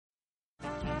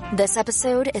This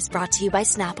episode is brought to you by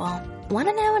Snapple. Want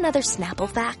to know another Snapple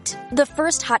fact? The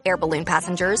first hot air balloon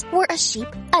passengers were a sheep,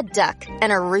 a duck,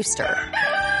 and a rooster.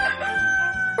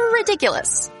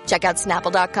 Ridiculous. Check out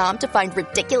Snapple.com to find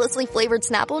ridiculously flavored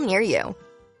Snapple near you.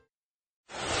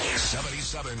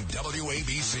 77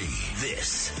 WABC.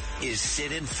 This is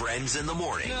Sid and Friends in the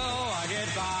Morning. No, I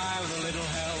get by with a little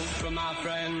help from my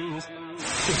friends.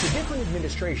 It's a different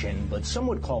administration, but some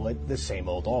would call it the same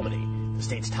old Albany. The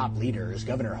state's top leaders,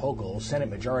 Governor Hochul, Senate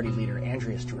Majority Leader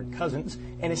Andrea Stewart-Cousins,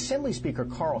 and Assembly Speaker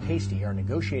Carl Heastie are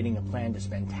negotiating a plan to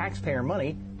spend taxpayer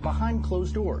money behind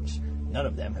closed doors. None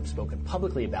of them have spoken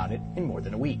publicly about it in more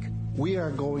than a week. We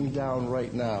are going down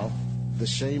right now the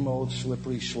same old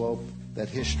slippery slope that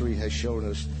history has shown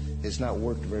us has not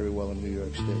worked very well in New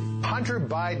York State. Hunter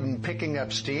Biden picking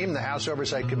up steam. The House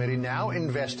Oversight Committee now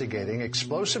investigating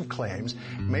explosive claims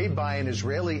made by an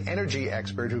Israeli energy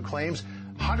expert who claims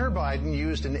Hunter Biden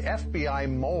used an FBI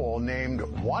mole named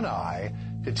One Eye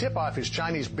to tip off his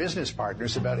Chinese business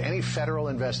partners about any federal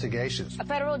investigations. A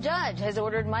federal judge has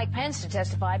ordered Mike Pence to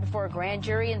testify before a grand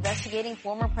jury investigating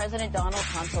former President Donald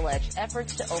Trump's alleged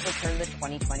efforts to overturn the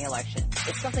 2020 election.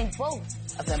 It's something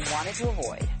both of them wanted to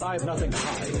avoid. I have nothing to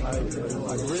hide.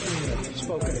 I've written and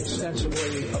spoken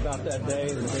extensively about that day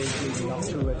and the days leading up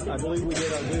to it. I believe we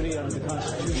did our duty under the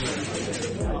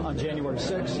Constitution on January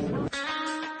 6th.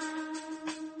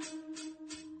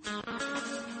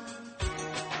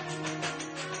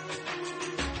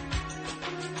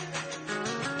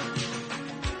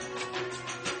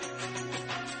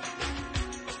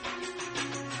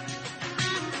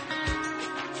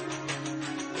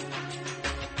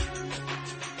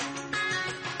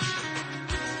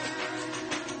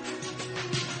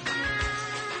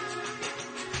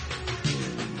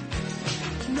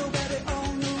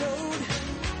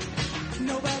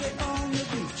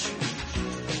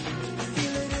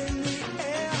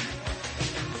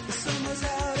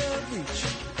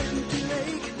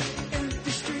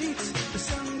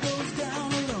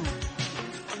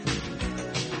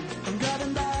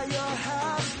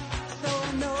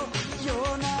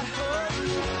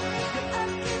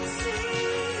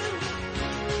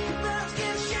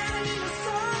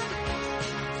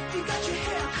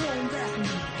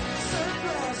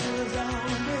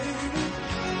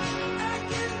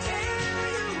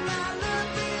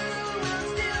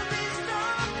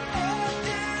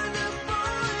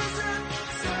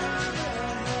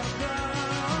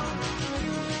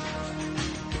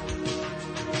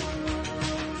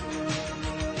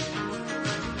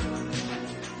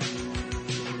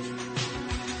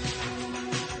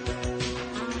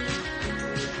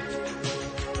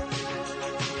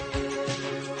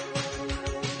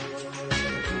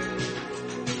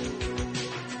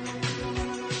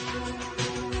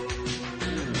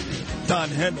 Don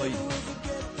Henley,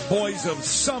 Boys of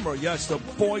Summer. Yes, the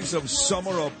Boys of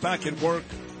Summer are back at work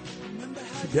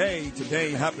today.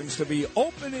 Today happens to be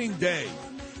opening day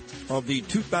of the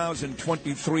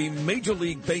 2023 Major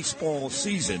League Baseball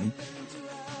season.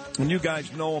 And you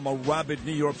guys know I'm a rabid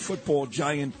New York football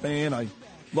Giant fan. I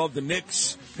love the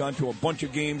Knicks. Gone to a bunch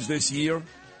of games this year.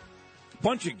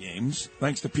 Bunch of games,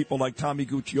 thanks to people like Tommy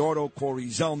Gucciardo, Corey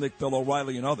Zelnick, Bill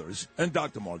O'Reilly, and others, and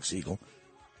Dr. Mark Siegel.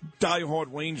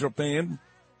 Diehard Ranger fan,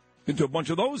 into a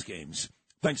bunch of those games,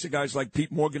 thanks to guys like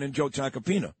Pete Morgan and Joe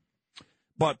Tacopina.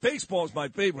 But baseball is my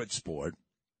favorite sport,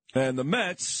 and the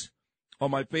Mets are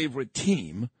my favorite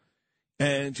team,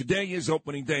 and today is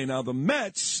opening day. Now, the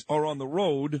Mets are on the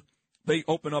road. They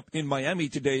open up in Miami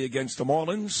today against the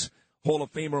Marlins. Hall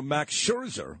of Famer Max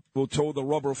Scherzer will toe the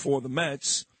rubber for the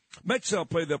Mets. Mets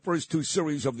play their first two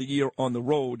series of the year on the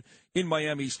road in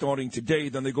Miami starting today.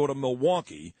 Then they go to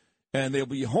Milwaukee. And they'll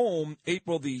be home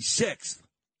April the 6th,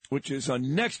 which is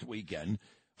next weekend,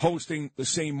 hosting the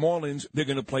same Marlins they're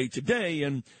going to play today.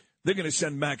 And they're going to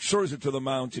send Max Scherzer to the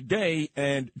mound today.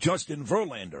 And Justin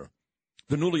Verlander,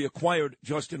 the newly acquired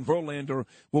Justin Verlander,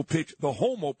 will pitch the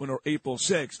home opener April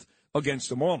 6th against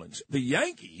the Marlins. The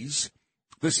Yankees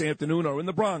this afternoon are in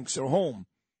the Bronx. They're home.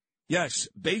 Yes,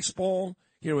 baseball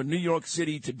here in New York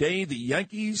City today. The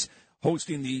Yankees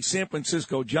hosting the San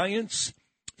Francisco Giants.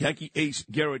 Yankee ace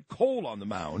Garrett Cole on the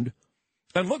mound.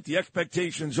 And look, the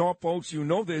expectations are, folks, you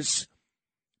know this,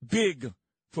 big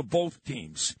for both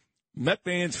teams. Met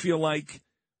fans feel like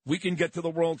we can get to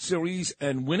the World Series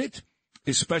and win it,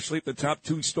 especially if the top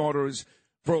two starters,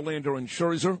 Verlander and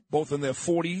Scherzer, both in their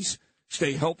 40s,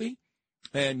 stay healthy.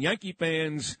 And Yankee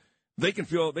fans, they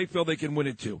feel they can win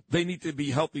it too. They need to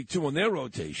be healthy too in their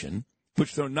rotation,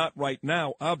 which they're not right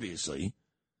now, obviously.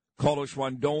 Carlos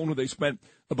Rondon, who they spent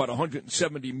about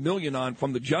 $170 million on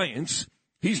from the Giants,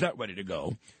 he's not ready to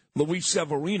go. Luis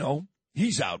Severino,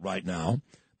 he's out right now.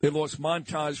 They lost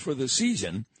Montas for the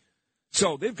season.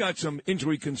 So they've got some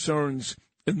injury concerns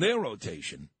in their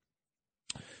rotation.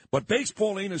 But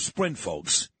baseball ain't a sprint,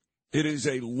 folks. It is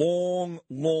a long,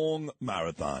 long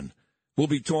marathon. We'll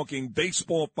be talking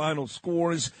baseball final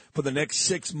scores for the next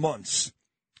 6 months.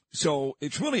 So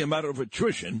it's really a matter of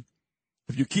attrition.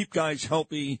 If you keep guys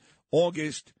healthy,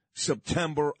 August,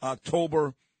 September,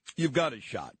 October, you've got a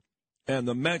shot. And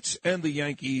the Mets and the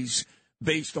Yankees,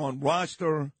 based on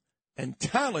roster and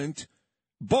talent,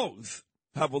 both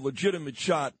have a legitimate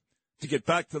shot to get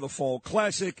back to the Fall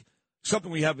Classic,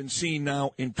 something we haven't seen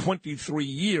now in 23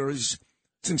 years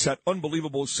since that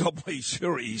unbelievable Subway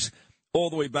Series all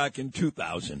the way back in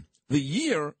 2000. The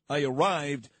year I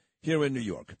arrived here in New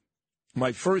York.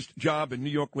 My first job in New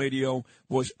York radio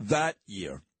was that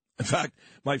year. In fact,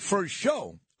 my first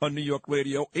show on New York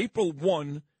radio, April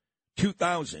 1,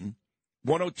 2000,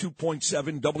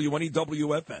 102.7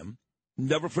 WNEW FM.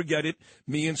 Never forget it,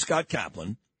 me and Scott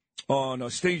Kaplan on a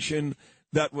station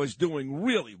that was doing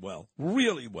really well,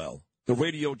 really well. The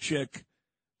Radio Chick,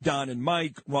 Don and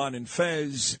Mike, Ron and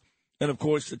Fez, and, of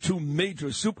course, the two major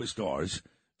superstars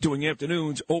doing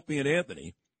afternoons, Opie and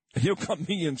Anthony. And here come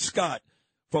me and Scott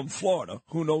from Florida,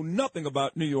 who know nothing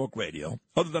about New York radio,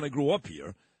 other than I grew up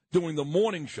here, doing the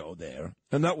morning show there,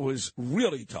 and that was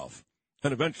really tough.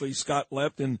 And eventually Scott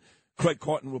left, and Craig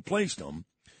Carton replaced him.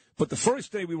 But the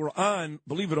first day we were on,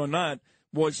 believe it or not,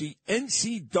 was the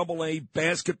NCAA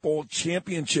basketball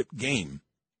championship game.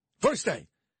 First day.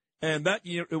 And that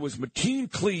year it was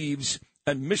Mateen Cleaves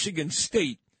and Michigan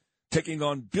State taking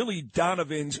on Billy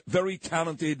Donovan's very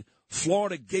talented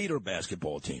Florida Gator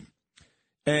basketball team.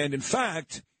 And, in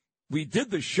fact, we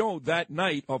did the show that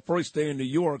night, our first day in New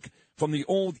York, from the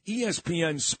old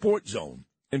ESPN Sports Zone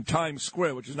in Times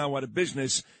Square, which is now out of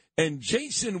business. And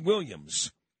Jason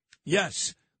Williams,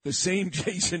 yes, the same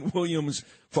Jason Williams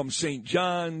from St.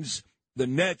 John's, the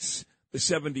Nets, the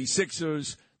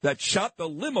 76ers, that shot the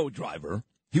limo driver.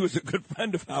 He was a good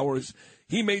friend of ours.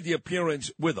 He made the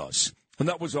appearance with us. And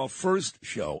that was our first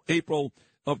show, April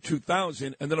of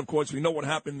 2000. And then, of course, we know what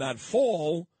happened that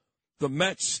fall. The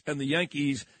Mets and the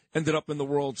Yankees ended up in the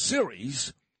World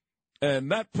Series. And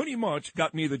that pretty much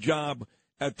got me the job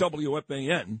at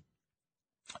WFAN.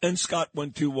 And Scott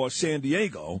went to San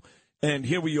Diego. And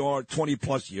here we are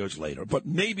 20-plus years later. But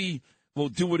maybe we'll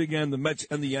do it again, the Mets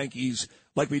and the Yankees,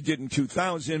 like we did in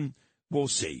 2000. We'll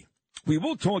see. We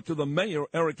will talk to the mayor,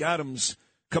 Eric Adams,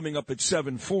 coming up at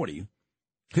 7:40.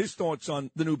 His thoughts on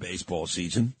the new baseball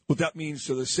season, what that means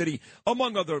to the city,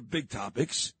 among other big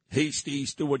topics. Hasty,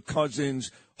 Stewart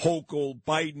Cousins, Hochul,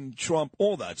 Biden, Trump,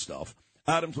 all that stuff.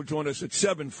 Adams will join us at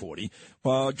 7:40.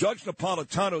 Judge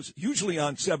Napolitano's usually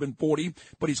on 7:40,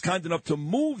 but he's kind enough to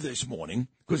move this morning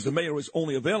because the mayor is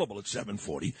only available at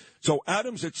 7:40. So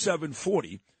Adams at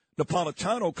 7:40.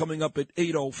 Napolitano coming up at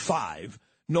 8:05.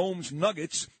 Gnomes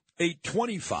Nuggets,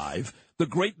 8:25. The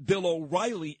great Bill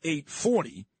O'Reilly,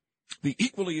 8:40. The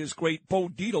equally as great Bo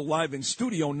Dietl live in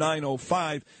studio,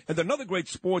 9:05. And another great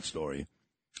sports story.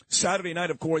 Saturday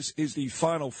night, of course, is the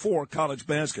Final Four college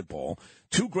basketball.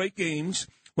 Two great games.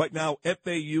 Right now,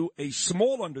 FAU, a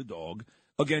small underdog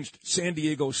against San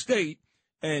Diego State,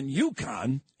 and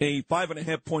UConn, a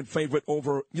 5.5-point favorite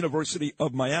over University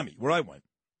of Miami, where I went.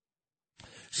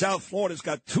 South Florida's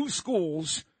got two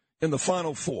schools in the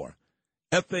Final Four.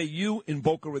 FAU in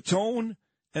Boca Raton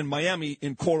and Miami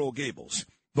in Coral Gables.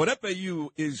 But FAU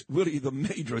is really the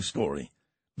major story.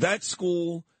 That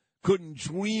school couldn't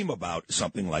dream about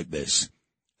something like this,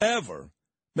 ever,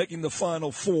 making the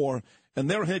Final Four. And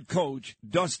their head coach,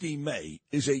 Dusty May,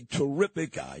 is a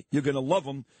terrific guy. You're going to love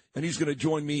him, and he's going to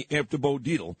join me after Bo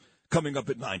Dietl coming up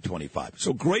at 9:25.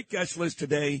 So great guest list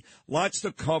today, lots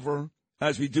to cover,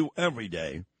 as we do every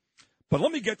day. But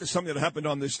let me get to something that happened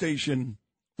on this station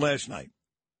last night.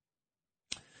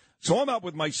 So I'm out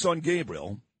with my son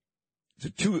Gabriel.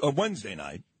 It's a Wednesday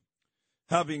night,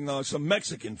 having some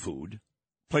Mexican food,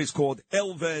 a place called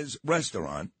Elvez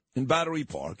Restaurant in Battery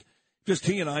Park. Just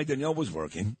he and I. Danielle was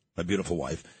working, my beautiful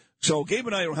wife. So Gabe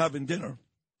and I are having dinner,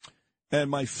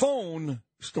 and my phone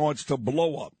starts to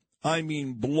blow up. I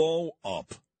mean blow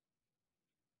up.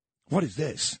 What is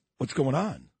this? What's going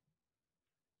on?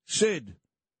 Sid,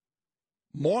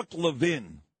 Mark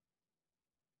Levin.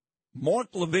 Mark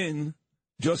Levin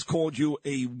just called you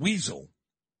a weasel.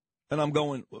 And I'm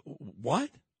going, what?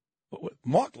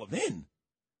 Mark Levin?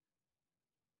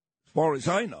 As far as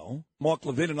I know, Mark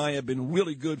Levin and I have been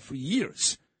really good for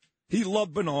years. He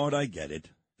loved Bernard, I get it.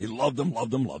 He loved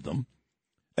him.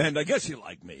 And I guess he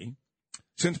liked me.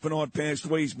 Since Bernard passed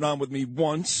away, he's been on with me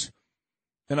once,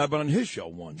 and I've been on his show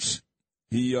once.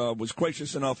 He was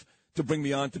gracious enough to bring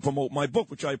me on to promote my book,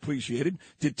 which I appreciated.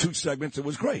 Did 2 segments. It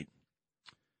was great.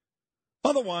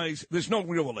 Otherwise, there's no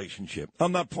real relationship.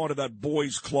 I'm not part of that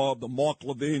boys club, the Mark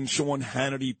Levin, Sean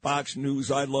Hannity, Fox News,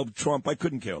 I Love Trump. I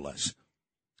couldn't care less.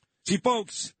 See,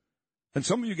 folks, and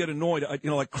some of you get annoyed,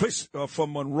 like Chris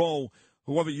from Monroe,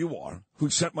 whoever you are, who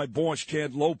sent my boss,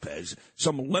 Chad Lopez,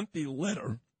 some lengthy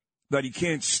letter that he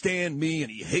can't stand me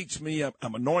and he hates me. I'm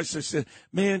a narcissist.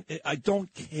 Man, I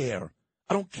don't care.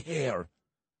 I don't care.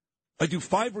 I do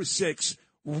 5 or 6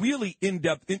 really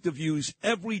in-depth interviews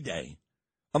every day.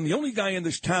 I'm the only guy in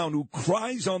this town who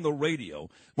cries on the radio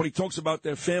when he talks about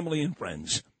their family and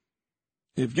friends.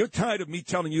 If you're tired of me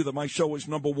telling you that my show is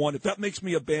number 1, if that makes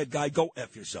me a bad guy, go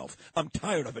F yourself. I'm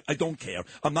tired of it. I don't care.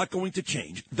 I'm not going to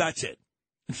change. That's it.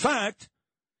 In fact,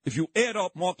 if you add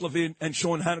up Mark Levin and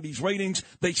Sean Hannity's ratings,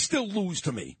 they still lose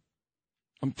to me.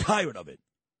 I'm tired of it.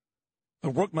 I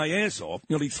worked my ass off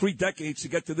nearly 3 decades to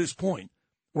get to this point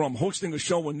where I'm hosting a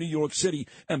show in New York City,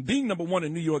 and being number 1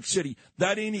 in New York City,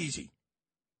 that ain't easy.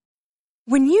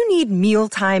 When you need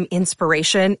mealtime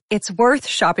inspiration, it's worth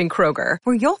shopping Kroger,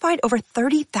 where you'll find over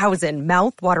 30,000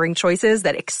 mouth-watering choices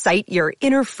that excite your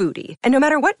inner foodie. And no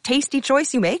matter what tasty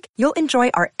choice you make, you'll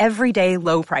enjoy our everyday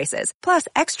low prices, plus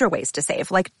extra ways to save,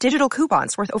 like digital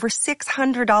coupons worth over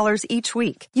 $600 each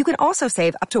week. You can also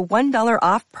save up to $1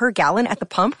 off per gallon at the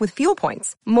pump with fuel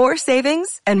points. More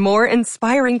savings and more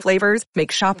inspiring flavors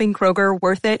make shopping Kroger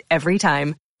worth it every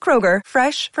time. Kroger,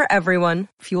 fresh for everyone.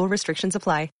 Fuel restrictions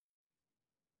apply.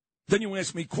 Then you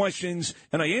ask me questions,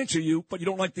 and I answer you, but you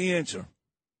don't like the answer.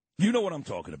 You know what I'm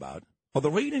talking about. Are the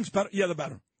ratings better? Yeah, they're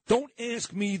better. Don't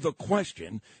ask me the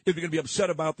question if you're going to be upset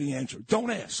about the answer.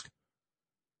 Don't ask.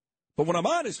 But when I'm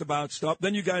honest about stuff,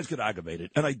 then you guys get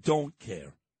aggravated, and I don't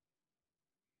care.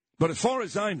 But as far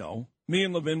as I know, me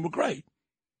and Levin were great.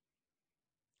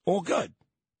 All good.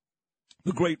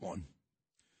 The great one.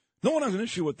 No one has an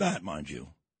issue with that, mind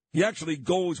you. He actually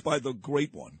goes by the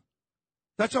great one.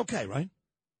 That's okay, right?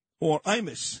 Or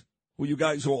Imus, who you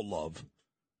guys all love,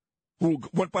 who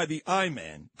went by the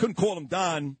I-Man. Couldn't call him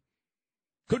Don.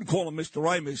 Couldn't call him Mr.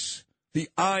 Imus. The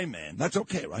I-Man. That's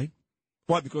okay, right?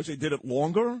 Why? Because they did it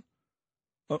longer?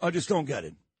 I just don't get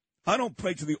it. I don't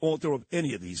pray to the altar of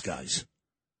any of these guys.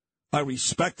 I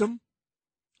respect them.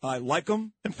 I like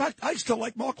them. In fact, I still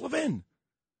like Mark Levin.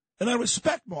 And I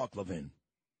respect Mark Levin.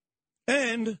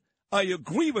 And I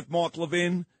agree with Mark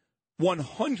Levin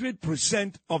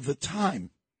 100% of the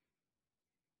time.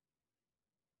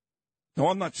 No,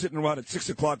 I'm not sitting around at 6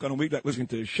 o'clock on a weeknight listening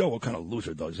to his show. What kind of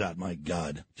loser does that? My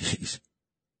God. Jeez.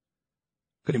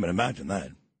 Couldn't even imagine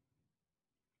that.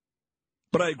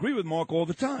 But I agree with Mark all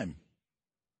the time.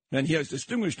 And he has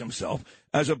distinguished himself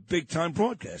as a big-time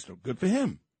broadcaster. Good for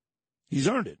him. He's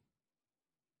earned it.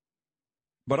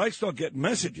 But I start getting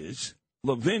messages.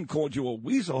 Levin called you a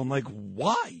weasel. I'm like,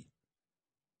 why?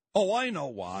 Oh, I know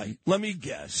why. Let me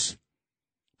guess.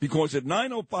 Because at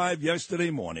 9:05 yesterday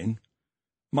morning,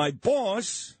 my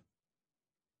boss,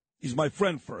 he's my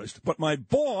friend first, but my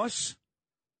boss,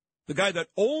 the guy that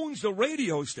owns the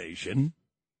radio station,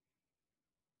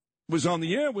 was on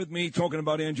the air with me talking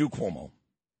about Andrew Cuomo.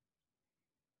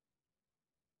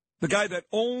 The guy that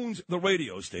owns the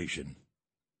radio station.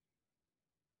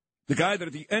 The guy that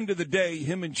at the end of the day,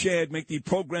 him and Chad make the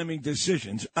programming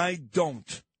decisions. I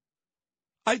don't.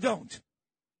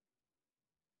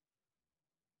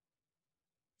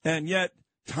 And yet,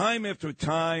 time after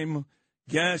time,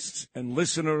 guests and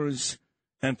listeners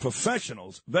and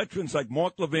professionals, veterans like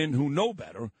Mark Levin who know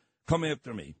better, come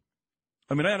after me.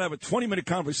 I mean, I had to have a 20-minute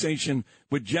conversation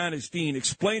with Janice Dean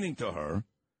explaining to her,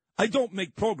 I don't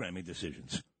make programming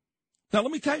decisions. Now,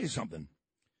 let me tell you something.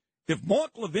 If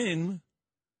Mark Levin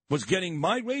was getting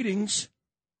my ratings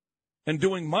and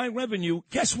doing my revenue,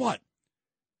 guess what?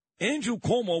 Andrew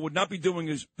Cuomo would not be doing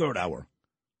his third hour.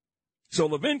 So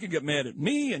Levin can get mad at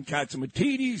me and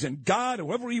Katsimatidis and God,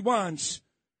 whoever he wants.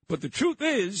 But the truth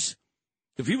is,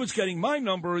 if he was getting my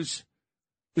numbers,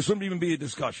 this wouldn't even be a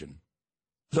discussion.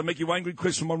 Does that make you angry,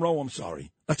 Chris from Monroe? I'm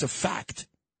sorry. That's a fact.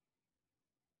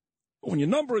 When your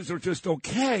numbers are just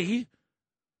okay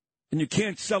and you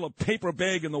can't sell a paper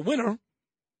bag in the winter,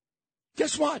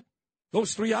 guess what?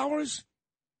 Those 3 hours,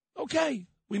 okay,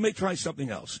 we may try something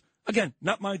else. Again,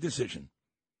 not my decision.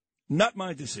 Not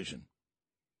my decision.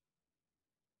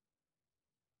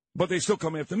 But they still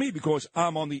come after me because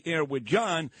I'm on the air with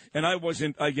John, and I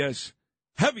wasn't, I guess,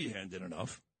 heavy-handed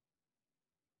enough.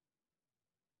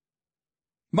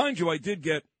 Mind you, I did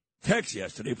get texts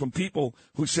yesterday from people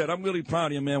who said, I'm really proud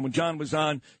of you, man. When John was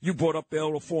on, you brought up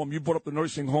bail reform, you brought up the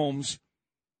nursing homes.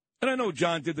 And I know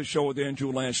John did the show with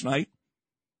Andrew last night,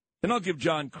 and I'll give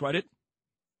John credit.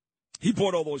 He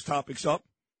brought all those topics up.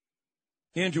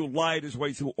 Andrew lied his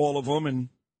way through all of them, and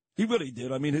he really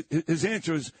did. I mean, his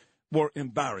answers were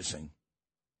embarrassing.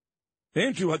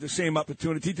 Andrew had the same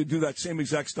opportunity to do that same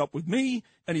exact stuff with me,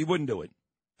 and he wouldn't do it.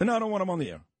 And now I don't want him on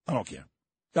the air. I don't care.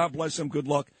 God bless him. Good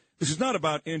luck. This is not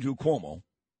about Andrew Cuomo.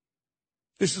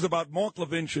 This is about Mark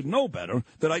Levin should know better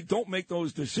that I don't make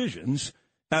those decisions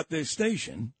at this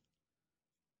station.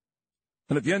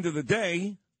 And at the end of the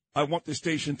day, I want the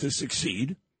station to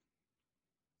succeed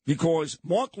because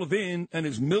Mark Levin and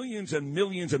his millions and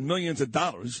millions and millions of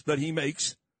dollars that he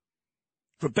makes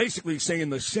for basically saying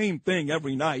the same thing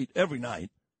every night,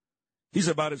 he's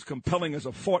about as compelling as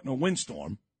a fart in a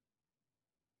windstorm.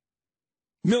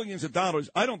 Millions of dollars.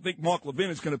 I don't think Mark Levin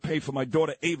is going to pay for my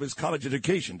daughter Ava's college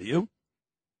education, do you?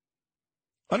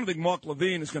 I don't think Mark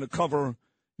Levin is going to cover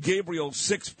Gabriel's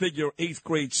six-figure 8th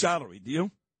grade salary, do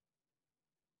you?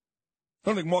 I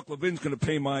don't think Mark Levin's going to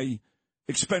pay my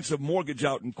expensive mortgage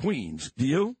out in Queens, do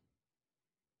you?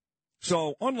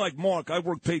 So, unlike Mark, I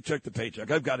work paycheck to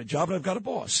paycheck. I've got a job and I've got a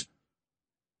boss.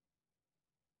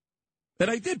 And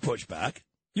I did push back.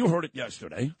 You heard it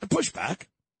yesterday. I pushed back.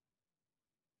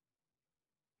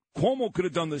 Cuomo could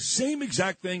have done the same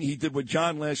exact thing he did with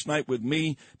John last night with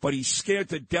me, but he's scared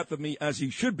to death of me as he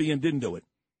should be and didn't do it.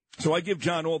 So I give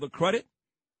John all the credit.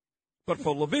 But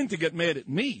for Levin to get mad at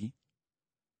me,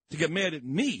 he's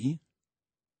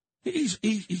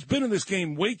been in this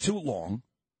game way too long.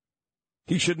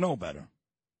 He should know better.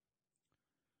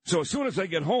 So as soon as I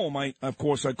get home, I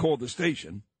called the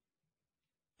station.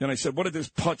 And I said, what did this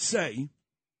putt say?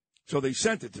 So they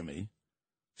sent it to me.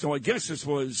 So I guess this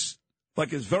was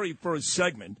like his very first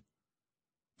segment,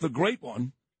 the great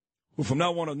one, who from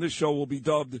now on this show will be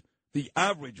dubbed the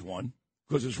average one,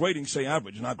 because his ratings say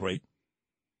average, not great.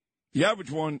 The average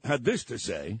one had this to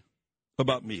say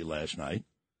about me last night.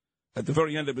 At the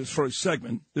very end of his first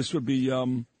segment, this would be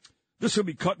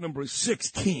cut number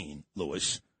 16,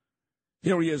 Lewis.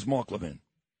 Here he is, Mark Levin.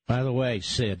 By the way,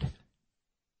 Sid,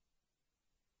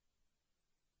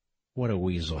 what a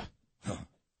weasel. Huh.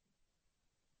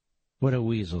 What a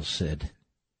weasel, Sid.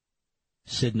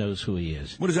 Sid knows who he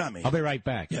is. What does that mean? I'll be right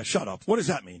back. Yeah, shut up. What does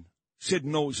that mean? Sid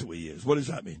knows who he is. What does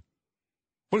that mean?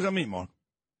 What does that mean, Mark?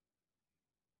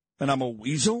 And I'm a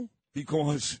weasel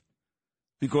because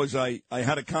I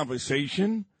had a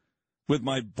conversation with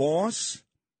my boss,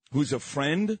 who's a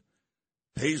friend,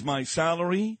 pays my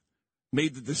salary,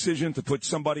 made the decision to put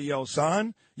somebody else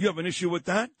on. You have an issue with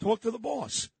that? Talk to the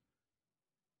boss.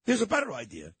 Here's a better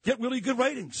idea. Get really good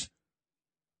ratings.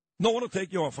 No one will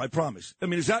take you off, I promise. I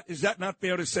mean, is that not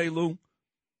fair to say, Lou?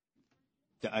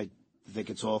 I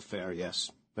think it's all fair, yes.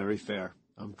 Very fair.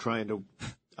 I'm just trying to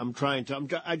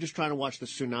watch the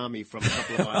tsunami from a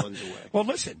couple of islands away. Well,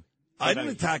 listen, I didn't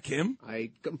attack him. I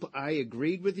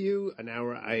agreed with you an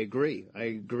hour. I agree.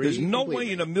 There's no way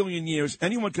in a million years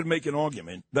anyone could make an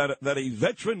argument that a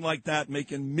veteran like that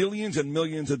making millions and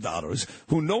millions of dollars,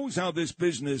 who knows how this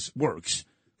business works,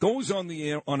 goes on the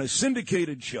air on a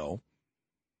syndicated show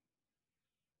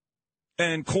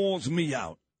and calls me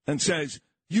out and says,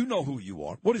 you know who you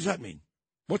are. What does that mean?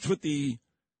 What's with the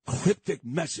cryptic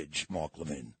message, Mark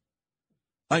Levin?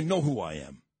 I know who I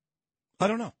am. I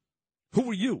don't know.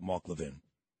 Who are you, Mark Levin?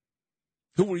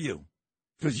 Who are you?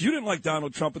 Because you didn't like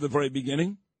Donald Trump at the very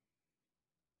beginning.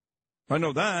 I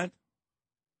know that.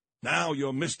 Now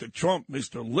you're Mr. Trump,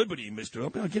 Mr. Liberty,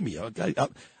 Mr. Give me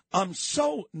I'm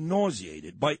so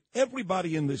nauseated by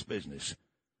everybody in this business.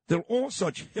 They're all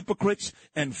such hypocrites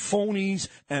and phonies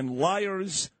and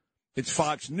liars. It's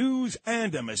Fox News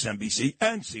and MSNBC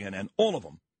and CNN, all of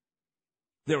them.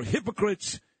 They're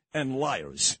hypocrites and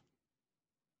liars.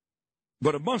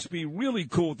 But it must be really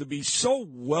cool to be so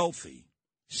wealthy,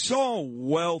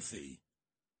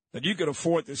 that you could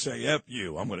afford to say, F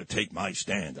you, I'm going to take my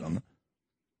stand. And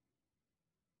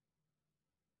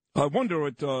I wonder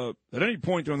at any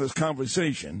point during this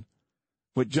conversation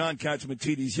with John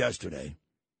Catsimatidis yesterday,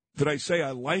 did I say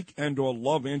I like and or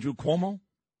love Andrew Cuomo?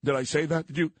 Did I say that?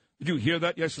 Did you hear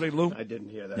that yesterday, Lou? I didn't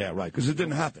hear that. Yeah, right, because it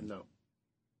didn't happen. No.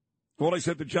 All I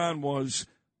said to John was,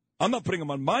 I'm not putting him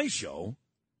on my show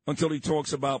until he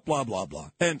talks about blah, blah, blah.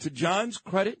 And to John's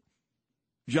credit,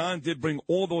 John did bring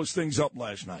all those things up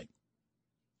last night.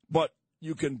 But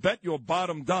you can bet your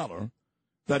bottom dollar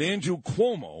that Andrew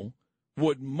Cuomo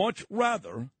would much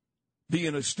rather be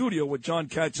in a studio with John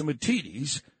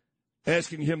Catsimatidis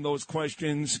asking him those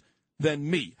questions than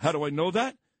me. How do I know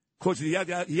that? Because he had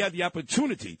the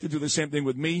opportunity to do the same thing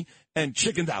with me and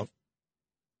chickened out.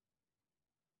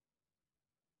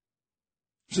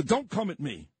 So don't come at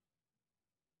me.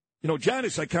 You know,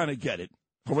 Janice, I kind of get it.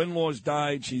 Her in-laws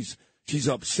died. She's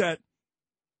upset.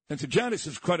 And to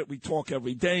Janice's credit, we talk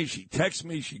every day. She texts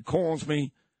me. She calls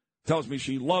me, tells me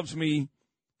she loves me.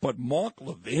 But Mark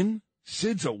Levin,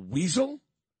 Sid's a weasel?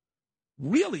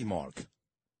 Really, Mark?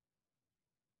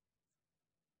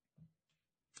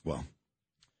 Well,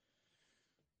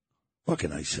 what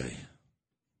can I say?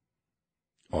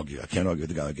 Argue. I can't argue with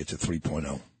the guy that gets a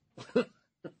 3.0.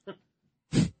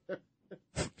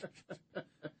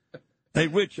 Hey,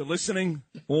 Rich, you listening?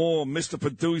 Oh, Mr.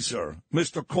 Producer,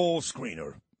 Mr. Call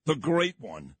Screener, the great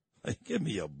one. Hey, give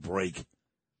me a break.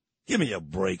 Give me a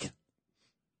break.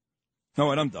 All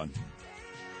right, I'm done.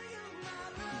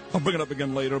 I'll bring it up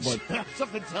again later, but...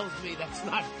 Something tells me that's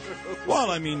not true. Well,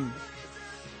 I mean,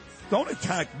 don't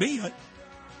attack me.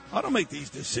 I don't make these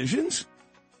decisions.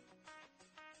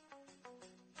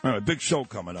 All right, big show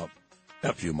coming up.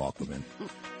 F you, Mark Levin.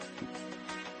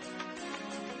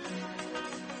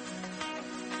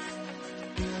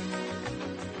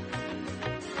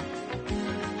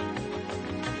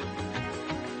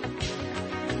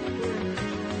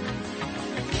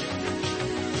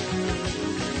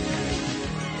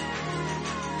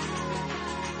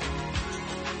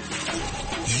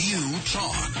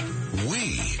 Talk.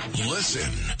 We listen.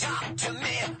 Talk to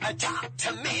me now. Talk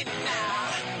to me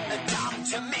now. Talk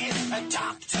to me.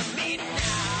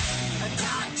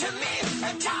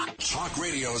 Talk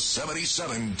Radio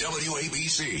 77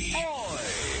 WABC. Boy.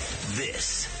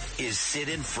 This is Sid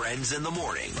and Friends in the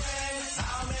Morning.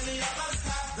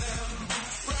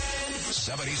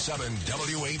 77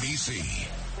 WABC.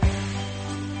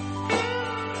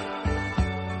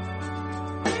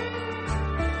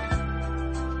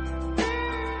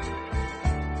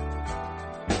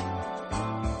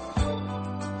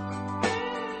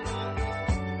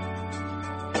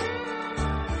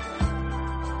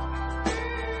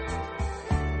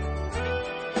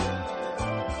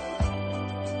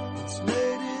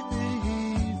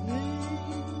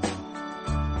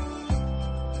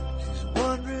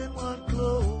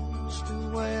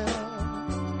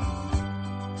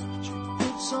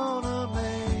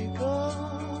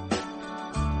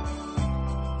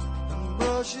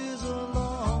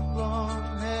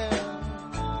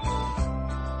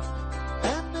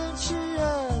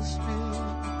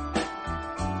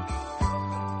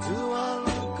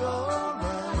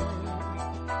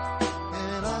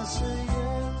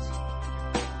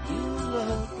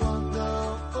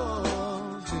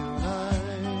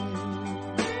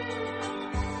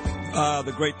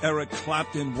 The great Eric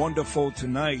Clapton, Wonderful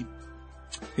Tonight.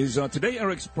 Is today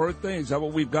Eric's birthday? Is that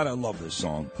what we've got? I love this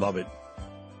song. Love it.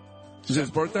 Is it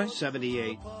his birthday?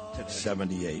 78.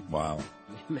 78, wow.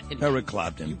 Man, Eric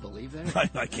Clapton. You believe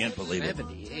that? I can't believe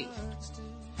 78. it.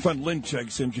 Friend Lynn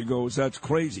checks in. She goes, that's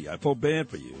crazy. I feel bad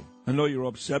for you. I know you're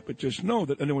upset, but just know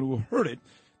that anyone who heard it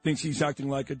thinks he's acting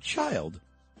like a child.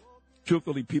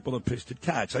 Truthfully, people are pissed at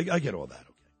cats. I get all that,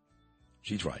 okay.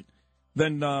 She's right.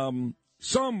 Then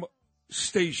some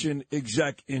station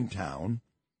exec in town,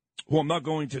 who I'm not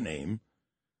going to name,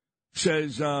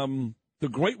 says, the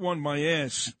great one, my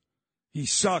ass, he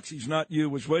sucks. He's not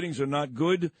you. His ratings are not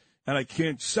good, and I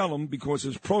can't sell him because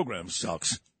his program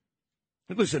sucks.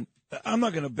 And listen, I'm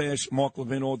not going to bash Mark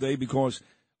Levin all day because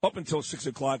up until 6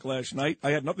 o'clock last night,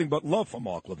 I had nothing but love for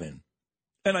Mark Levin.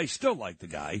 And I still like the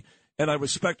guy, and I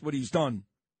respect what he's done.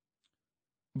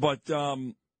 But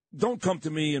don't come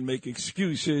to me and make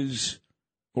excuses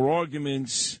or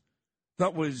arguments.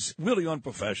 That was really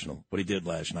unprofessional, what he did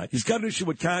last night. He's got an issue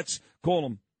with Katz. Call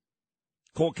him.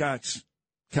 Call Katz.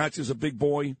 Katz is a big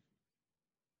boy.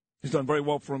 He's done very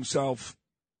well for himself.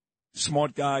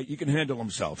 Smart guy. He can handle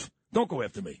himself. Don't go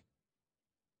after me.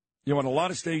 You're on a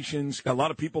lot of stations, got a lot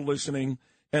of people listening,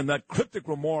 and that cryptic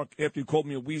remark after you called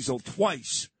me a weasel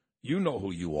twice, you know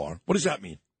who you are. What does that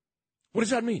mean? What does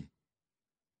that mean?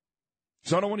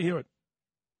 So I don't want to hear it.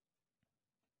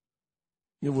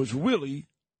 It was really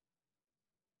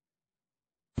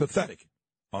pathetic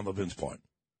on Levin's part.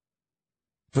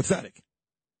 Pathetic.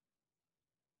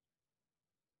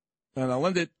 And I'll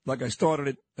end it like I started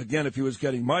it. Again, if he was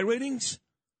getting my ratings,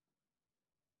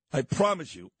 I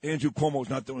promise you, Andrew Cuomo's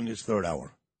not doing his third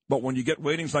hour. But when you get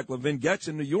ratings like Levin gets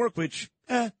in New York, which,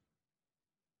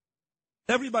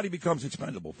 everybody becomes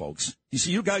expendable, folks. You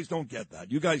see, you guys don't get that.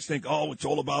 You guys think, oh, it's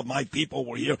all about my people.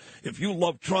 We're here. If you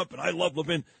love Trump and I love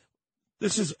Levin,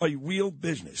 this is a real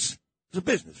business. It's a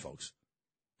business, folks.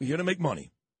 We're here to make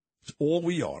money. It's all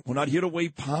we are. We're not here to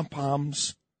wave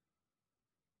pom-poms.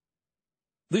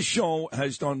 This show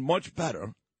has done much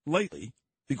better lately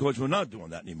because we're not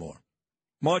doing that anymore.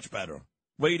 Much better.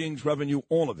 Ratings, revenue,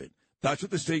 all of it. That's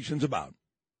what the station's about.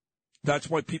 That's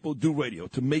why people do radio,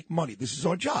 to make money. This is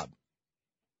our job.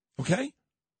 Okay?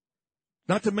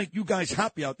 Not to make you guys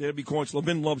happy out there because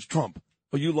Levin loves Trump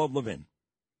or you love Levin.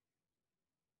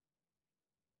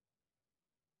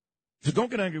 So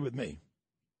don't get angry with me.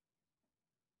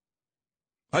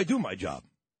 I do my job.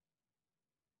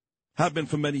 Have been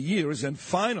for many years, and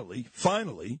finally,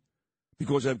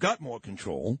 because I've got more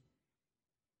control,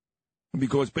 and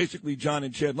because basically John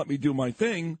and Chad let me do my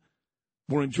thing,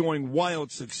 we're enjoying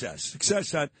wild success.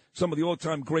 Success that some of the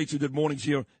all-time greats who did mornings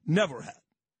here never had.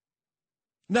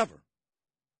 Never.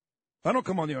 I don't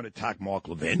come on there and attack Mark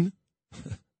Levin.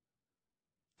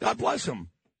 God bless him.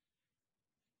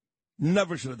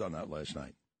 Never should have done that last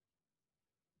night.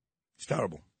 It's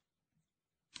terrible.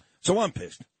 So I'm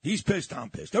pissed. He's pissed.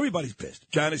 I'm pissed. Everybody's pissed.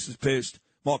 Janice is pissed.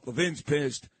 Mark Levin's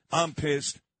pissed. I'm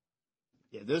pissed.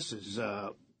 Yeah, this is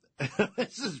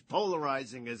this is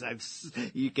polarizing as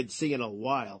you can see in a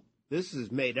while. This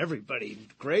has made everybody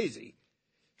crazy.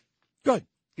 Good.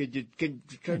 Could you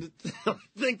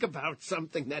think about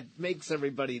something that makes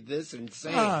everybody this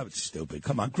insane? Ah, it's stupid.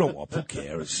 Come on, grow up. Who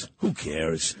cares? Who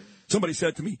cares? Somebody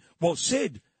said to me, well,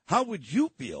 Sid, how would you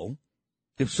feel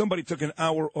if somebody took an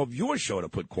hour of your show to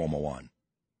put Cuomo on?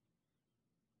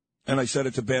 And I said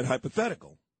it's a bad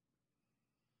hypothetical.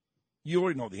 You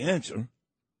already know the answer.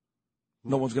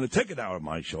 No one's going to take an hour of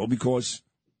my show because,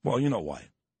 well, you know why.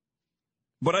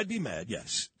 But I'd be mad,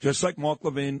 yes. Just like Mark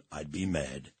Levin, I'd be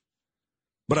mad.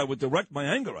 But I would direct my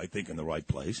anger, I think, in the right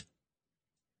place.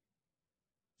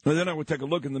 And then I would take a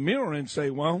look in the mirror and say,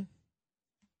 well,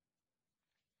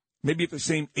 maybe if the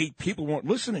same 8 people weren't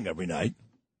listening every night.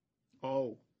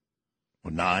 Oh.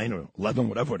 Or 9 or 11,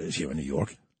 whatever it is here in New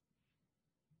York.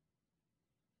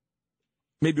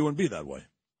 Maybe it wouldn't be that way.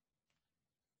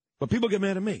 But people get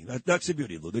mad at me. That's the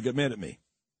beauty, Lou. They get mad at me.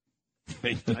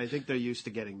 I think they're used to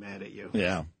getting mad at you.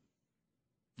 Yeah.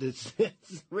 It's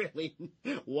really,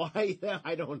 why?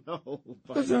 I don't know.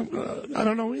 But, I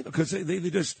don't know either, because they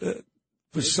just,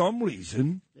 for some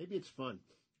reason. Maybe it's fun.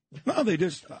 No, they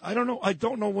just, I don't know. I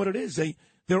don't know what it is.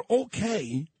 They're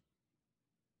okay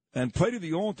and pray to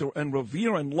the altar and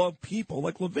revere and love people.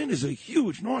 Like Levin is a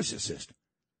huge narcissist.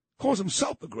 Calls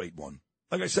himself the great one.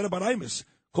 Like I said about Imus,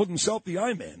 called himself the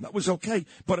I-Man. That was okay.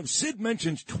 But if Sid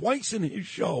mentions twice in his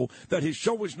show that his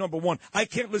show was number 1, I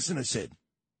can't listen to Sid.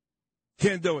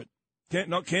 Can't do it.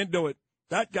 Can't do it.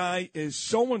 That guy is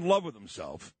so in love with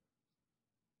himself.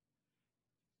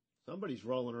 Somebody's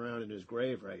rolling around in his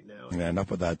grave right now. Yeah,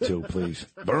 enough of that, too, please.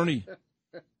 Bernie.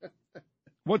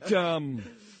 What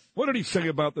did he say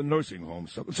about the nursing home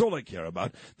stuff? That's all I care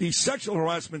about. The sexual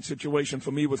harassment situation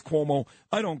for me with Cuomo,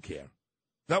 I don't care.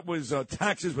 That was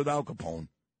taxes with Al Capone.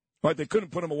 Right? They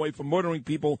couldn't put him away for murdering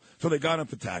people, so they got him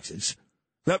for taxes.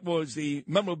 That was the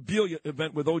memorabilia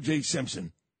event with O.J.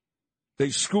 Simpson. They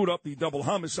screwed up the double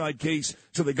homicide case,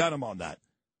 so they got him on that.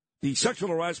 The sexual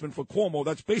harassment for Cuomo,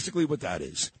 that's basically what that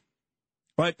is.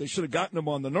 Right? They should have gotten him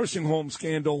on the nursing home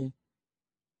scandal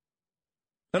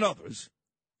and others.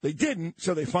 They didn't,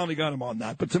 so they finally got him on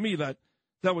that. But to me, that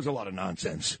was a lot of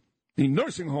nonsense. The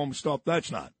nursing home stuff,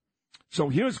 that's not. So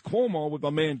here's Cuomo with my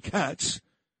man Katz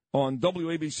on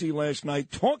WABC last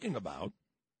night talking about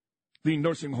the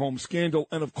nursing home scandal.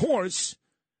 And, of course,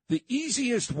 the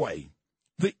easiest way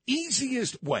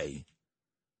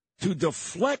to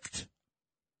deflect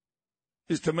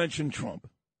is to mention Trump.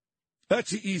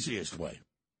 That's the easiest way.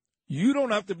 You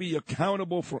don't have to be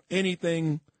accountable for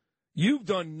anything. You've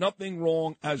done nothing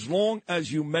wrong as long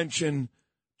as you mention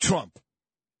Trump.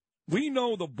 We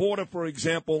know the border, for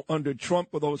example, under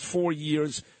Trump for those 4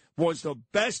 years was the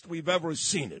best we've ever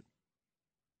seen it.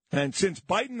 And since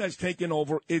Biden has taken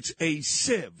over, it's a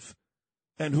sieve.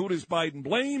 And who does Biden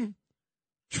blame?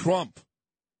 Trump.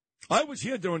 I was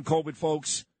here during COVID,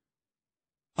 folks.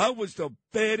 I was the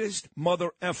baddest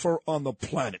mother effer on the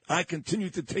planet. I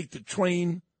continued to take the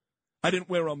train. I didn't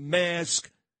wear a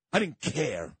mask. I didn't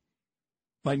care.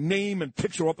 My name and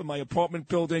picture up in my apartment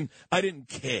building, I didn't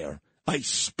care. I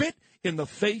spit in the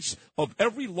face of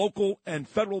every local and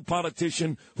federal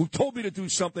politician who told me to do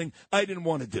something I didn't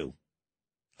want to do.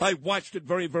 I watched it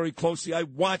very, very closely. I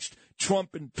watched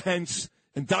Trump and Pence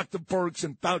and Dr. Birx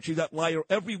and Fauci, that liar,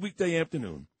 every weekday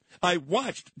afternoon. I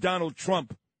watched Donald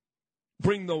Trump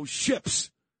bring those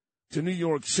ships to New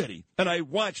York City. And I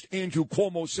watched Andrew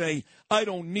Cuomo say, I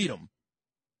don't need them,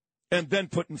 and then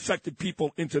put infected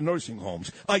people into nursing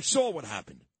homes. I saw what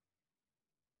happened.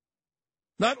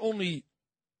 Not only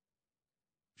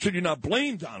should you not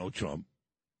blame Donald Trump,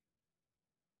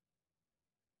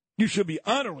 you should be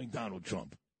honoring Donald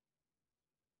Trump.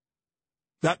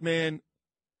 That man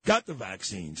got the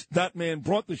vaccines. That man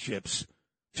brought the ships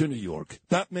to New York.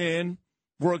 That man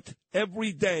worked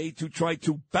every day to try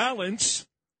to balance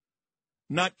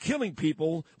not killing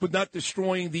people, but not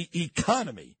destroying the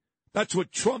economy. That's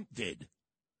what Trump did.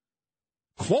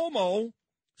 Cuomo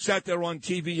sat there on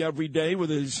TV every day with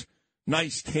his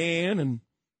nice tan and,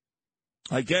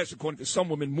 I guess, according to some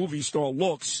women, movie star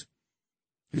looks.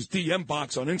 His DM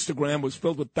box on Instagram was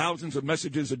filled with thousands of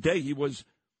messages a day. He was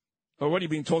already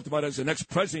being talked about as the next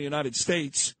president of the United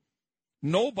States.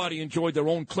 Nobody enjoyed their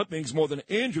own clippings more than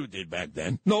Andrew did back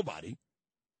then. Nobody.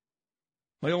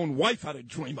 My own wife had a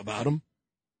dream about him.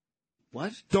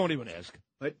 What? Don't even ask.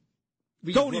 But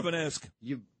Don't even ask.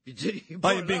 You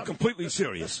I am being completely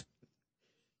serious.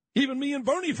 Even me and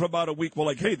Bernie for about a week were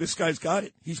like, hey, this guy's got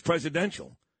it. He's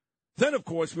presidential. Then, of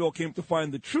course, we all came to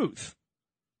find the truth.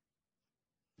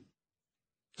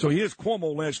 So here's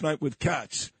Cuomo last night with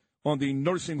Katz on the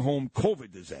nursing home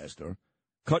COVID disaster.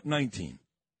 Cut 19.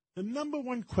 The number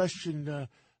one question,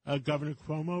 Governor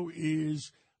Cuomo,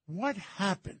 is what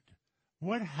happened?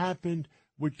 What happened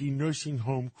with the nursing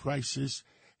home crisis?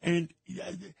 And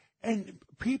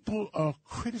people are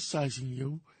criticizing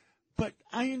you, but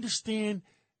I understand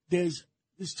there's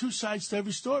two sides to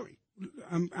every story.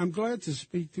 I'm glad to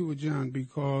speak to it, John,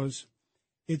 because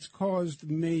it's caused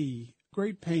me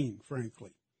great pain,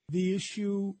 frankly. The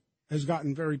issue has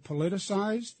gotten very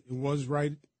politicized. It was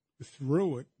right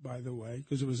through it, by the way,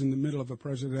 because it was in the middle of a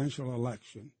presidential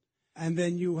election. And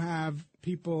then you have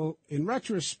people, in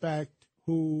retrospect,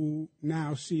 who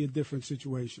now see a different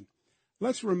situation.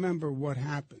 Let's remember what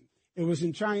happened. It was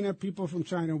in China. People from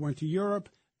China went to Europe.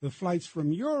 The flights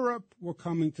from Europe were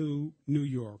coming to New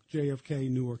York, JFK,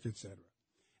 Newark, etc.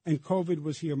 And COVID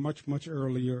was here much, much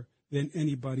earlier than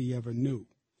anybody ever knew.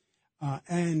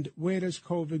 And where does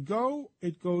COVID go?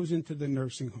 It goes into the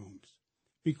nursing homes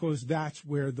because that's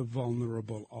where the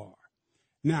vulnerable are.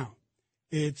 Now,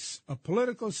 it's a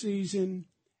political season,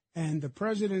 and the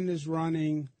president is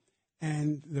running,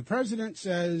 and the president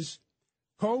says,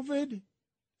 COVID,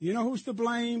 you know who's to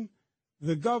blame?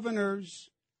 The governors,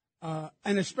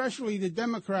 and especially the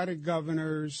Democratic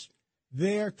governors,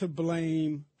 they're to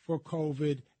blame for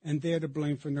COVID, and they're to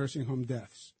blame for nursing home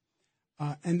deaths.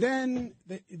 And then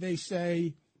they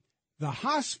say the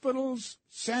hospitals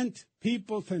sent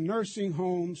people to nursing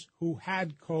homes who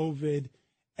had COVID,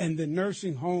 and the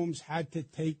nursing homes had to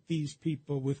take these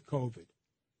people with COVID.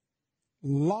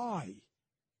 Lie.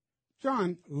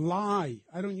 John, lie.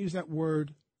 I don't use that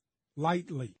word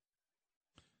lightly.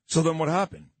 So then what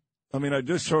happened? I mean, I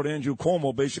just heard Andrew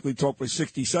Cuomo basically talk for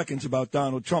 60 seconds about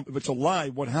Donald Trump. If it's a lie,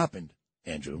 what happened,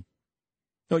 Andrew?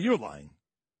 No, you're lying.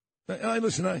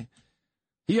 Listen,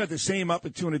 he had the same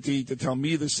opportunity to tell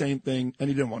me the same thing, and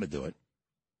he didn't want to do it.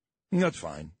 And that's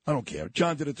fine. I don't care.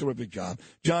 John did a terrific job.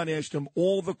 John asked him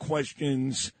all the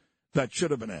questions that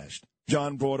should have been asked.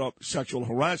 John brought up sexual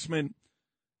harassment.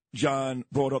 John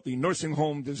brought up the nursing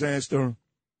home disaster.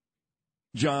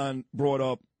 John brought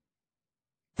up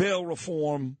bail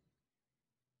reform.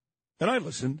 And I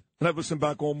listened, and I've listened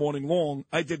back all morning long.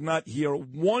 I did not hear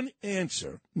one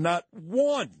answer, not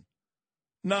one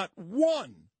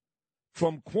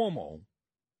from Cuomo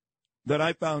that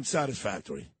I found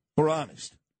satisfactory or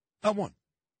honest. Not one.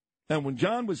 And when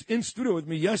John was in studio with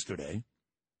me yesterday,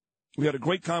 we had a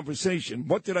great conversation.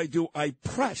 What did I do? I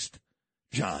pressed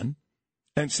John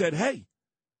and said, hey,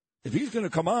 if he's going to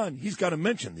come on, he's got to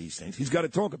mention these things. He's got to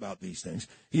talk about these things.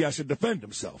 He has to defend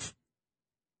himself.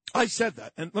 I said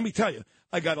that. And let me tell you,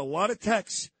 I got a lot of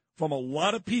texts from a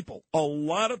lot of people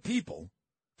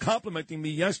complimenting me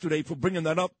yesterday for bringing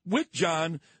that up with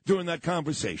John during that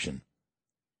conversation.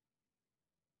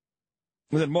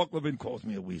 And then Mark Levin calls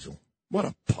me a weasel. What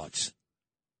a putz.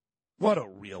 What a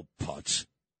real putz.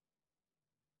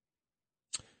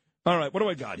 All right, what do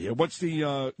I got here? What's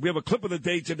the, we have a clip of the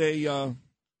day today,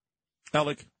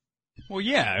 Alec. Well,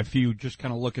 yeah, if you just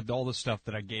kind of look at all the stuff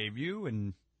that I gave you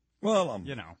and, well, I'm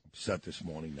upset this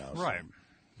morning now. So. Right,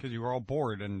 because you were all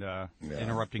bored and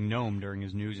interrupting Noam during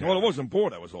his news. Well, I wasn't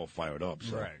bored. I was all fired up.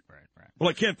 So. Right. Well,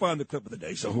 I can't find the clip of the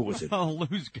day, so who was it? Oh,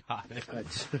 Lou's got it.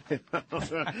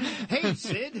 Hey,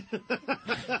 Sid.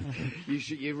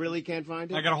 You really can't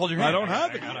find it? I got to hold your hand. I don't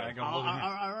have it. I gotta hold your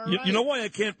hand. Right. You know why I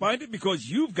can't find it? Because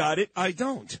you've got it. I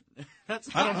don't. That's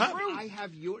I don't have it. I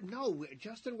have your... No,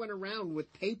 Justin went around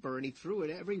with paper and he threw it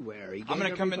everywhere. I'm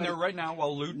going to come in there right now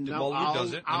while Lou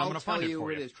does it, and I'm going to find it for you. I'll tell you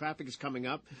where it is. Traffic is coming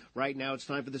up. Right now, it's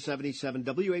time for the 77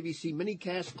 WABC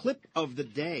minicast clip of the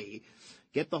day.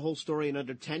 Get the whole story in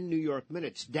under 10 New York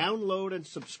minutes. Download and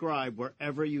subscribe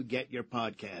wherever you get your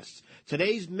podcasts.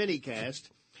 Today's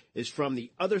minicast is from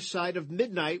the other side of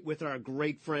midnight with our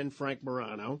great friend Frank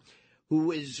Morano,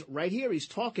 who is right here. He's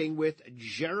talking with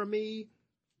Jeremy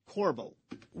Corbel.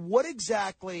 What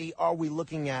exactly are we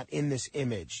looking at in this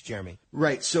image, Jeremy?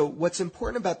 Right. So what's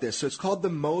important about this, so it's called the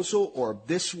Mosul Orb.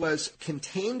 This was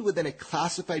contained within a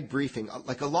classified briefing.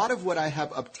 Like a lot of what I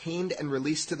have obtained and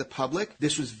released to the public,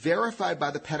 this was verified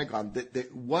by the Pentagon that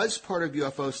it was part of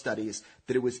UFO studies,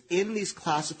 that it was in these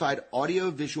classified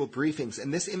audio-visual briefings.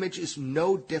 And this image is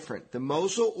no different. The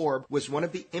Mosul Orb was one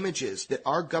of the images that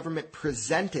our government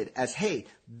presented as, hey,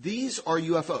 these are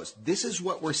UFOs. This is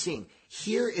what we're seeing.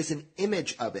 Here is an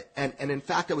image of it. And in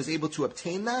fact, I was able to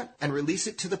obtain that and release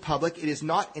it to the public. It is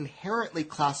not inherently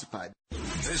classified.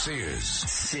 This is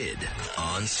Sid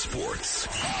on Sports.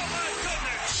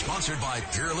 Sponsored by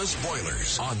Peerless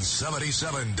Boilers on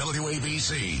 77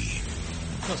 WABC.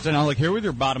 Justin Ellick here with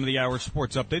your bottom of the hour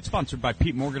sports update, sponsored by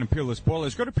Pete Morgan and Peerless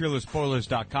Boilers. Go to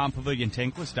peerlessboilers.com,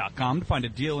 paviliontankless.com to find a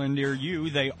dealer near you.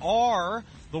 They are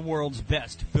the world's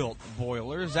best built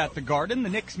boilers at the Garden. The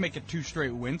Knicks make it 2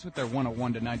 straight wins with their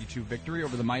 101-92 victory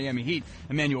over the Miami Heat.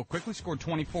 Emmanuel quickly scored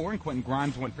 24, and Quentin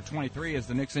Grimes went for 23 as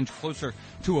the Knicks inch closer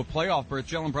to a playoff berth.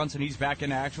 Jalen Brunson, he's back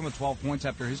in action with 12 points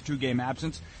after his 2-game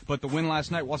absence, but the win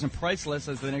last night wasn't priceless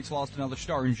as the Knicks lost another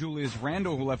star in Julius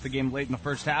Randle, who left the game late in the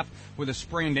first half with a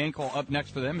sprained ankle. Up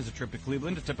next for them is a trip to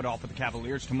Cleveland to tip it off with the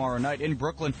Cavaliers tomorrow night. In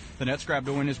Brooklyn, the Nets grabbed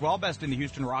a win as well, besting the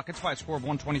Houston Rockets by a score of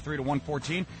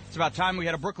 123-114. It's about time we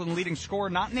had a Brooklyn leading scorer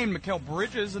not named Mikal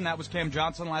Bridges, and that was Cam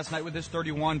Johnson last night with his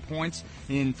 31 points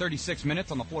in 36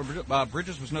 minutes on the floor.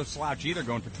 Bridges was no slouch either,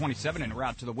 going for 27 en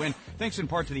route to the win, thanks in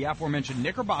part to the aforementioned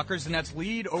Knickerbockers. The Nets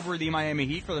lead over the Miami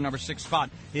Heat for the number 6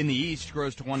 spot in the East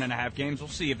grows to 1.5 games. We'll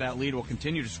see if that lead will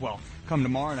continue to swell come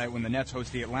tomorrow night when the Nets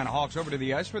host the Atlanta Hawks. Over to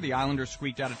the ice, where the Islanders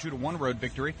squeaked out a 2-1 road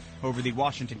victory over the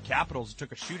Washington Capitals. It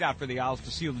took a shootout for the Isles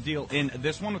to seal the deal in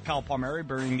this one, with Kyle Palmieri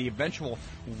burying the eventual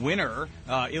winner.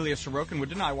 Ilya Sorokin would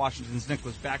deny Washington's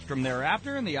Nicholas Backstrom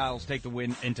thereafter, and the Isles take the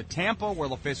win into Tampa, where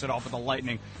they'll face it off with the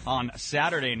Lightning on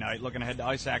Saturday night. Looking ahead to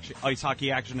ice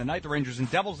hockey action tonight, the Rangers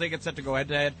and Devils, they get set to go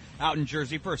head-to-head out in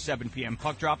Jersey for a 7 p.m.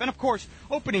 puck drop. And, of course,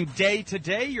 opening day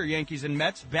today, your Yankees and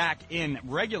Mets back in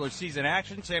regular season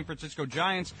action. San Francisco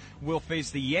Giants will face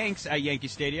the Yanks at Yankee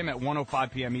Stadium at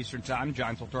 1:05 p.m. Eastern Time.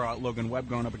 Giants will throw out Logan Webb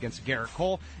going up against Garrett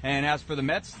Cole. And as for the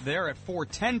Mets, they're at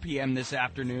 4:10 p.m. this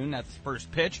afternoon. That's the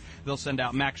first pitch. They'll send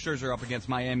out Max Scherzer up against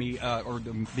Miami,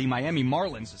 the Miami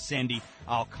Marlins, Sandy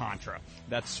Alcantara.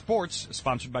 That's sports,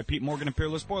 sponsored by Pete Morgan and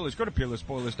Peerless Boilers. Go to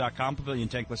peerlessboilers.com,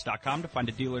 paviliontankless.com to find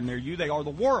a dealer near you. They are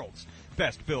the world's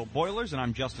best built boilers, and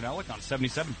I'm Justin Ellick on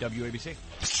 77 WABC.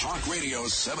 Talk Radio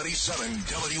 77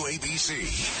 WABC.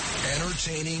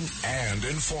 Entertaining and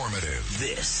informative.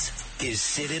 This is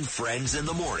Sid and Friends in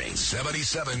the Morning.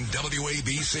 77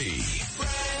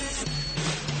 WABC.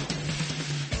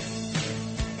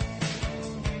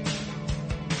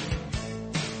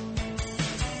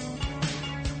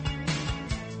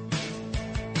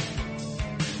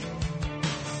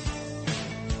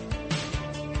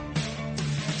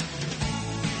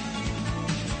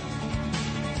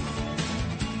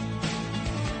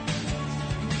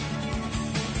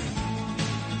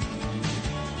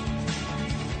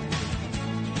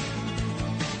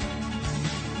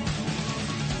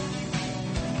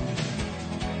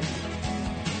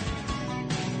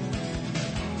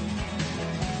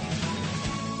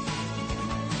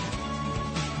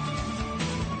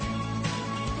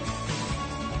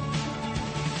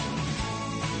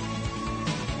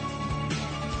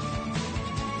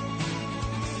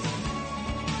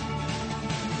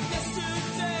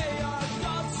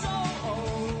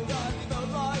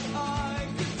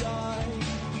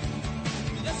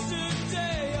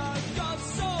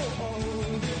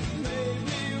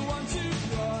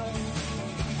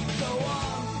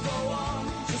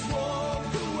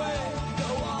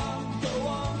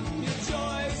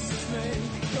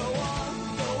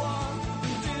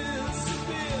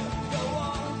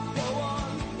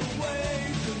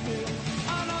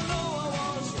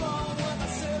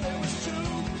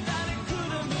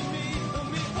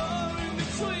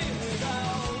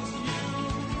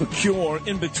 The Cure,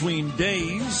 In Between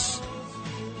Days.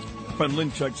 Friend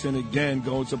Lynn checks in again,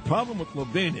 goes, the problem with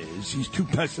Levin is he's too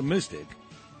pessimistic,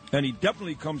 and he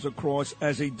definitely comes across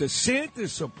as a DeSantis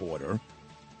supporter,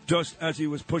 just as he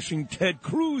was pushing Ted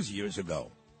Cruz years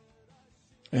ago.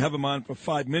 I have him on for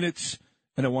 5 minutes,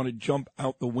 and I want to jump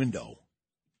out the window.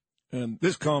 And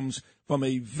this comes from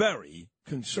a very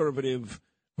conservative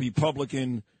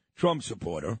Republican Trump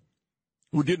supporter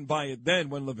who didn't buy it then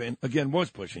when Levin, again,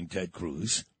 was pushing Ted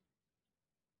Cruz.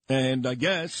 And I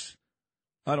guess,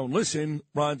 I don't listen,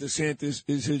 Ron DeSantis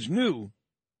is his new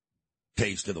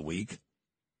taste of the week.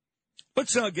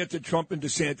 Let's get to Trump and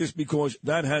DeSantis, because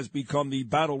that has become the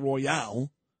battle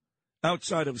royale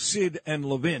outside of Sid and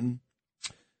Levin.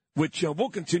 which we'll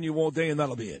continue all day, and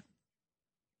that'll be it.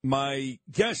 My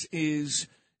guess is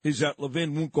that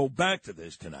Levin won't go back to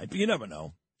this tonight, but you never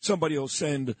know. Somebody will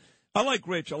send. I like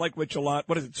Rich a lot.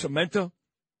 What is it, Cementa?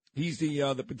 He's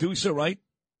the producer, right?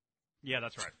 Yeah,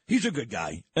 that's right. He's a good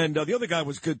guy. And the other guy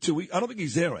was good, too. I don't think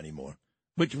he's there anymore.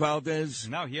 Rich Valdez.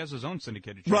 No, he has his own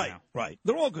syndicated show now. Right.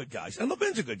 They're all good guys. And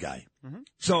Levin's a good guy. Mm-hmm.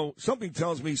 So something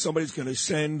tells me somebody's going to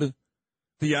send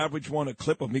the average one a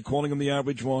clip of me calling him the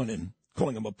average one and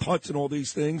calling him a putz and all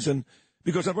these things. And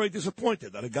because I'm very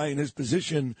disappointed that a guy in his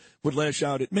position would lash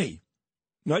out at me.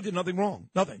 No, I did nothing wrong.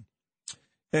 Nothing.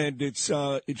 And it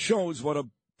shows what a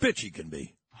bitch he can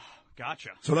be.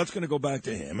 Gotcha. So that's going to go back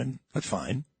to him, and that's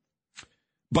fine.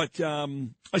 But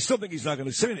I still think he's not going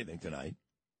to say anything tonight.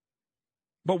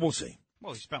 But we'll see.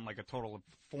 Well, he spent like a total of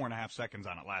 4.5 seconds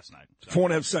on it last night. So.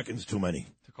 4.5 seconds too many.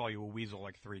 To call you a weasel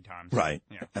like 3 times. Right.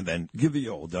 Yeah. And then give the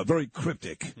old, very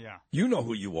cryptic. Yeah. You know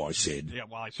who you are, Sid. Yeah,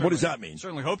 well, what does that mean?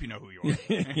 Certainly hope you know who you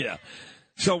are. Yeah.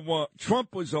 So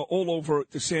Trump was all over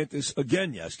DeSantis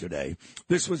again yesterday.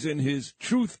 This was in his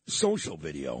Truth Social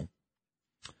video.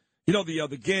 You know,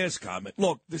 the gas comment.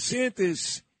 Look,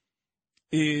 DeSantis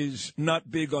is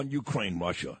not big on Ukraine,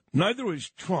 Russia. Neither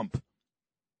is Trump.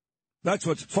 That's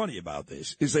what's funny about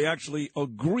this, is they actually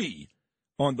agree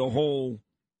on the whole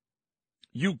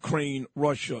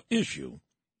Ukraine-Russia issue.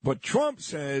 But Trump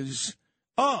says,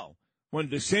 when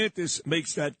DeSantis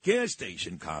makes that gas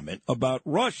station comment about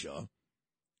Russia,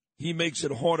 he makes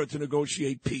it harder to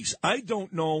negotiate peace. I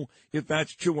don't know if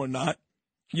that's true or not.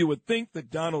 You would think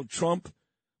that Donald Trump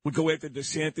would go after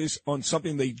DeSantis on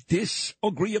something they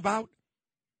disagree about,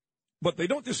 but they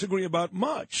don't disagree about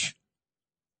much,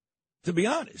 to be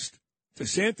honest.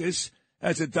 DeSantis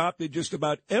has adopted just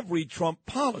about every Trump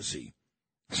policy.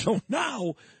 So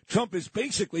now Trump is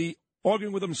basically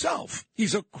arguing with himself.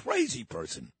 He's a crazy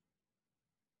person.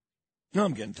 Now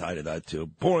I'm getting tired of that, too.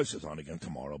 Boris is on again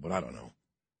tomorrow, but I don't know.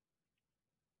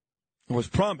 It was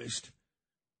promised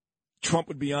Trump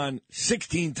would be on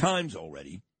 16 times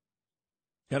already.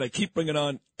 And I keep bringing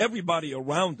on everybody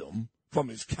around him, from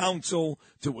his counsel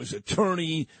to his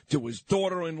attorney to his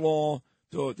daughter-in-law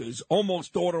to his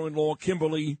almost daughter-in-law,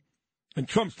 Kimberly, and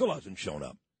Trump still hasn't shown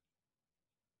up.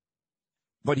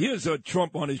 But here's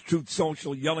Trump on his Truth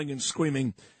Social yelling and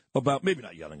screaming about, maybe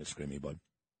not yelling and screaming, but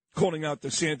calling out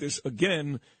DeSantis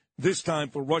again, this time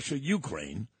for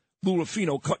Russia-Ukraine. Lou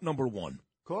Rufino, cut number 1.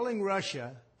 Calling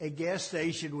Russia a gas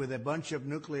station with a bunch of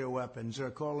nuclear weapons, or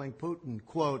calling Putin,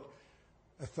 quote,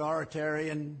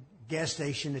 authoritarian gas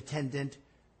station attendant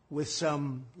with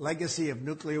some legacy of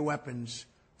nuclear weapons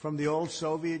from the old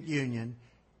Soviet Union,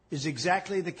 is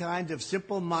exactly the kind of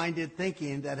simple-minded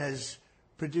thinking that has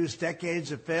produced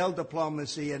decades of failed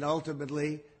diplomacy and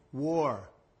ultimately war.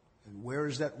 And where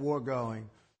is that war going?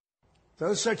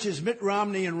 Those such as Mitt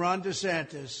Romney and Ron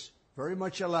DeSantis, very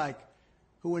much alike,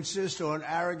 who insist on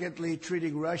arrogantly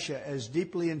treating Russia as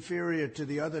deeply inferior to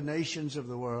the other nations of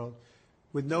the world,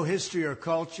 with no history or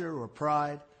culture or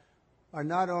pride, are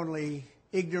not only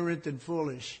ignorant and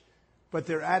foolish, but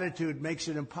their attitude makes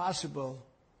it impossible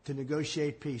to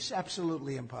negotiate peace.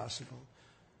 Absolutely impossible.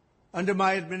 Under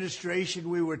my administration,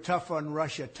 we were tough on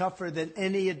Russia, tougher than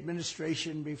any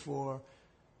administration before,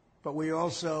 but we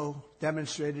also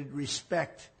demonstrated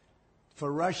respect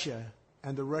for Russia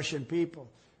and the Russian people.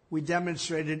 We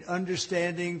demonstrated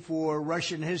understanding for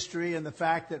Russian history and the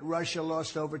fact that Russia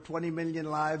lost over 20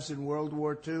 million lives in World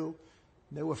War II.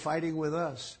 They were fighting with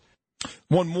us.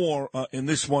 One more in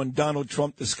this one. Donald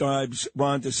Trump describes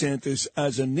Ron DeSantis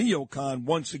as a neocon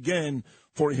once again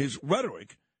for his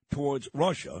rhetoric towards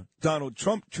Russia. Donald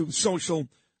Trump, Truth Social,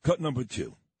 cut number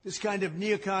 2. This kind of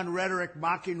neocon rhetoric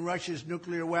mocking Russia's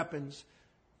nuclear weapons,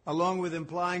 along with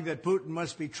implying that Putin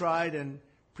must be tried and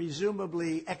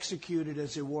presumably executed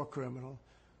as a war criminal,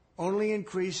 only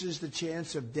increases the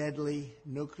chance of deadly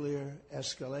nuclear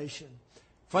escalation.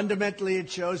 Fundamentally, it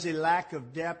shows a lack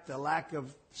of depth, a lack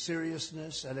of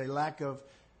seriousness, and a lack of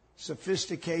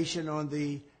sophistication on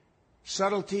the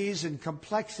subtleties and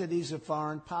complexities of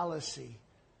foreign policy.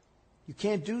 You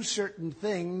can't do certain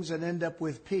things and end up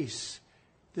with peace.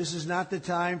 This is not the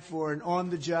time for an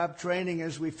on-the-job training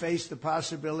as we face the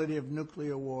possibility of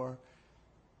nuclear war.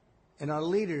 And our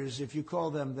leaders, if you call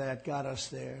them that, got us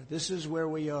there. This is where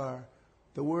we are.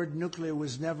 The word nuclear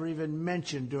was never even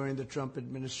mentioned during the Trump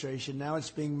administration. Now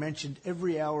it's being mentioned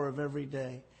every hour of every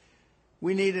day.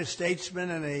 We need a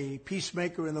statesman and a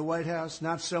peacemaker in the White House,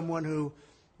 not someone who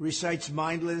recites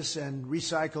mindless and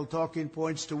recycled talking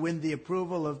points to win the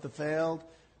approval of the failed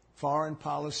foreign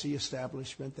policy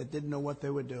establishment that didn't know what they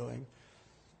were doing.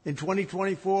 In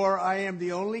 2024, I am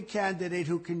the only candidate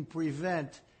who can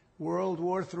prevent World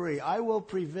War III. I will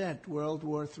prevent World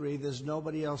War III. There's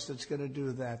nobody else that's going to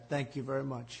do that. Thank you very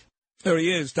much. There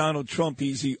he is, Donald Trump.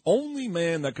 He's the only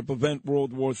man that could prevent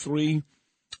World War III,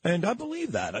 and I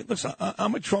believe that. Listen,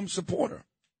 I'm a Trump supporter,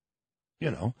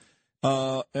 and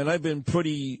I've been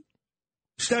pretty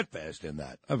steadfast in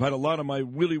that. I've had a lot of my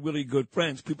really, really good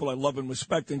friends, people I love and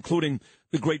respect, including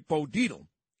the great Bo Dietl,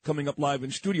 coming up live in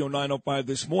Studio 905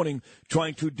 this morning,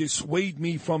 trying to dissuade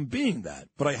me from being that.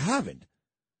 But I haven't.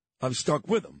 I've stuck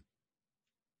with him.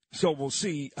 So we'll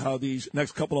see how these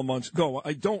next couple of months go.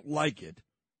 I don't like it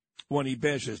when he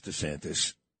bashes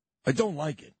DeSantis. I don't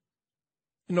like it.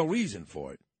 No reason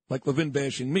for it. Like Levin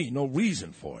bashing me, no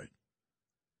reason for it.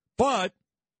 But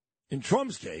in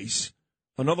Trump's case,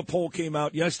 another poll came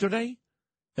out yesterday,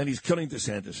 and he's killing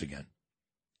DeSantis again.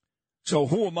 So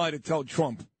who am I to tell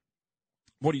Trump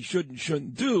what he should and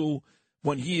shouldn't do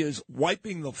when he is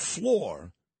wiping the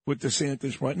floor with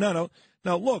DeSantis right now?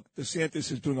 Now, look,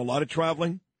 DeSantis is doing a lot of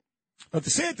traveling. Now,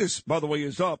 DeSantis, by the way,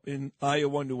 is up in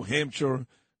Iowa, New Hampshire,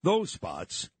 those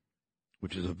spots,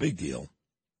 which is a big deal.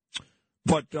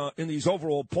 But in these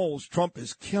overall polls, Trump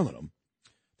is killing him.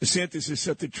 DeSantis is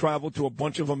set to travel to a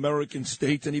bunch of American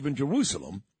states and even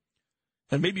Jerusalem.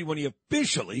 And maybe when he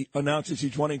officially announces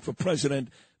he's running for president,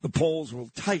 the polls will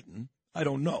tighten. I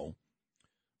don't know.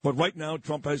 But right now,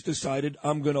 Trump has decided,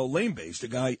 I'm going to lame-base the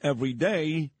guy every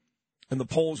day, and the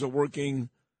polls are working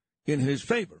in his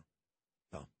favor.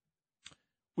 Now,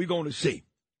 we're going to see.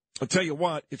 I'll tell you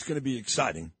what, it's going to be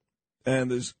exciting. And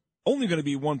there's only going to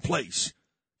be one place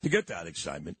to get that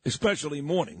excitement, especially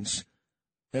mornings.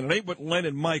 And it ain't with Len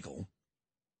and Michael.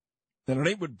 And it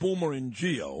ain't with Boomer and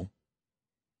Geo.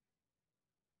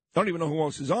 I don't even know who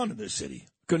else is on in this city.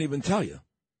 Couldn't even tell you.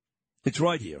 It's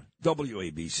right here,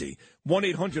 WABC.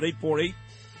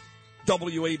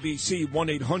 1-800-848-WABC,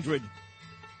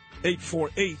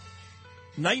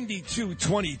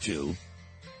 1-800-848-9222.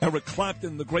 Eric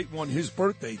Clapton, the great one, his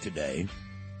birthday today.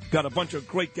 Got a bunch of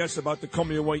great guests about to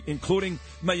come your way, including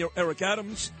Mayor Eric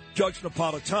Adams, Judge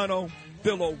Napolitano,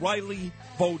 Bill O'Reilly,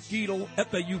 Bo Dietl,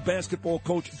 FAU basketball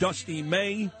coach Dusty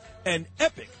May, an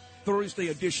epic Thursday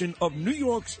edition of New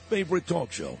York's favorite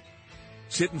talk show,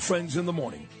 Sitting Friends in the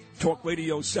Morning, Talk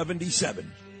Radio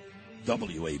 77,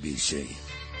 WABC.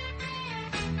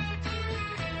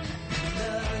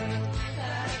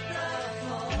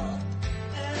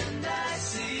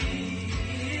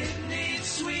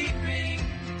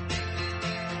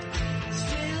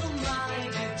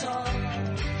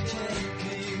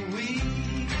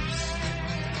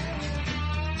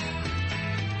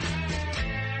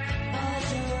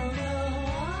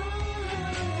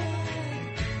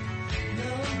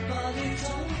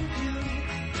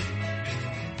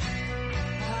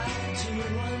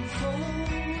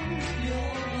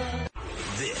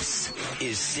 This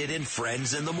is Sid and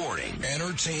Friends in the Morning.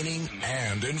 Entertaining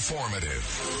and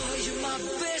informative. Oh, you're my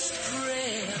best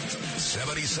friend.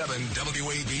 77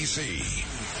 WABC.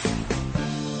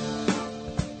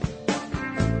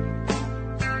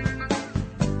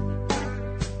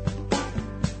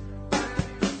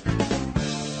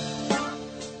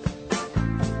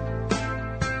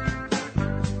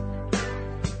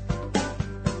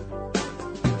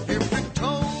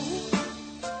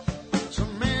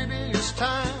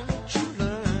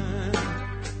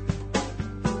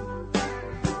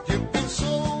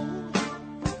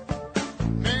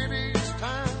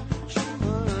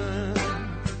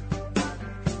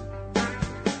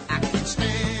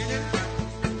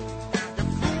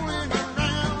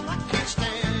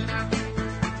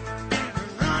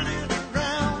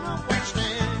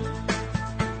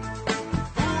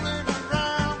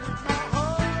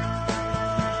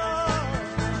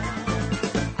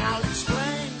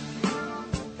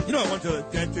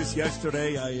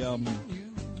 Yesterday,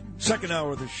 second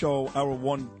hour of the show, hour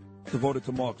one, devoted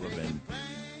to Mark Levin.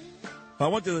 I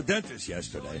went to the dentist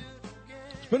yesterday.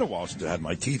 It's been a while since I had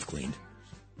my teeth cleaned.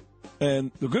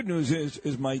 And the good news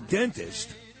is my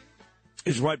dentist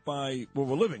is right by where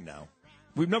we're living now.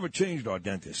 We've never changed our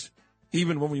dentist.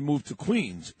 Even when we moved to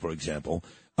Queens, for example,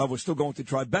 we're still going to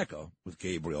Tribeca with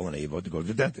Gabriel and Ava to go to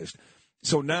the dentist.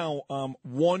 So now I'm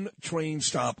one train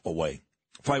stop away.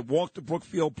 If I walk to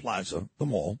Brookfield Plaza, the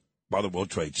mall, by the World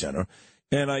Trade Center,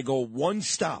 and I go one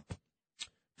stop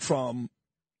from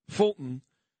Fulton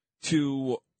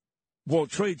to World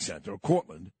Trade Center,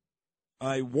 Cortland,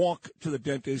 I walk to the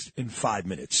dentist in 5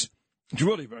 minutes. It's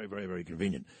really very, very, very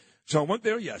convenient. So I went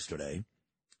there yesterday,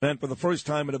 and for the first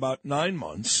time in about 9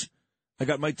 months, I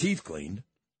got my teeth cleaned.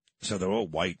 So they're all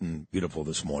white and beautiful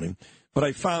this morning. But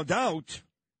I found out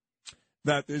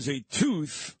that there's a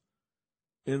tooth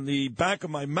in the back of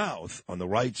my mouth on the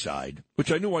right side,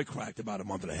 which I knew I cracked about a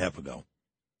month and a half ago,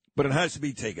 but it has to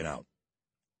be taken out.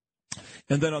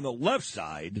 And then on the left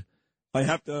side, I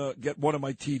have to get one of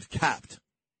my teeth capped.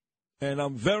 And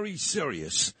I'm very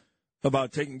serious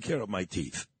about taking care of my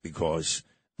teeth because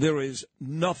there is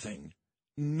nothing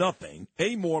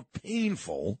more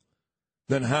painful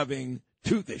than having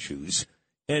tooth issues,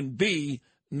 and B,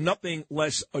 nothing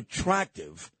less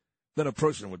attractive than a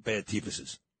person with bad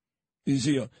teethuses. You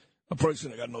see a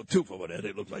person that got no tooth over there,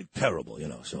 they look like terrible,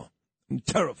 so I'm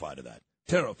terrified of that.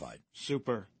 Terrified.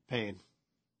 Super pain.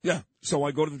 Yeah, so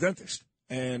I go to the dentist,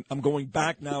 and I'm going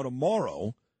back now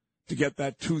tomorrow to get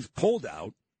that tooth pulled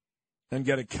out and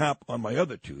get a cap on my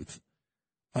other tooth.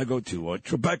 I go to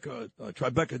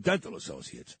Tribeca Dental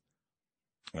Associates.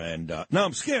 And now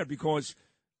I'm scared because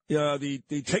the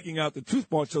taking out the tooth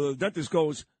part, so the dentist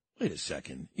goes, wait a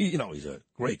second. He's a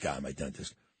great guy, my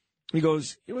dentist. He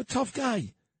goes, you're a tough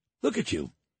guy. Look at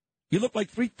you. You look like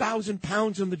 3,000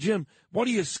 pounds in the gym. What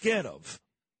are you scared of?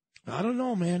 I don't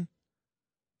know, man.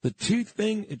 The teeth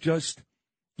thing,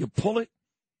 you pull it.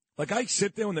 Like I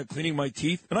sit there when they're cleaning my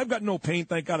teeth, and I've got no pain,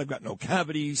 thank God. I've got no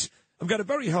cavities. I've got a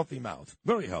very healthy mouth,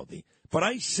 very healthy. But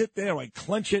I sit there, I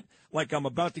clench it like I'm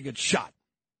about to get shot.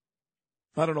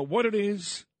 I don't know what it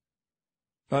is.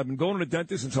 I've been going to the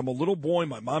dentist since I'm a little boy.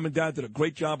 My mom and dad did a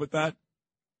great job with that.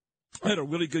 I had a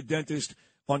really good dentist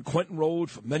on Quentin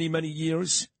Road for many, many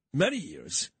years. Many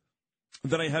years.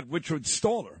 And then I had Richard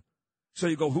Stoller. So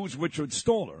you go, who's Richard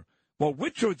Stoller? Well,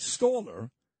 Richard Stoller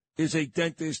is a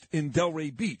dentist in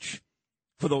Delray Beach.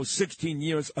 For those 16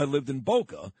 years I lived in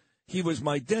Boca, he was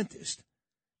my dentist.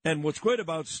 And what's great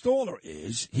about Stoller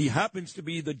is he happens to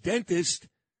be the dentist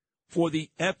for the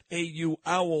FAU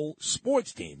Owl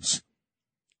sports teams.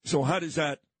 So why does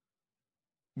that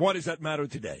matter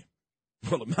today?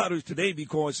 Well, it matters today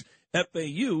because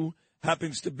FAU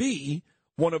happens to be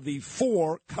one of the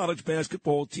 4 college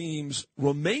basketball teams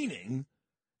remaining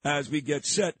as we get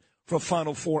set for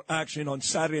Final Four action on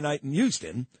Saturday night in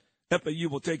Houston. FAU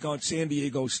will take on San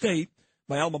Diego State.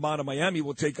 My alma mater, Miami,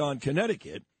 will take on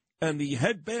Connecticut. And the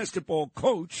head basketball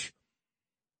coach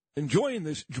enjoying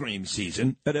this dream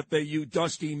season at FAU,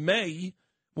 Dusty May,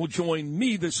 will join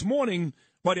me this morning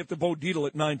right after Bo Dietl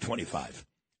at 9:25.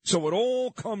 So it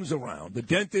all comes around. The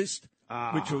dentist,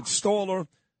 Richard Stoller.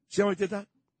 See how I did that?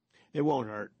 It won't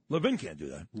hurt. Levin can't do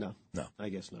that. No. No. I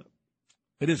guess not.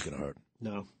 It is going to hurt.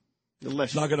 No.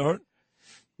 It's not going to hurt?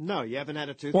 No, you haven't had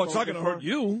a tooth Well, it's pulled not going to before? hurt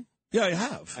you. Yeah, I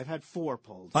have. I've had 4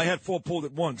 pulled. I had 4 pulled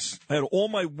at once. I had all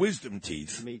my wisdom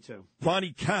teeth. Me too.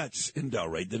 Ronnie Katz in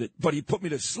Delray did it, but he put me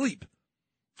to sleep.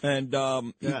 And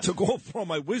he took off all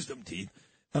my wisdom teeth,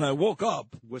 and I woke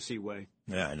up. Wussy way.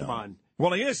 Yeah, I know. Come on.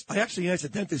 Well, I actually asked the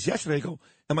dentist yesterday, I go,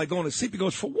 am I going to sleep? He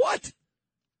goes, for what?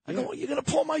 I go, well, you're going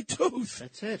to pull my tooth.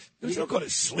 That's it. You're not going to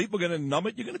sleep. We're going to numb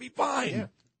it. You're going to be fine. Yeah.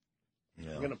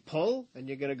 You're going to pull, and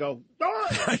you're going to go,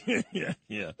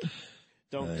 yeah.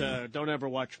 Don't ever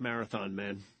watch Marathon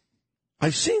Man.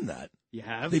 I've seen that. You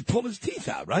have? They pull his teeth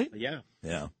out, right? Yeah.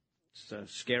 Yeah. It's a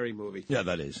scary movie. Yeah,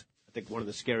 that is. I think one of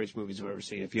the scariest movies I've ever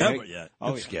seen. Ever, yeah.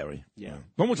 That's scary. Yeah.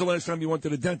 When was the last time you went to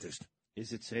the dentist?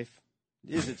 Is it safe?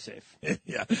 Is it safe?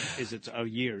 Yeah. Is it? Oh,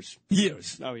 years.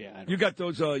 Years. Oh, yeah. You got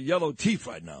those yellow teeth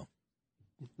right now.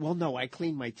 Well, no, I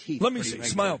clean my teeth. Let me see.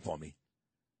 Smile for me.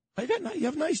 You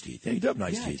have nice teeth. Yeah, you do have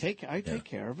nice teeth. I take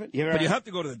care of it. But you have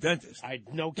to go to the dentist.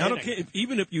 No kidding. I don't care.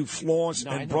 Even if you floss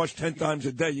and brush 10 times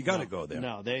a day, you got to go there.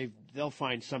 No, they'll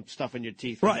find some stuff in your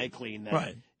teeth right. and they clean that.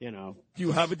 Right. Do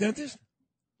you have a dentist?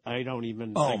 I don't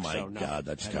even Oh, think my so, no. God,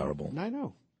 that's terrible. I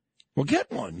know. Well,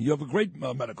 get one. You have a great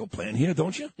medical plan here,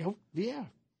 don't you? Yeah.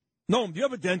 Noam, do you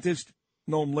have a dentist?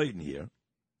 Noam Layden here.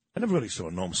 I never really saw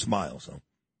Noam smile, so.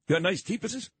 You got nice teeth?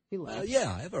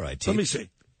 Yeah, I have all right teeth. Let me see.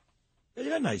 Yeah, you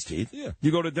got nice teeth. Yeah.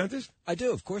 You go to the dentist? I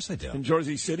do, of course I do. In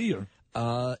Jersey City or?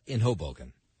 In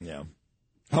Hoboken. Yeah.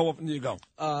 How often do you go?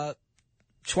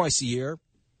 Twice a year.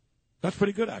 That's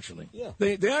pretty good, actually. Yeah.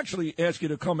 They actually ask you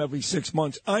to come every 6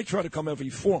 months. I try to come every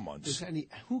 4 months.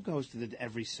 Who goes to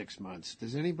every 6 months?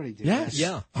 Does anybody do Yes.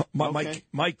 that? Yeah.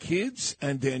 My kids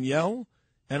and Danielle,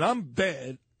 and I'm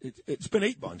bad. It's been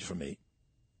 8 months for me.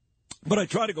 But I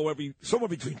try to go somewhere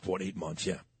between 4 to 8 months,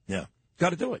 yeah. Yeah.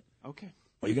 Got to do it. Okay.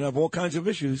 Well, you're going to have all kinds of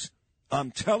issues.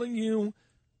 I'm telling you,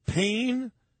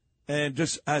 pain and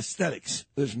just aesthetics.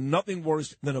 There's nothing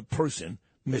worse than a person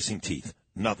missing teeth.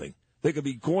 Nothing. They could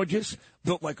be gorgeous,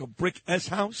 built like a brick S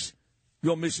house.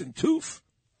 You're missing tooth.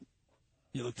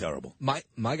 You look terrible. My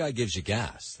guy gives you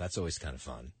gas. That's always kind of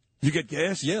fun. You get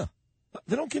gas? Yeah.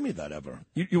 They don't give me that ever.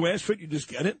 You ask for it, you just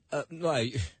get it? No,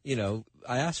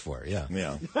 I asked for it, yeah.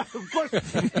 Yeah. Of course.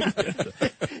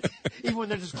 Even when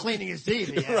they're just cleaning his teeth,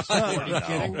 he has. Right. Are you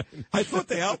kidding? I thought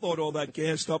they outlawed all that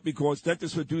gas stuff because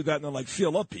dentists would do that and they're like,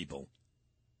 feel up people.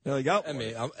 They're like, I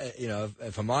mean,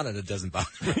 if I'm on it, it doesn't bother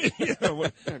me.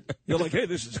 You're like, hey,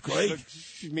 this is great.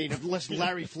 I mean, unless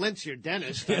Larry Flint's your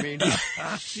dentist, I mean,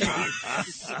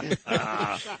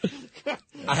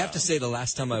 I have to say, the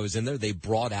last time I was in there, they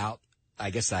brought out, I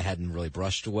guess I hadn't really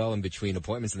brushed well in between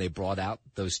appointments, and they brought out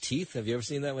those teeth. Have you ever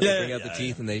seen that when they bring out the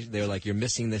teeth and they're like, you're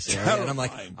missing this area? And I'm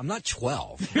like, I'm not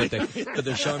 12, but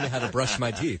they're showing me how to brush my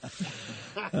teeth.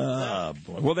 Boy.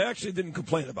 Well, they actually didn't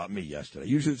complain about me yesterday.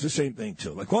 Usually it's the same thing,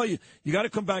 too. Like, well, you got to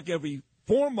come back every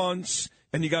 4 months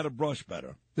and you got to brush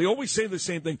better. They always say the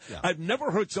same thing. Yeah. I've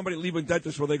never heard somebody leave a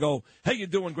dentist where they go, hey, you're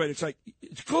doing great. It's like,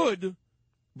 it's good,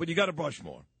 but you got to brush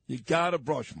more. You got to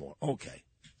brush more. Okay.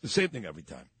 The same thing every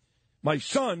time. My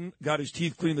son got his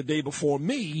teeth cleaned the day before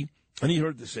me, and he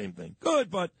heard the same thing.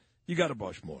 Good, but you got to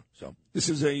brush more. So this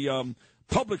is a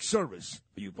public service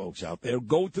for you folks out there.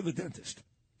 Go to the dentist.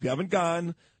 If you haven't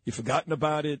gone, you've forgotten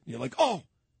about it, you're like, oh,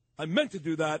 I meant to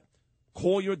do that,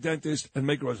 call your dentist and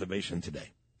make a reservation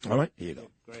today. All right? Here you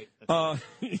go. Great.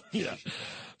 Yeah.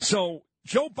 So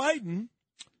Joe Biden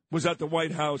was at the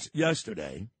White House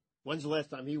yesterday. When's the last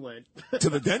time he went? To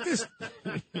the dentist?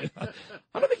 I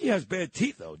don't think he has bad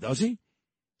teeth, though, does he?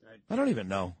 I don't even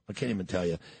know. I can't even tell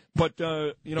you. But,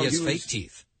 he has fake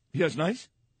teeth. He has nice?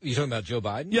 You talking about Joe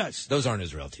Biden? Yes. Those aren't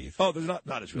his real teeth. Oh, they're not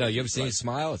his real teeth. No, you ever seen his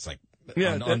smile? It's like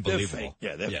unbelievable. They're fake.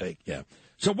 Yeah, they're fake, yeah.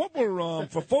 So what were,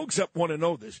 for folks that want to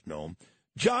know this, Noam,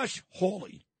 Josh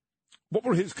Hawley, what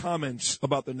were his comments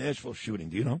about the Nashville shooting?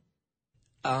 Do you know?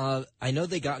 I know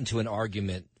they got into an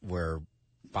argument where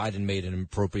Biden made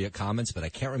inappropriate comments, but I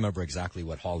can't remember exactly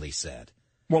what Hawley said.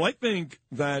 Well, I think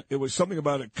that it was something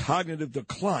about a cognitive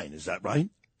decline. Is that right?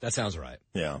 That sounds right.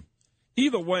 Yeah.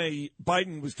 Either way,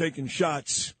 Biden was taking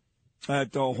shots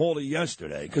at Hawley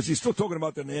yesterday because he's still talking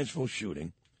about the Nashville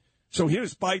shooting. So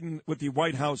here's Biden with the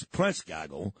White House press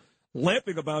gaggle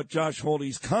laughing about Josh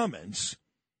Hawley's comments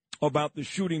about the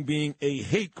shooting being a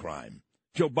hate crime.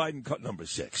 Joe Biden, cut number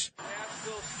 6.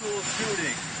 Nashville school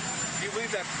shooting. Do you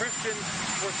believe that Christians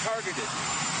were targeted?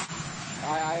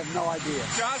 I have no idea.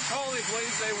 Josh Hawley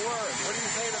believes they were. What do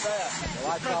you say to that?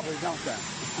 Well, I probably don't then.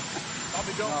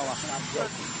 Probably don't. No, I'm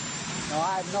joking. No,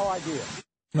 I have no idea.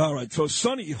 All right, so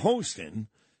Sonny Hostin,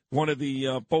 one of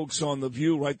the folks on The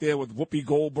View right there with Whoopi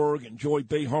Goldberg and Joy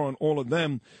Behar and all of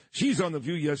them, she's on The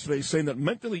View yesterday saying that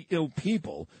mentally ill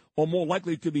people are more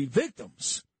likely to be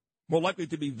victims. More likely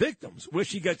to be victims. Where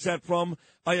she gets that from,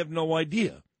 I have no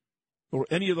idea. Or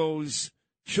any of those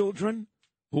children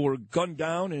who were gunned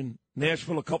down in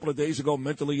Nashville a couple of days ago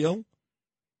mentally ill?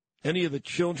 Any of the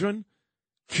children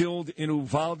killed in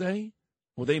Uvalde,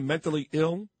 were they mentally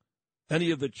ill? Any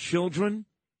of the children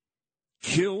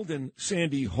killed in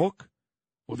Sandy Hook,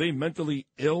 were they mentally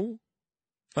ill?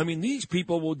 I mean, these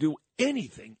people will do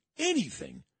anything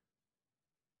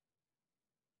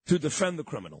to defend the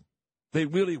criminal. They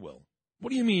really will.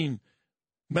 What do you mean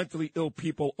mentally ill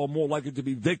people are more likely to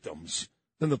be victims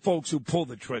than the folks who pull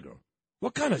the trigger?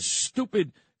 What kind of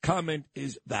stupid comment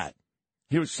is that?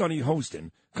 Here's Sonny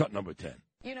Hostin, cut number 10.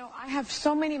 You know, I have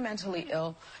so many mentally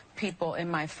ill people in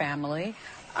my family.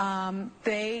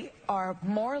 They are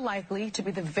more likely to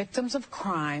be the victims of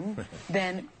crime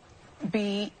than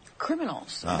be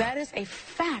criminals. That is a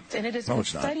fact, and it has been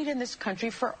studied in this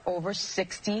country for over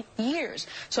 60 years.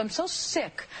 So I'm so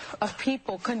sick of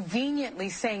people conveniently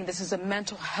saying this is a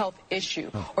mental health issue,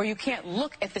 or you can't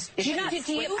look at this issue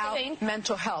without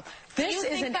mental health. This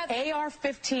is an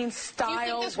AR-15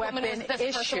 style weapon issue.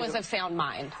 Person was of sound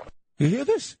mind. You hear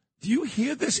this? Do you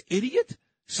hear this idiot,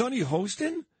 Sonny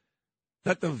Hostin?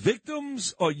 That the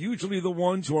victims are usually the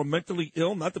ones who are mentally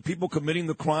ill, not the people committing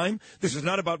the crime. This is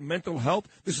not about mental health.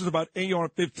 This is about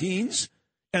AR-15s.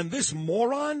 And this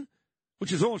moron,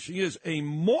 which is all she is, a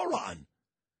moron,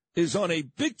 is on a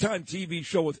big-time TV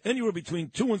show with anywhere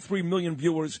between 2 and 3 million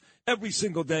viewers every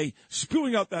single day,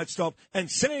 spewing out that stuff and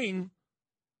saying,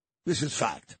 this is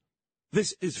fact.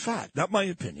 This is fact, not my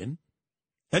opinion.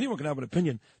 Anyone can have an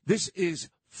opinion. This is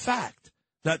fact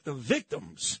that the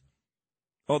victims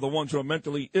are the ones who are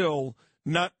mentally ill,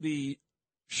 not the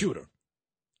shooter.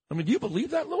 I mean, do you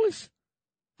believe that, Louis?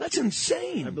 That's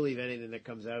insane. I believe anything that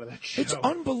comes out of that show. It's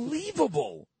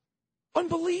unbelievable.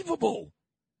 Unbelievable.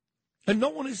 And no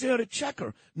one is there to check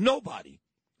her. Nobody.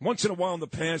 Once in a while in the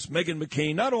past, Meghan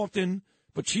McCain, not often,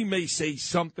 but she may say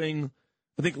something.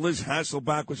 I think Liz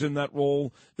Hasselbeck was in that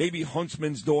role. Maybe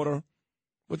Huntsman's daughter.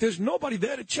 But there's nobody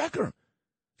there to check her.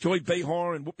 Joy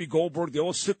Behar and Whoopi Goldberg, they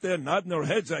all sit there nodding their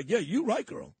heads like, yeah, you right,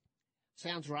 girl.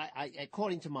 Sounds right.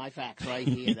 According to my facts right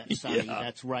here, that's Sonny. Yeah.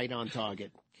 That's right on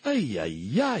target. Ay,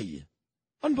 ay, ay.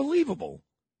 Unbelievable.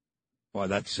 Boy,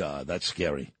 that's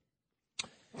scary.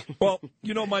 Well,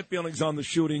 you know my feelings on the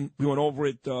shooting. We went over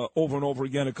it over and over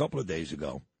again a couple of days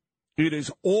ago. It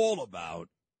is all about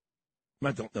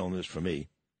mental illness for me.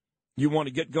 You want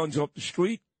to get guns off the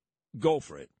street? Go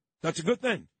for it. That's a good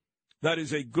thing. That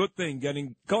is a good thing.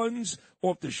 Getting guns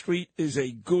off the street is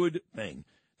a good thing.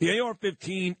 The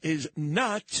AR-15 is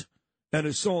not an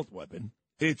assault weapon.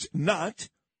 It's not.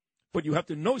 But you have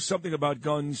to know something about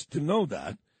guns to know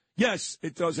that. Yes,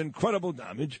 it does incredible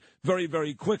damage very,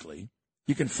 very quickly.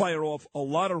 You can fire off a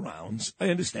lot of rounds. I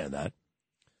understand that.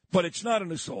 But it's not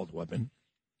an assault weapon.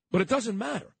 But it doesn't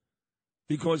matter.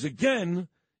 Because, again,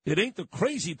 it ain't the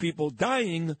crazy people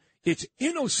dying. It's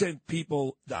innocent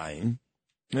people dying.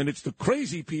 And it's the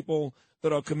crazy people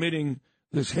that are committing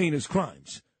this heinous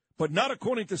crimes. But not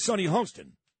according to Sunny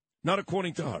Hostin. Not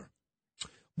according to her.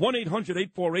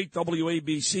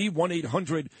 1-800-848-WABC,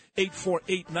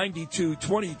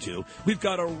 1-800-848-9222. We've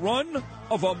got a run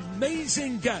of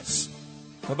amazing guests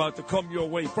about to come your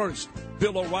way. First,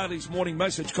 Bill O'Reilly's morning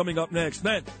message coming up next.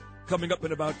 Then, coming up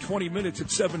in about 20 minutes at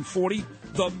 7:40,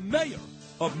 the mayor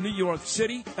of New York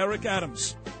City, Eric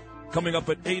Adams. Coming up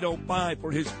at 8:05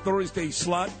 for his Thursday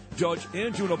slot, Judge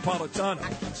Andrew Napolitano.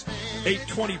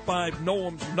 8:25,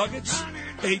 Noam's Nuggets.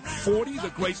 8:40, the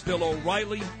great Bill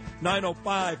O'Reilly.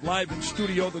 9:05, live in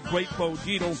studio, the great Bo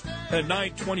Dietl. And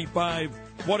 9:25,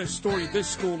 what a story this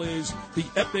school is. The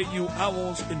FAU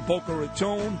Owls in Boca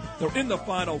Raton. They're in the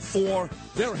Final Four.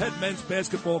 Their head men's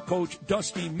basketball coach,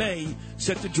 Dusty May,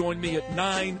 set to join me at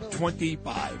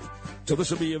 9:25. So this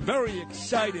will be a very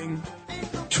exciting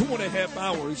 2.5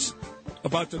 hours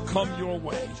about to come your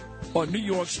way on New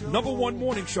York's #1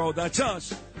 morning show. That's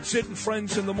us, Sid and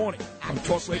Friends in the Morning on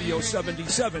Talk Radio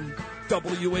 77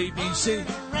 WABC.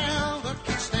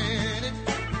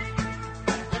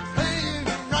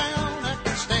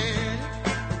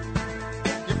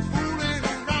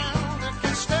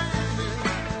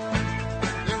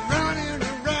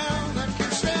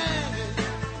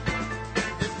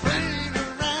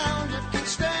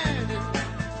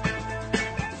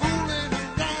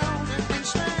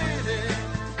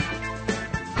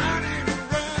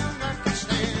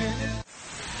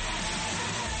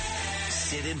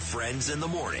 Friends in the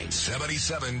Morning,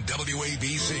 77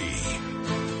 WABC.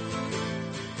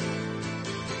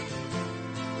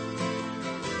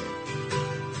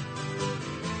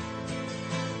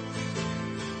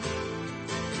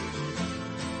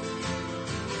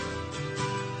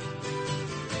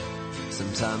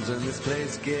 Sometimes when this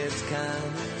place gets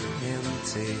kind of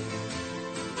empty,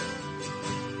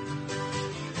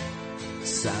 the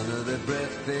sound of their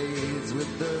breath fades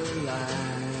with the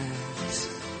light.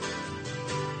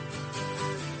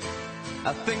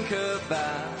 I think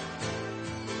about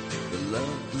the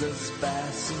loveless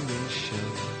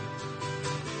fascination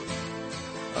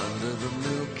under the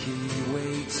Milky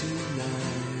Way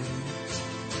tonight.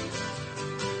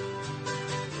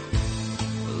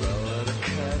 Lower the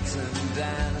curtain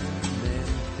down in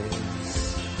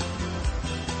Memphis.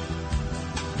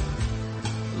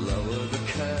 Lower the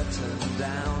curtain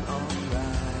down, alright.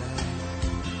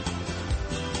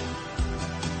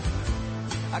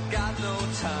 I got no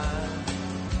time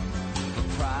for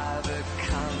private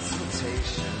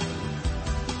consultation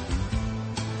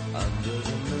under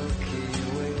the Milky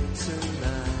Way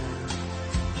tonight.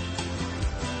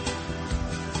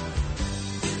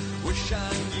 Wish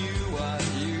I knew what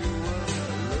you were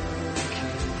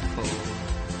looking for.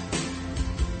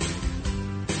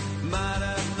 Might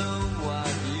have known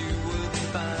what you would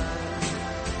find.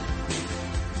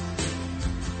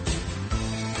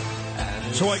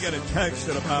 So I got a text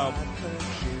at about,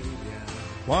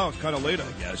 wow, it's kind of late,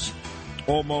 I guess,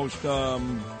 almost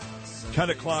 10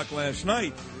 o'clock last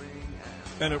night.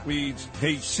 And it reads,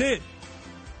 hey, Sid,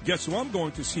 guess who I'm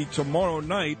going to see tomorrow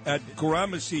night at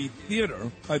Gramercy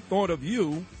Theater? I thought of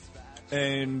you,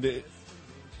 and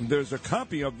there's a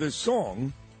copy of this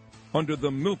song, Under the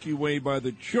Milky Way by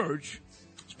the Church.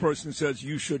 This person says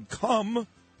you should come.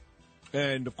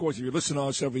 And, of course, if you listen to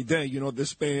us every day, you know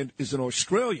this band is an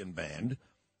Australian band.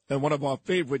 And one of our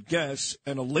favorite guests,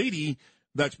 and a lady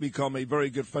that's become a very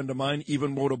good friend of mine,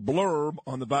 even wrote a blurb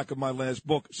on the back of my last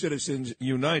book, Citizens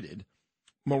United.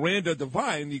 Miranda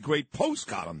Devine, the great Post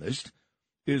columnist,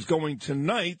 is going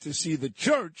tonight to see the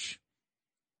Church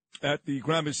at the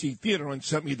Gramercy Theater and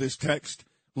sent me this text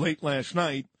late last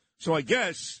night. So I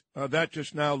guess that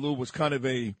just now, Lou, was kind of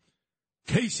a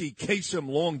Casey Kasem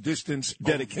long-distance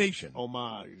dedication.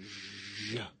 Homage.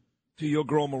 To your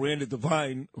girl Miranda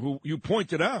Devine, who you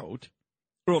pointed out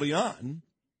early on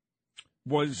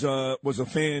was a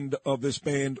fan of this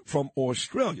band from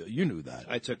Australia. You knew that.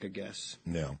 I took a guess.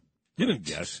 No. You didn't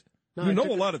guess. No, you I know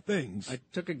took a lot of things. I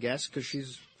took a guess because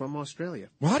she's from Australia.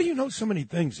 Well, how do you know so many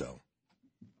things, though?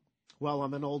 Well,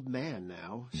 I'm an old man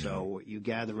now, so you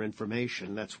gather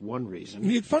information. That's one reason.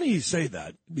 It's funny you say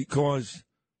that because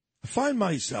I find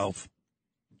myself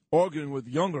arguing with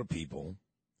younger people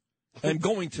and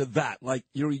going to that. Like,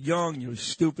 you're young, you're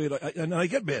stupid. And I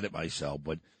get mad at myself,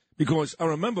 but because I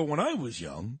remember when I was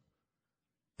young,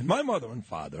 and my mother and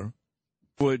father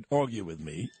would argue with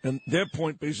me, and their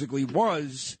point basically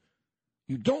was,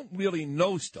 you don't really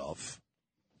know stuff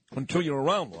until you're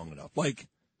around long enough. Like,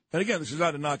 and again, this is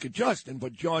not a knock at Justin,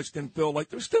 but Justin feel like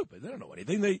they're stupid. They don't know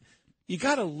anything. You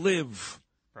got to live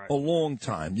a long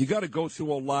time. You got to go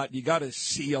through a lot. You got to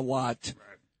see a lot.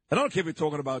 Right. And I don't care if you're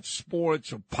talking about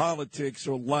sports or politics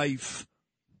or life.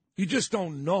 You just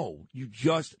don't know. You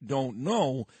just don't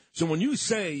know. So when you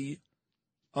say,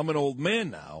 I'm an old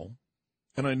man now,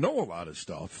 and I know a lot of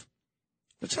stuff,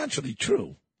 that's actually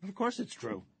true. Of course it's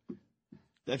true.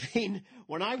 I mean,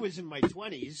 when I was in my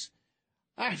 20s,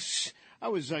 I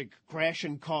was like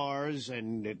crashing cars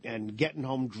and getting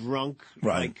home drunk,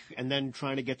 right? And then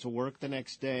trying to get to work the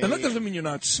next day. And that doesn't mean you're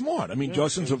not smart. I mean,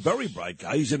 Justin's a very bright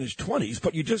guy. He's in his 20s,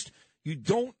 but you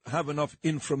don't have enough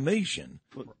information.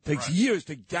 It takes years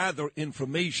to gather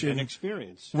information and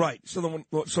experience. Right. So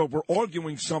if we're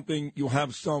arguing something, you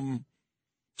have some.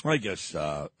 I guess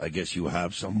you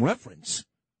have some reference,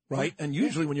 right? And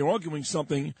usually when you're arguing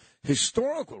something,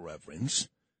 historical reference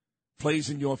plays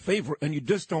in your favor, and you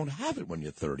just don't have it when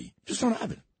you're 30. Just don't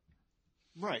have it.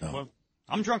 Right. No. Well,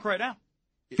 I'm drunk right now.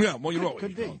 Yeah, well, you're always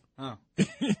could drunk. Oh.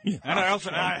 And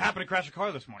I happened to crash a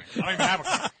car this morning. I don't even have a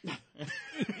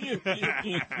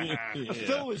car.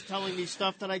 Phil was telling me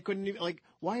stuff that I couldn't even, like,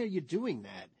 why are you doing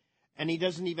that? And he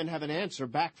doesn't even have an answer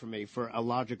back for me for a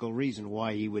logical reason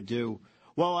why he would do.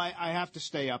 Well, I have to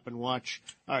stay up and watch.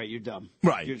 All right, you're dumb.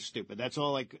 Right. You're stupid. That's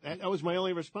all. That was my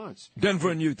only response.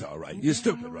 Denver and Utah, right? You're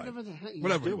stupid, right?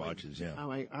 Whatever he watches, yeah. All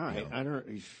right. Yeah. I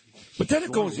don't. But then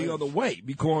it goes the other way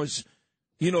because,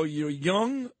 you're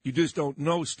young, you just don't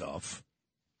know stuff.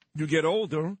 You get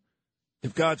older.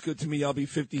 If God's good to me, I'll be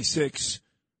 56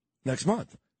 next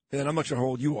month. And I'm not sure how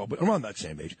old you are, but around that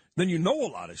same age. Then you know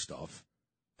a lot of stuff.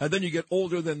 And then you get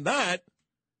older than that,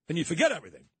 and you forget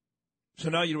everything. So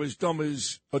now you're as dumb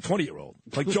as a 20-year-old.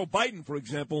 Like Joe Biden, for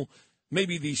example,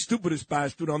 maybe the stupidest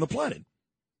bastard on the planet.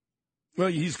 Well,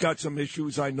 he's got some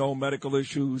issues, I know, medical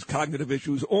issues, cognitive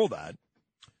issues, all that.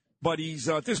 But he's,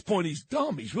 at this point, he's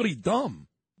dumb. He's really dumb.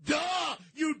 Duh!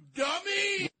 You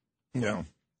dummy! Yeah.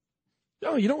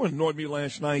 No, you know what annoyed me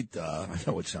last night? I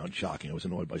know it sounds shocking. I was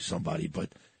annoyed by somebody, but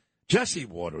Jesse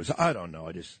Waters, I don't know.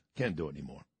 I just can't do it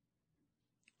anymore.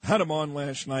 Had him on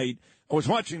last night. I was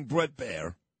watching Bret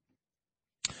Baier.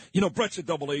 Brett's a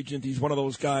double agent. He's one of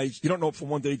those guys. You don't know from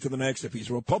one day to the next if he's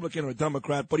a Republican or a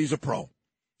Democrat, but he's a pro.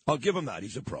 I'll give him that.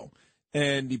 He's a pro.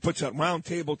 And he puts that round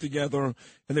table together,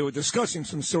 and they were discussing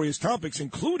some serious topics,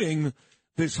 including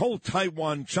this whole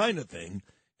Taiwan-China thing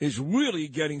is really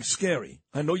getting scary.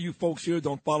 I know you folks here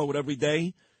don't follow it every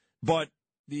day, but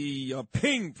the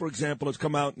Ping, for example, has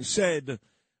come out and said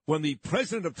when the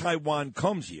president of Taiwan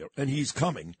comes here, and he's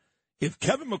coming, if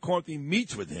Kevin McCarthy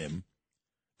meets with him,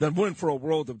 then we're in for a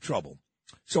world of trouble.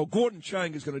 So Gordon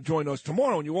Chang is going to join us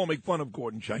tomorrow, and you all make fun of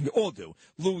Gordon Chang. You all do.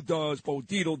 Lou does. Bo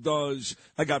Dietl does.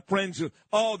 I got friends who,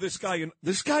 this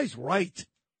guy's right.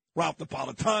 Ralph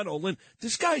Napolitano, Lynn,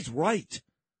 this guy's right.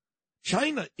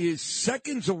 China is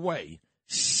seconds away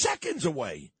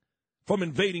from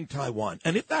invading Taiwan.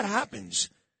 And if that happens,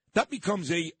 that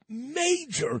becomes a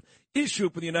major issue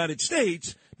for the United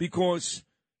States because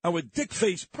our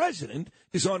dick-faced president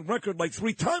is on record like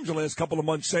 3 times in the last couple of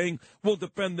months saying we'll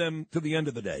defend them to the end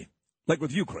of the day, like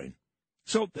with Ukraine.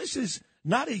 So this is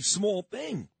not a small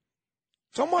thing.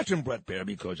 So I'm watching Bret Baier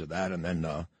because of that. And then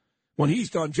when he's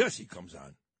done, Jesse comes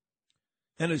on.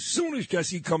 And as soon as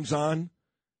Jesse comes on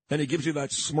and he gives you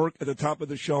that smirk at the top of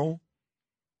the show,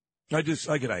 I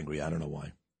get angry. I don't know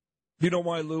why. You know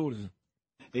why, Lou?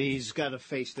 He's got a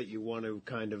face that you want to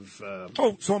kind of...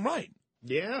 so I'm right.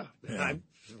 Yeah.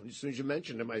 As soon as you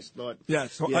mentioned him, I thought,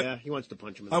 he wants to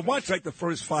punch him in the face. I watched like the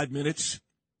first 5 minutes,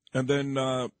 and then,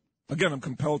 again, I'm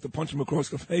compelled to punch him across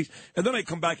the face. And then I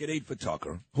come back at 8 for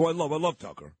Tucker, who I love. I love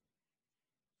Tucker.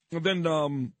 And then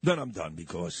I'm done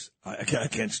because I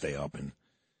can't stay up.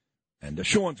 And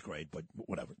Sean's great, but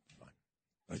whatever.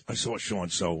 I saw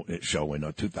Sean's show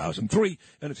in 2003,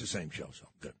 and it's the same show, so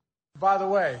good. By the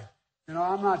way, I'm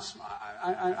not,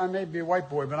 I may be a white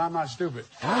boy, but I'm not stupid.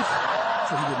 What?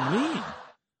 That's what you didn't mean.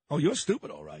 Oh, you're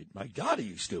stupid, all right. My God, are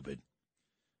you stupid?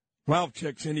 Ralph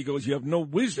checks in. He goes, you have no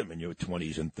wisdom in your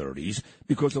 20s and 30s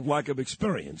because of lack of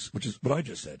experience, which is what I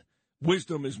just said.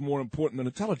 Wisdom is more important than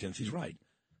intelligence. He's right.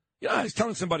 Yeah, I was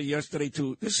telling somebody yesterday,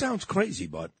 too, this sounds crazy,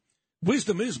 but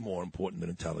wisdom is more important than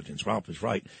intelligence. Ralph is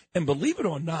right. And believe it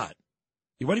or not,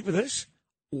 you ready for this?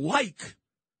 Like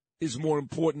is more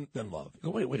important than love.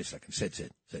 You go, wait a second.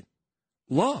 Sid.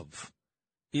 Love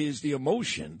is the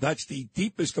emotion. That's the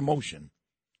deepest emotion.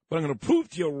 But I'm going to prove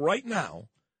to you right now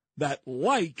that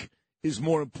like is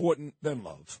more important than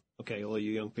love. Okay, all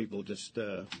you young people, just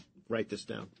write this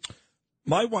down.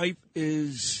 My wife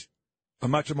is a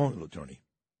matrimonial attorney.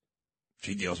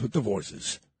 She deals with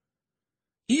divorces.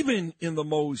 Even in the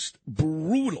most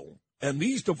brutal, and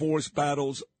these divorce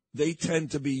battles, they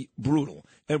tend to be brutal.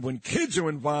 And when kids are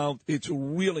involved, it's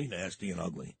really nasty and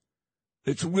ugly.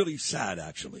 It's really sad,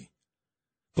 actually.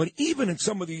 But even in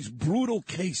some of these brutal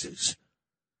cases,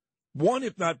 one,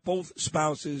 if not both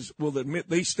spouses, will admit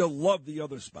they still love the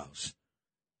other spouse.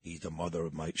 She's the mother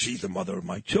of my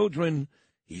children.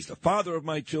 He's the father of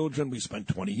my children. We spent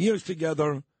 20 years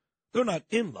together. They're not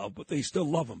in love, but they still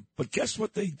love him. But guess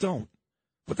what they don't?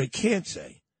 What they can't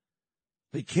say?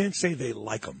 They can't say they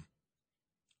like him.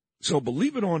 So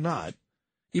believe it or not,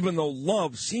 even though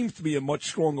love seems to be a much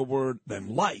stronger word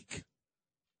than like,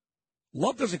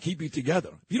 love doesn't keep you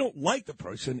together. If you don't like the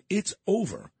person, it's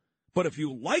over. But if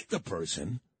you like the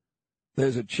person,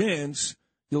 there's a chance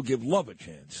you'll give love a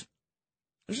chance.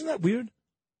 Isn't that weird?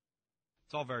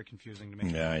 It's all very confusing to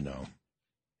me. Yeah, I know.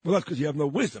 Well, that's because you have no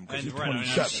wisdom, because you're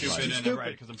 27. I'm stupid, and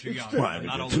right, because I'm too young. Right,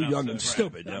 I'm you're too young and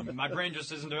stupid. Yeah. Yeah. My brain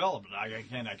just isn't developed. I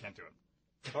can't do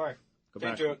it. All right. Go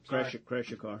Can't back. do it. Crash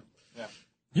your car. Yeah.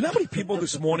 You know how many people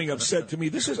this morning have said to me,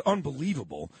 this is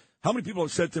unbelievable, how many people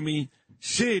have said to me,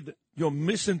 Sid, you're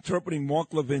misinterpreting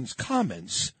Mark Levin's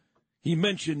comments. He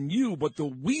mentioned you, but the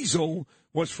weasel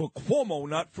was for Cuomo,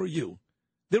 not for you.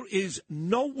 There is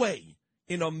no way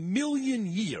in a million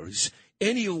years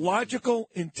any logical,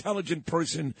 intelligent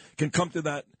person can come to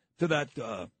that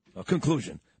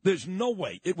conclusion. There's no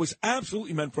way. It was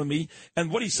absolutely meant for me.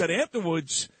 And what he said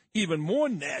afterwards, even more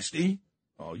nasty.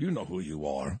 Oh, you know who you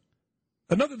are.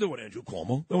 Had nothing to do with Andrew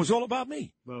Cuomo. It was all about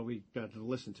me. Well, we got to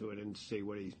listen to it and see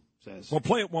what he says. Well,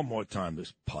 play it one more time,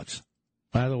 this putz.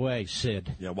 By the way,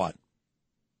 Sid. Yeah, what?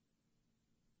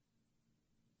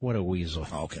 What a weasel.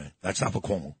 Okay. That's not for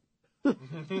Cuomo.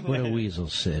 What a weasel,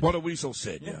 Sid. What a weasel,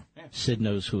 Sid, yeah. Sid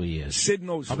knows who he is. Sid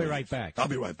knows who I'll be he right is. back. I'll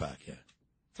be right back, yeah.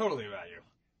 Totally about you.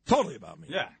 Totally about me.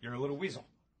 Yeah, you're a little weasel.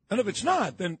 And if it's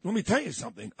not, then let me tell you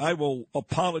something. I will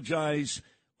apologize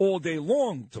all day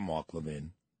long to Mark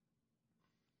Levin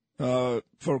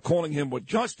for calling him what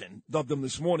Justin dubbed him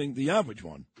this morning, the average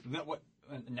one.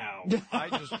 Now, I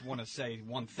just want to say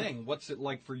one thing. What's it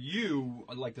like for you,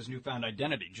 like this newfound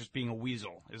identity, just being a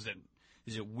weasel? Is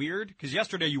it weird? Because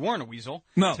yesterday you weren't a weasel.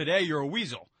 No. Today you're a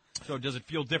weasel. So does it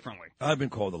feel differently? I've been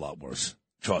called a lot worse.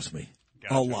 Trust me.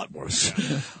 Gotcha. A lot worse.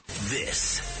 Yeah.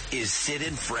 This is Sid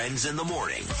and Friends in the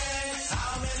Morning.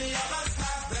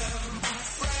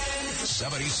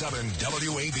 77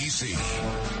 WABC.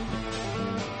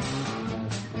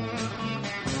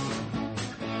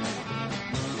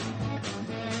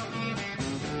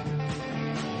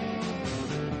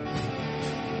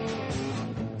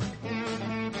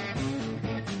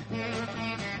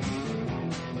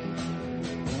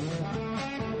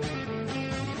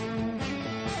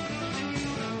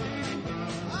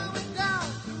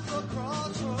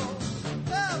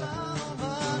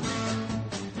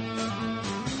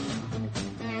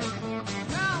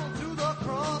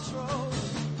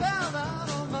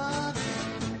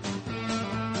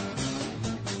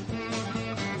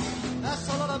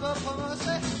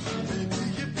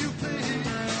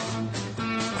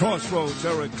 Crossroads,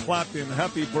 Eric Clapton.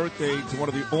 Happy birthday to one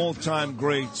of the all-time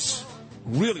greats.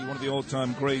 Really one of the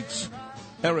all-time greats.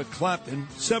 Eric Clapton,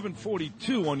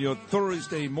 7:42 on your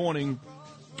Thursday morning.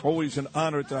 Always an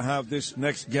honor to have this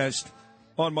next guest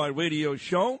on my radio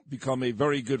show. Become a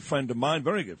very good friend of mine,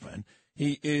 very good friend.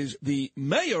 He is the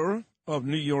mayor of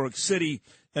New York City,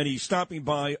 and he's stopping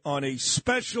by on a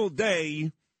special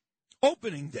day,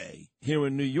 opening day, here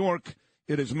in New York.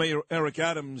 It is Mayor Eric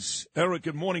Adams. Eric,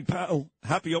 good morning, pal.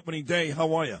 Happy opening day.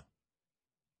 How are you?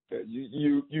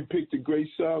 You picked a great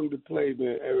song to play,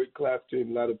 man. Eric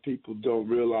Clapton. A lot of people don't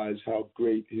realize how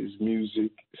great his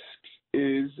music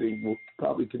is and will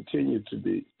probably continue to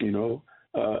be. You know,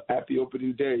 happy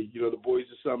opening day. You know, the Boys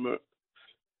of Summer,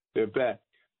 they're back.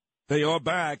 They are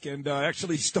back and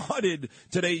actually started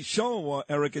today's show,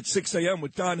 Eric, at 6 a.m.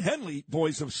 with Don Henley,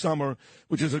 Boys of Summer,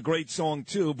 which is a great song,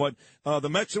 too. But the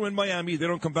Mets are in Miami. They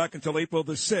don't come back until April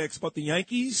the 6th. But the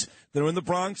Yankees, they're in the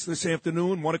Bronx this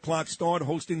afternoon, 1 o'clock start,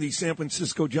 hosting the San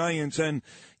Francisco Giants. And,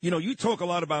 you know, you talk a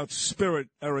lot about spirit,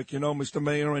 Eric, you know, Mr.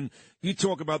 Mayor, and you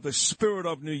talk about the spirit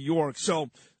of New York. So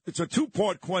it's a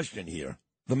two-part question here.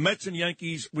 The Mets and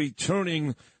Yankees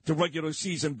returning to regular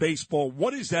season baseball.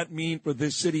 What does that mean for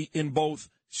this city in both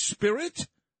spirit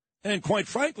and, quite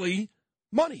frankly,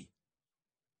 money?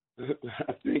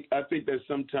 I think that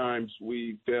sometimes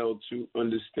we fail to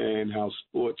understand how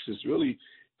sports is really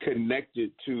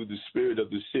connected to the spirit of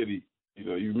the city. You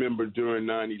know, you remember during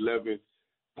 9/11,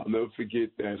 I'll never forget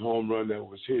that home run that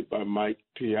was hit by Mike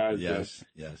Piazza.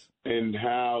 Yes. And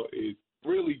how it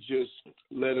really just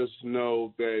let us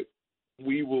know that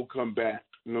we will come back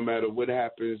no matter what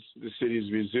happens. The city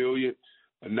is resilient,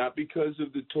 not because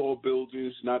of the tall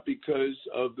buildings, not because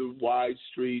of the wide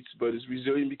streets, but it's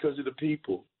resilient because of the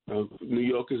people. New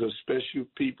Yorkers are special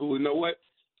people. You know what?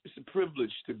 It's a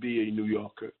privilege to be a New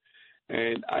Yorker.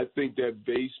 And I think that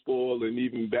baseball and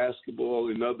even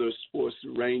basketball and other sports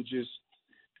ranges,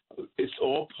 it's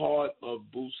all part of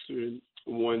boosting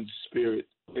one's spirit.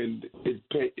 And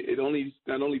it only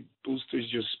not only boosts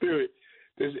your spirit,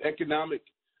 there's economic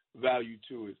value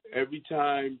to it. Every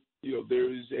time, you know,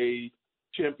 there is a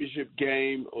championship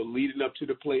game or leading up to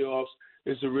the playoffs,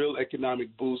 there's a real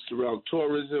economic boost around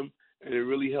tourism, and it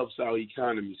really helps our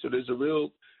economy. So there's a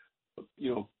real,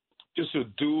 you know, just a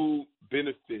dual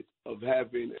benefit of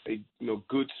having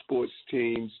good sports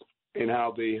teams and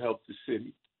how they help the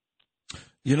city.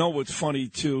 You know what's funny,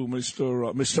 too,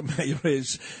 Mr. Mayor,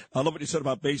 is I love what you said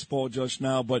about baseball just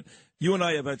now, but you and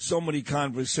I have had so many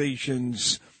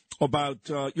conversations about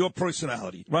your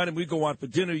personality, right? And we go out for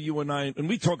dinner, you and I, and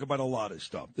we talk about a lot of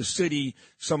stuff, the city,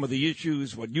 some of the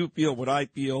issues, what you feel, what I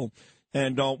feel.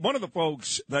 And one of the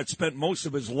folks that spent most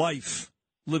of his life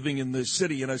living in this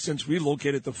city and has since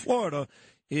relocated to Florida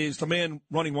is the man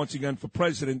running once again for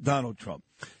president, Donald Trump.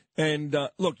 And,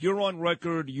 look, you're on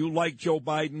record. You like Joe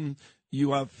Biden.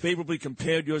 You have favorably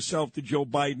compared yourself to Joe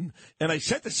Biden. And I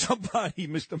said to somebody,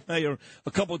 Mr. Mayor,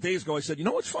 a couple of days ago, I said, you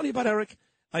know what's funny about Eric?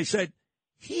 I said,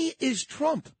 he is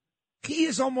Trump. He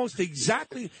is almost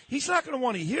exactly, he's not going to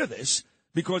want to hear this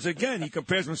because, again, he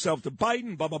compares himself to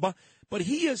Biden, blah, blah, blah. But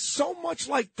he is so much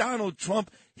like Donald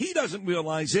Trump, he doesn't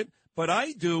realize it, but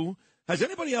I do. Has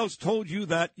anybody else told you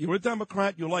that you're a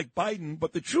Democrat, you like Biden,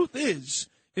 but the truth is,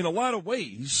 in a lot of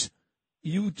ways,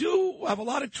 you do have a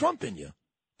lot of Trump in you?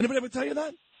 Anybody ever tell you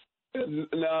that?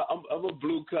 No, I'm a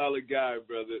blue-collar guy,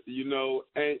 brother, you know,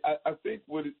 and I think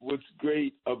what's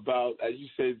great about, as you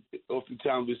said,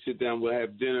 oftentimes we sit down, we'll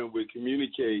have dinner, we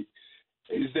communicate,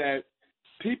 is that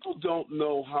people don't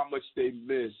know how much they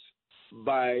miss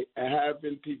by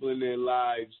having people in their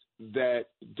lives that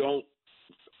don't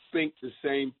think the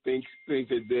same things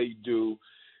that they do.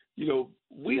 You know,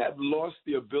 we have lost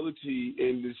the ability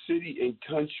in the city and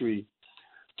country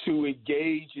to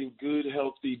engage in good,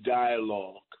 healthy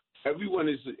dialogue. Everyone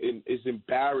is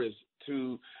embarrassed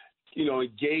to, you know,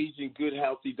 engage in good,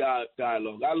 healthy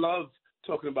dialogue. I love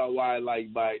talking about why I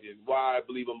like Biden, why I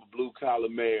believe I'm a blue-collar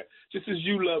mayor, just as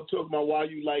you love talking about why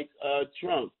you like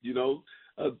Trump, you know.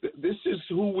 This is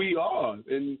who we are.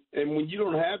 And when you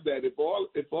don't have that, if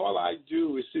all I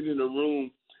do is sit in a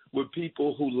room with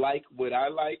people who like what I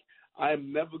like, I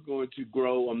am never going to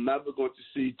grow. I'm never going to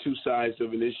see two sides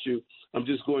of an issue. I'm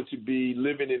just going to be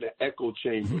living in an echo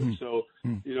chamber. So,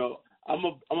 you know, I'm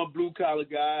a blue collar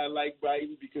guy. I like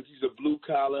Biden because he's a blue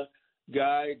collar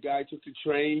guy. A guy took the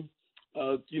train,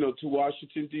 to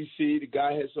Washington, D.C. The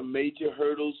guy had some major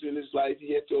hurdles in his life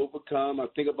he had to overcome. I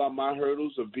think about my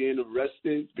hurdles of being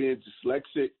arrested, being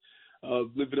dyslexic,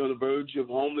 living on the verge of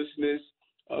homelessness.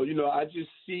 I just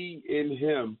see in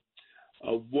him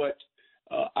what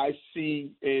I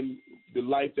see in the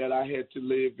life that I had to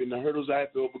live and the hurdles I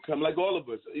had to overcome, like all of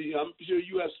us. I'm sure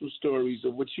you have some stories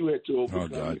of what you had to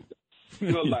overcome. Oh, God. In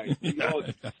your life.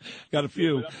 Got a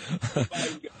few.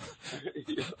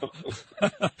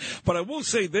 But I will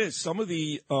say this. Some of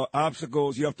the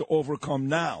obstacles you have to overcome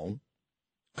now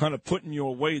kind of put in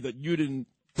your way that you didn't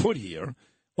put here,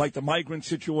 like the migrant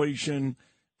situation,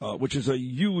 which is a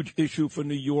huge issue for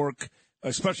New York,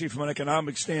 especially from an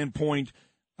economic standpoint.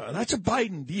 That's a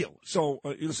Biden deal. So,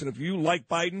 listen, if you like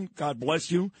Biden, God bless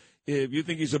you. If you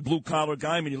think he's a blue-collar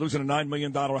guy, I mean, he lives in a $9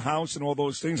 million house and all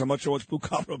those things. I'm not sure what's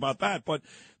blue-collar about that. But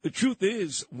the truth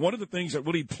is, one of the things that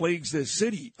really plagues this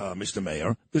city, Mr.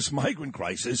 Mayor, this migrant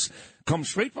crisis, comes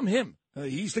straight from him.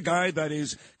 He's the guy that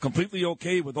is completely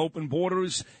okay with open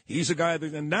borders. He's the guy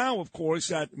that, and now, of course,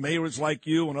 that mayors like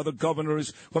you and other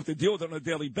governors who have to deal with it on a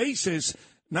daily basis,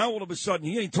 now all of a sudden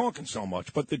he ain't talking so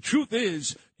much. But the truth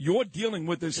is, you're dealing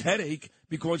with this headache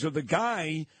because of the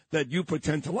guy that you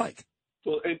pretend to like.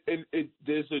 Well, and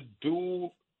there's a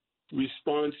dual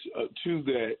response to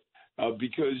that.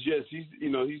 Because yes, he's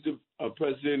the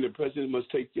president. The president must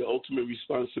take the ultimate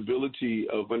responsibility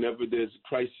of whenever there's a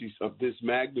crisis of this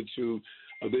magnitude.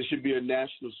 There should be a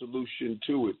national solution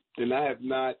to it, and I have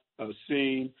not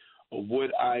seen what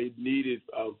I needed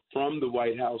from the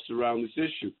White House around this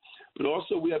issue. But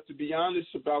also, we have to be honest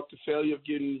about the failure of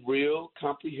getting real,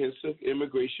 comprehensive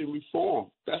immigration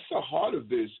reform. That's the heart of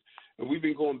this, and we've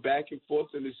been going back and forth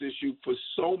on this issue for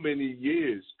so many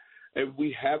years. And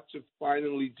we have to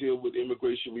finally deal with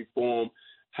immigration reform.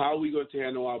 How are we going to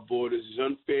handle our borders? It's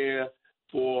unfair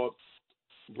for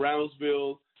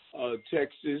Brownsville,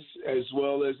 Texas, as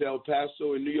well as El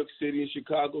Paso and New York City and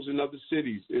Chicago and other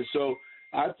cities. And so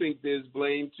I think there's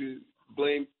blame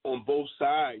on both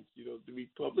sides. The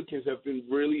Republicans have been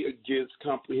really against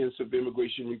comprehensive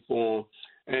immigration reform,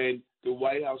 and the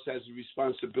White House has the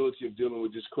responsibility of dealing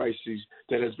with this crisis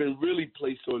that has been really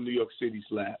placed on New York City's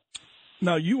lap.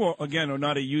 Now, you are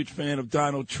not a huge fan of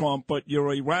Donald Trump, but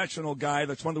you're a rational guy.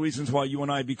 That's one of the reasons why you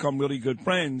and I become really good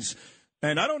friends.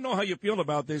 And I don't know how you feel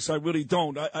about this. I really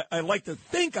don't. I like to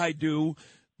think I do,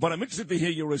 but I'm interested to hear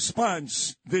your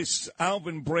response. This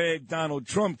Alvin Bragg Donald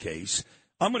Trump case,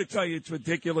 I'm going to tell you it's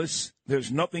ridiculous.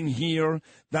 There's nothing here.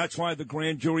 That's why the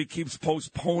grand jury keeps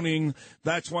postponing.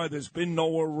 That's why there's been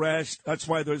no arrest. That's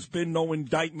why there's been no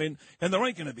indictment. And there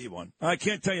ain't going to be one. I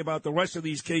can't tell you about the rest of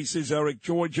these cases, Eric,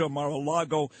 Georgia,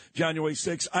 Mar-a-Lago, January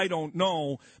 6th. I don't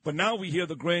know. But now we hear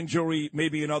the grand jury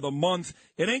maybe another month.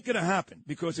 It ain't going to happen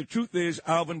because the truth is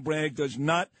Alvin Bragg does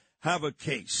not have a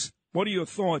case. What are your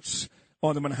thoughts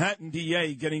on the Manhattan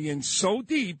DA getting in so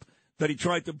deep that he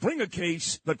tried to bring a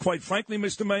case that, quite frankly,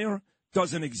 Mr. Mayor,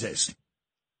 doesn't exist?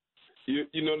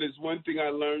 There's one thing I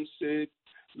learned, Sid.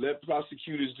 Let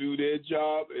prosecutors do their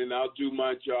job, and I'll do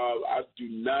my job. I do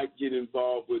not get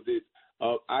involved with it.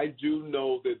 I do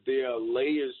know that there are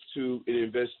layers to an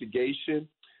investigation,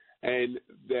 and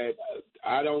that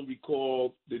I don't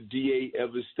recall the DA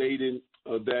ever stating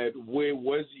that where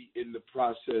was he in the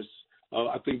process.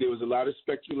 I think there was a lot of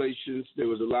speculations. There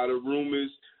was a lot of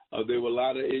rumors. There were a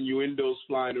lot of innuendos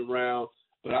flying around,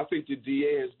 but I think the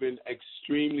DA has been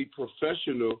extremely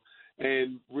professional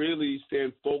and really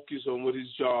staying focused on what his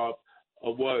job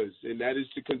was, and that is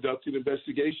to conduct an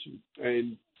investigation.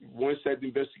 And once that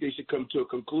investigation comes to a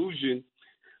conclusion,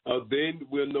 then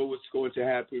we'll know what's going to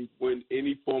happen when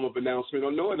any form of announcement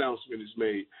or no announcement is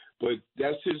made. But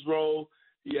that's his role.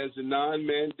 He has a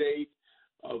non-mandate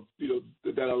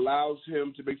that allows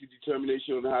him to make the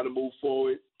determination on how to move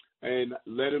forward. And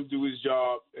let him do his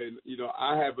job. And,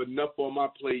 I have enough on my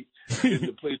plate in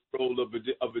the plate role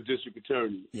of a district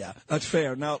attorney. Yeah, that's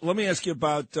fair. Now, let me ask you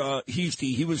about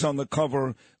Heastie. He was on the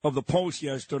cover of the Post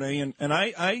yesterday. And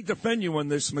I defend you on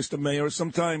this, Mr. Mayor.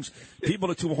 Sometimes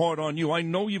people are too hard on you. I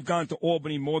know you've gone to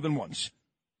Albany more than once,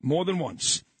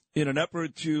 in an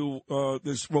effort to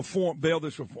reform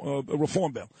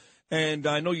bill. And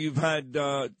I know you've had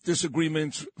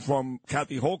disagreements from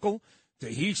Kathy Hochul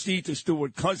to Heastie, to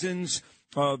Stuart Cousins.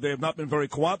 They have not been very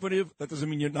cooperative. That doesn't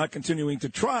mean you're not continuing to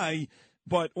try.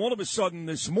 But all of a sudden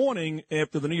this morning,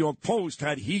 after the New York Post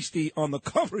had Heastie on the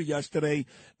cover yesterday,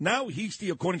 now Heastie,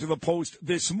 according to the Post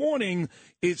this morning,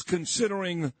 is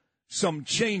considering some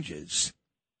changes.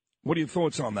 What are your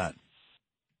thoughts on that?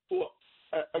 Well,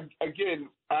 again,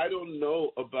 I don't know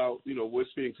about,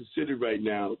 what's being considered right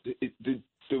now.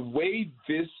 The way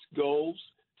this goes,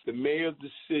 the mayor of the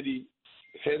city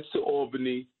heads to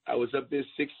Albany. I was up there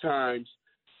 6 times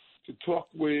to talk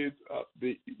with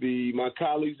my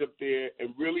colleagues up there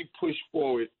and really push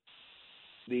forward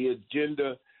the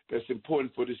agenda that's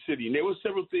important for the city. And there were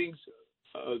several things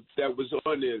that was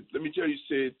on there. Let me tell you,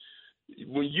 Sid,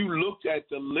 when you looked at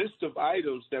the list of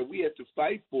items that we had to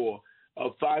fight for,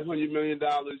 $500 million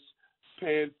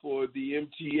paying for the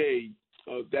MTA,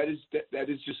 that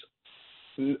is just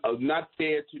not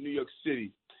fair to New York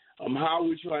City. How are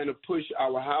we trying to push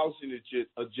our housing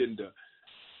agenda?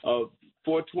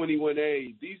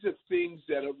 421A. These are things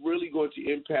that are really going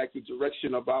to impact the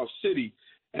direction of our city.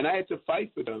 And I had to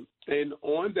fight for them. And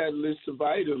on that list of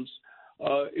items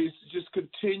is just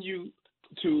continue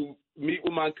to meet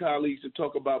with my colleagues and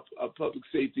talk about public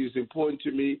safety is important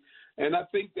to me. And I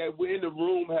think that we're in the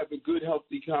room having good,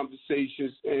 healthy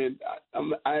conversations. And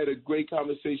I had a great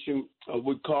conversation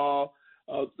with Carl.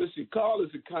 Listen, Carl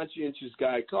is a conscientious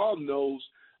guy. Carl knows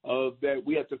that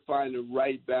we have to find the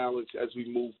right balance as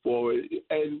we move forward.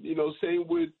 And, same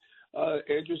with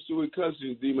Andrew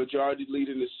Stewart-Cousins, the majority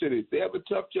leader in the Senate. They have a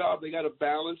tough job. They got to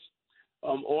balance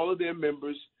all of their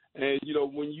members. And,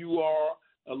 when you are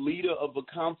a leader of a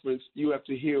conference, you have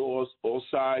to hear all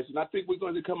sides. And I think we're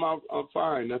going to come out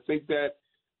fine. I think that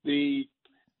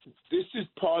this is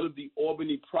part of the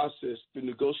Albany process, the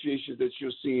negotiations that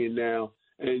you're seeing now.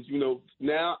 And,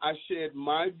 now I shared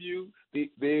my view.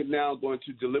 They're now going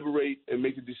to deliberate and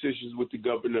make the decisions with the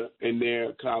governor and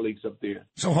their colleagues up there.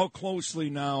 So how closely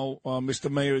now,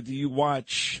 Mr. Mayor, do you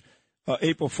watch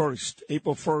April 1st?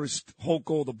 April 1st,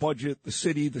 HOCO, the budget, the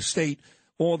city, the state,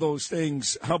 all those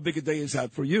things. How big a day is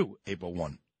that for you, April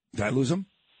 1? Did I lose him?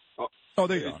 Oh,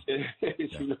 there you are.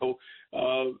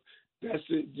 That's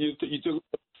it. You talk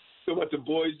about the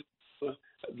boys.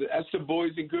 That's the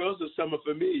boys and girls of summer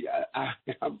for me.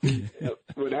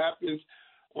 What happens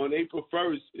on April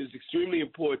 1st is extremely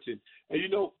important. And,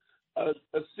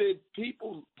 Sid,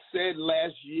 people said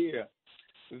last year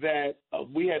that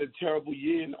we had a terrible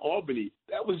year in Albany.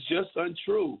 That was just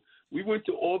untrue. We went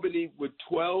to Albany with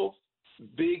 12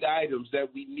 big items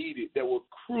that we needed that were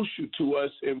crucial to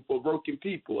us and for working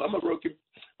people. I'm a working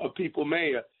people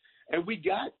mayor. And we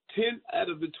got 10 out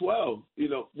of the 12.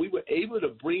 We were able to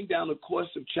bring down the cost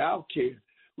of child care.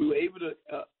 We were able to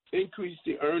increase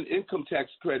the earned income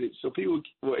tax credit so people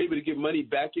were able to get money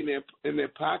back in their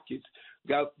pockets.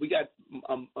 We got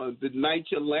the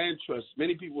NYCHA land trust.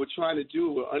 Many people were trying to do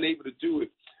it, were unable to do it.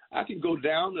 I can go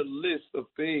down the list of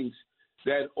things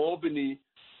that Albany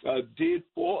did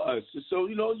for us. So,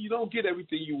 you don't get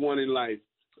everything you want in life,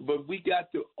 but we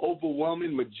got the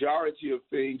overwhelming majority of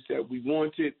things that we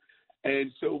wanted.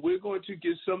 And so we're going to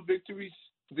get some victories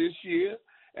this year,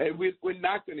 and we're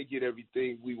not going to get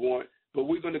everything we want, but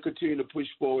we're going to continue to push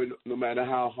forward no matter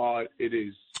how hard it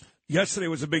is. Yesterday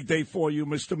was a big day for you,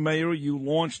 Mr. Mayor. You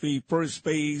launched the first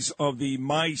phase of the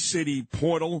My City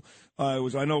portal.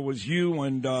 I know it was you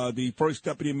and the first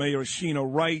deputy mayor, Sheena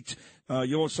Wright.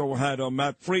 You also had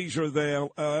Matt Frazier there,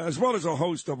 as well as a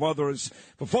host of others.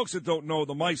 For folks that don't know,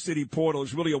 the My City portal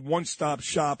is really a one-stop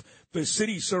shop for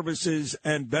city services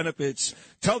and benefits.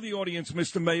 Tell the audience,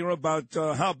 Mr. Mayor, about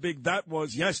how big that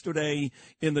was yesterday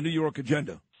in the New York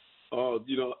agenda. Oh,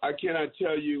 I cannot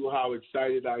tell you how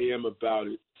excited I am about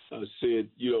it, Sid.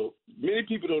 Many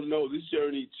people don't know this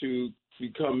journey to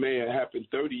become mayor happened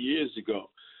 30 years ago.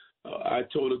 I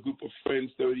told a group of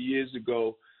friends 30 years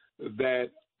ago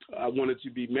that I wanted to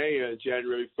be mayor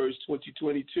January 1st,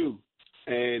 2022.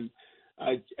 And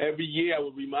every year I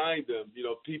would remind them,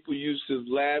 people used to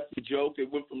laugh and joke. They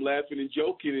went from laughing and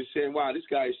joking and saying, wow, this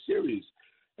guy is serious.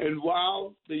 And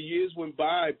while the years went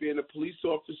by, being a police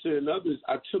officer and others,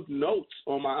 I took notes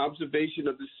on my observation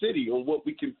of the city on what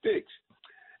we can fix.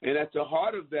 And at the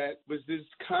heart of that was this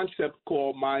concept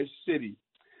called My City.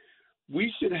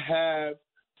 We should have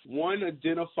one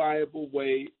identifiable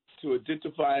way to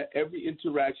identify every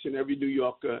interaction every New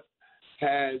Yorker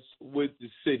has with the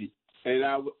city. And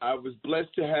I was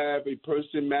blessed to have a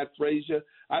person, Matt Frazier.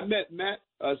 I met Matt,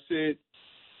 said,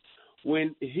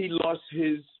 when he lost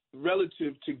his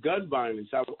relative to gun violence.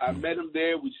 I met him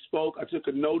there. We spoke. I took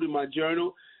a note in my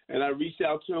journal, and I reached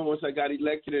out to him once I got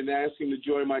elected and asked him to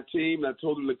join my team. And I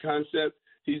told him the concept.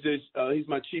 He's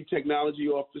my chief technology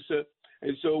officer.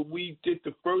 And so we did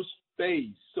the first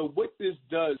phase. So what this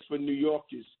does for New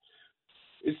Yorkers,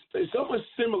 it's almost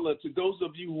similar to those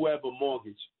of you who have a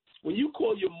mortgage. When you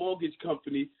call your mortgage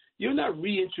company, you're not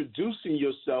reintroducing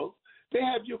yourself. They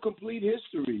have your complete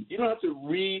history. You don't have to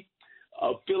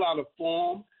fill out a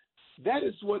form. That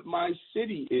is what My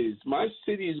City is. My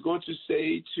City is going to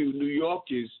say to New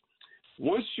Yorkers,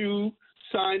 once you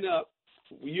sign up,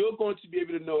 you're going to be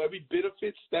able to know every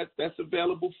benefits that's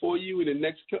available for you in the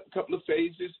next couple of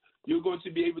phases. You're going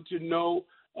to be able to know,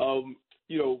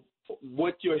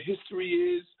 what your history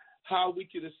is, how we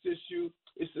can assist you.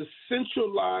 It's a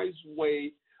centralized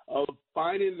way of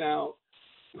finding out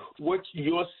what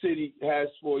your city has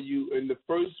for you. And the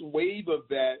first wave of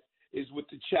that is with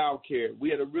the child care. We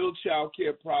had a real child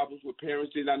care problems where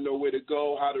parents did not know where to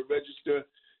go, how to register.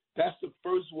 That's the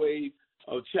first wave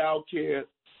of child care.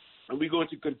 And we're going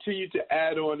to continue to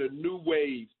add on a new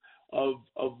wave of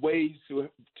ways to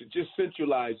just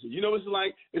centralize it.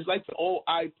 It's like the old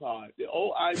iPod. The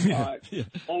old iPod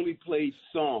only played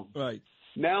songs. Right.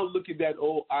 Now look at that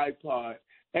old iPod.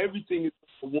 Everything is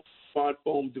on one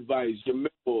smartphone device. Your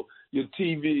mail, your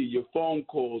TV, your phone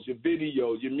calls, your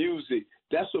video, your music.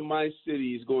 That's what My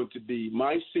City is going to be.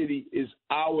 My City is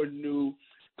our new,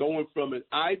 going from an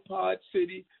iPod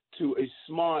city to a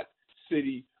smart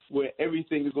city where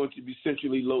everything is going to be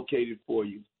centrally located for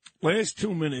you. last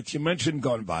 2 minutes, you mentioned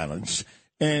gun violence.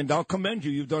 And I'll commend you.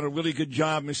 You've done a really good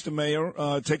job, Mr. Mayor,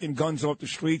 taking guns off the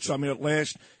streets. I mean, at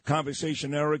last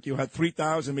conversation, Eric, you had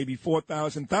 3,000, maybe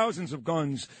 4,000, thousands of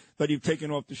guns that you've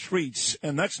taken off the streets.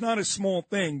 And that's not a small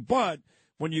thing. But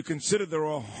when you consider there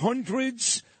are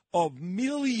hundreds of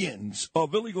millions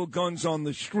of illegal guns on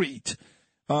the street,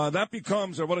 that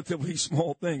becomes a relatively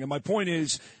small thing. And my point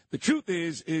is, the truth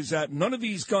is that none of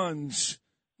these guns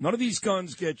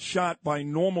get shot by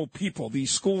normal people.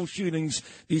 These school shootings,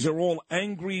 these are all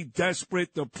angry,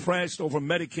 desperate, depressed,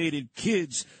 over-medicated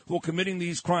kids who are committing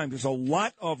these crimes. There's a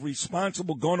lot of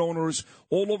responsible gun owners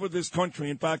all over this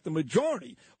country. In fact, the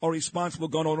majority are responsible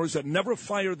gun owners that never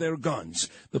fire their guns.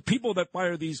 The people that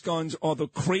fire these guns are the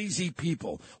crazy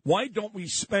people. Why don't we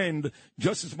spend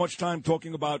just as much time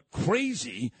talking about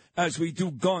crazy as we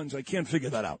do guns? I can't figure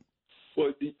that out.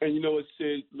 Well, and you know what,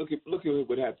 Sid? Look at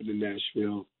what happened in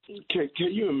Nashville. Can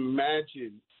you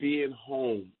imagine being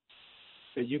home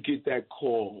and you get that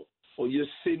call, or you're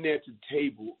sitting at the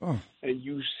table and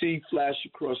you see flash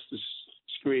across the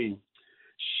screen,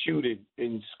 shooting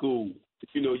in school?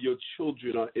 You know, your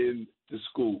children are in the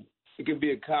school. It could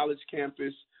be a college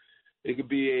campus. It could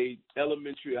be a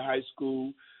elementary or high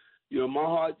school. You know, my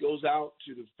heart goes out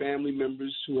to the family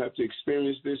members who have to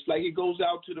experience this, like it goes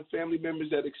out to the family members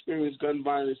that experience gun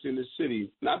violence in the city.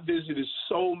 And I visited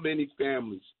so many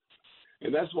families,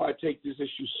 and that's why I take this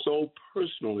issue so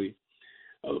personally.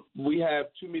 We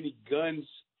have too many guns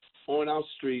on our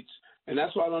streets, and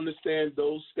that's why I don't understand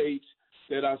those states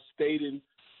that are stating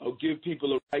or give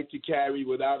people a right to carry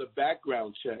without a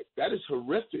background check. That is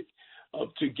horrific,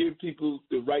 to give people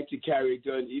the right to carry a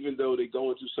gun even though they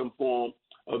go into some form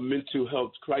of mental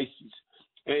health crisis.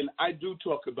 And I do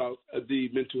talk about the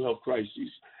mental health crisis.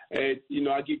 And, you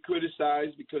know, I get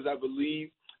criticized because I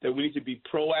believe that we need to be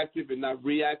proactive and not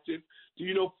reactive. Do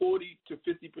you know 40 to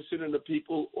 50% of the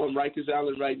people on Rikers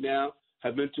Island right now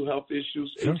have mental health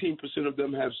issues? Sure. 18% of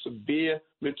them have severe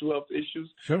mental health issues.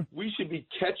 Sure. We should be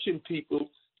catching people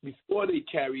before they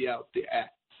carry out the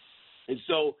act. And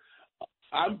so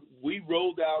we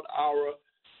rolled out our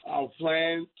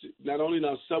plan, not only in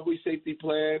our subway safety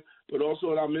plan, but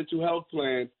also in our mental health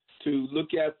plan, to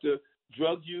look at the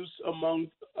drug use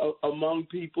among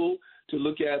people, to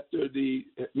look at the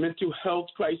mental health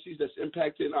crises that's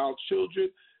impacting our children,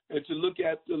 and to look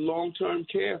at the long-term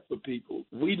care for people.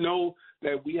 We know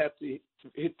that we have to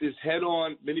hit this head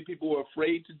on. Many people are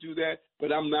afraid to do that,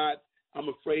 but I'm not. I'm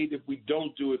afraid if we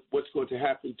don't do it, what's going to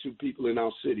happen to people in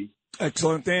our city.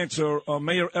 Excellent answer.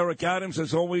 Mayor Eric Adams,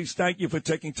 as always, thank you for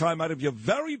taking time out of your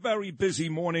very, very busy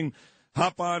morning.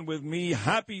 Hop on with me.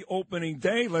 Happy opening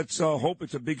day. Let's hope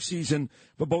it's a big season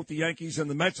for both the Yankees and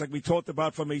the Mets, like we talked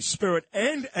about from a spirit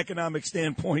and economic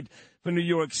standpoint for New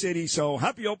York City. So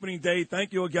happy opening day.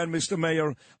 Thank you again, Mr.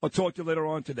 Mayor. I'll talk to you later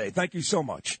on today. Thank you so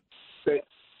much.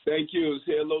 Thank you.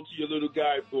 Say hello to your little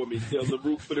guy for me. Tell the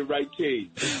root for the right team.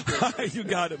 You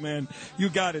got it, man. You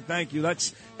got it. Thank you.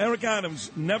 That's Eric Adams.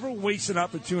 Never waste an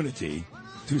opportunity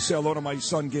to say hello to my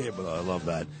son, Gabriel. I love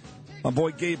that. My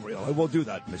boy, Gabriel. I will do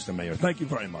that, Mr. Mayor. Thank you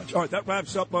very much. All right, that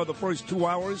wraps up the first 2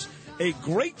 hours. A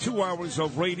great 2 hours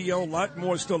of radio. A lot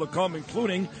more still to come,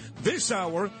 including this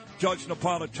hour, Judge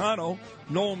Napolitano,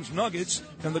 Noam's Nuggets,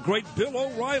 and the great Bill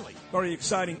O'Reilly. Very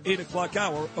exciting 8 o'clock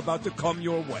hour about to come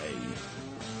your way.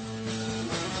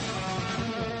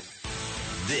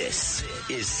 This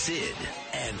is Sid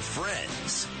and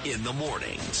Friends in the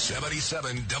Morning.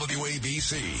 77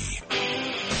 WABC.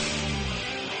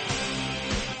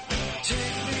 Take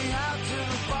me out to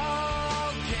the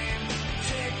ball game.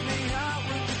 Take me out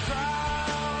with the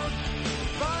crowd.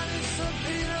 Buy some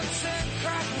peanuts and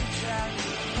Cracker Jack.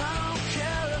 I don't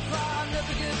care if I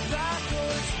never get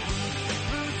backwards.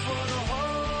 Root for the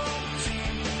whole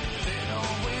team. They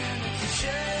don't win, it's a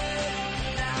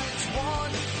shame. Now it's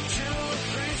 1, 2,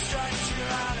 3 strikes. You're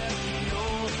out at the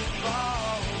old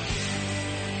ball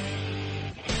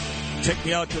game. Take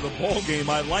me out to the ball game.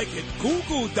 I like it. Goo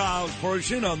Goo Dolls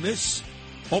version on this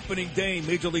opening day,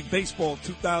 Major League Baseball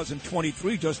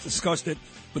 2023. Just discussed it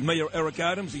with Mayor Eric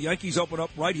Adams. The Yankees open up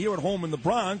right here at home in the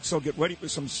Bronx, so get ready for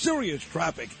some serious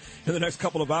traffic in the next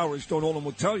couple of hours. Don Nolan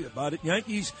will tell you about it.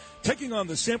 Yankees taking on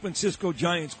the San Francisco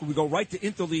Giants. We go right to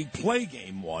interleague play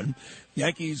game one.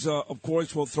 Yankees, of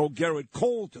course, will throw Garrett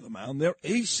Cole to the mound. Their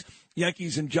ace.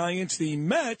 Yankees and Giants. The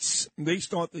Mets, they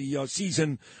start the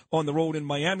season on the road in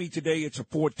Miami today. It's a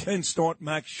 4-10 start.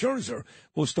 Max Scherzer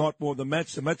will start for the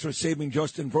Mets. The Mets are saving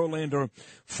Justin Verlander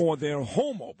for their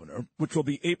home opener, which will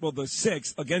be April the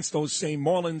 6th against those same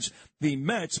Marlins. The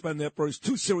Mets spend their first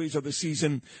 2 series of the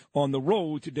season on the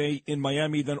road today in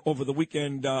Miami, then over the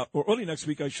weekend, or early next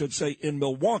week, I should say, in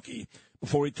Milwaukee,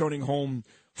 before returning home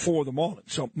for the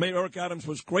Marlins. So Mayor Eric Adams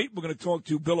was great. We're going to talk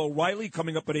to Bill O'Reilly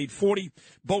coming up at 8:40.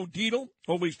 Bo Dietl,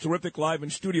 always terrific, live in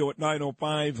studio at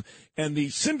 9:05. And the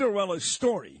Cinderella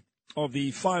story of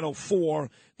the Final Four,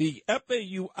 the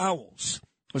FAU Owls,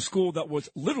 a school that was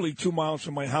literally 2 miles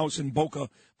from my house in Boca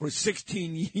for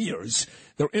 16 years.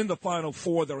 They're in the Final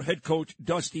Four. Their head coach,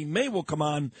 Dusty May, will come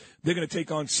on. They're going to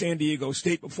take on San Diego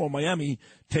State before Miami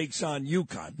takes on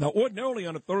UConn. Now, ordinarily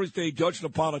on a Thursday, Judge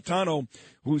Napolitano,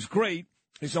 who's great,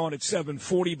 is on at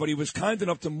 7:40, but he was kind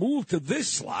enough to move to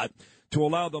this slot to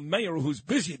allow the mayor, who's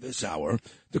busy this hour,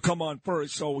 to come on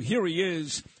first. So here he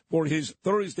is for his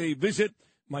Thursday visit,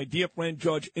 my dear friend,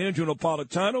 Judge Andrew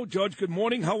Napolitano. Judge, good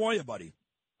morning. How are you, buddy?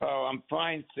 Oh, I'm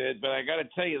fine, Sid, but I got to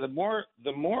tell you, the more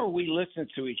we listen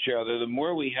to each other, the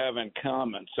more we have in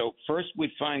common. So first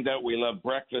we find out we love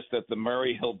breakfast at the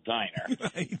Murray Hill Diner.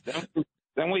 Right.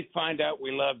 Then we find out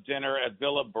we love dinner at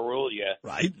Villa Barulia.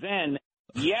 Right. Then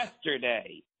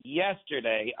yesterday,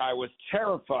 I was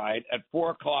terrified at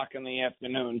 4 o'clock in the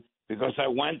afternoon because I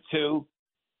went to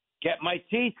get my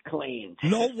teeth cleaned.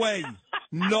 No way.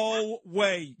 No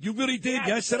way. You really did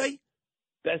yesterday?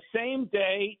 The same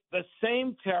day, the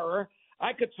same terror.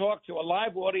 I could talk to a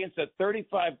live audience of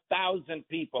 35,000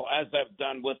 people, as I've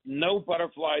done, with no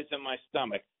butterflies in my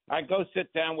stomach. I go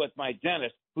sit down with my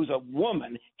dentist, who's a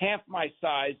woman, half my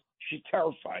size. She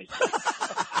terrifies me.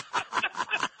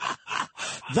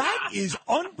 That is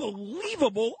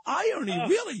unbelievable irony,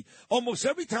 really. Almost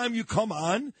every time you come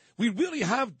on, we really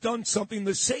have done something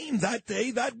the same that day,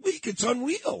 that week. It's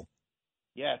unreal.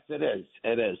 Yes, it is.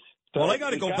 It is. So well, I got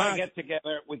to go back.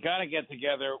 We got to get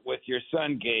together with your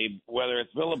son, Gabe, whether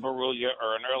it's Villa Barulia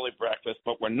or an early breakfast,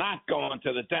 but we're not going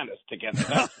to the dentist together.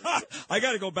 I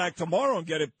got to go back tomorrow and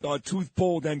get it tooth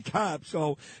pulled and capped.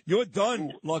 So you're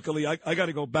done. Luckily, I got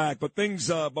to go back. But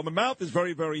but my mouth is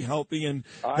very, very healthy, and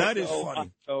that is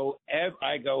funny.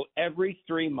 I go every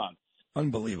 3 months.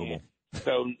 Unbelievable.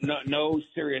 So no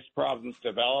serious problems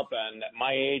develop, and at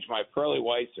my age, my pearly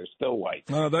whites are still white.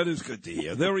 Oh, that is good to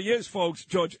hear. There he is, folks.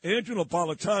 Judge Andrew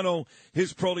Napolitano,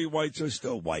 his pearly whites are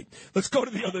still white. Let's go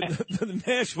to the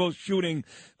Nashville shooting.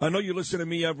 I know you listen to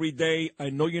me every day. I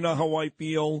know you know how I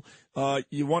feel.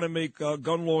 You want to make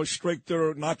gun laws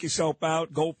stricter, knock yourself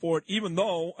out, go for it, even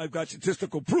though I've got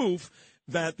statistical proof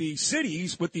that the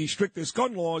cities with the strictest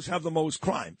gun laws have the most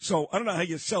crime. So I don't know how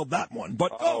you sell that one,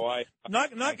 but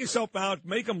knock yourself out,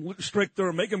 make them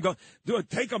stricter, make them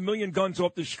take 1 million guns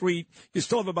off the street. You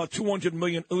still have about 200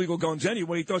 million illegal guns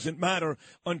anyway. It doesn't matter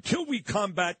until we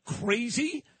combat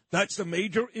crazy. That's the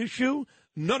major issue.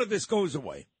 None of this goes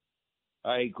away.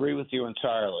 I agree with you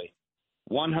entirely.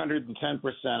 110%.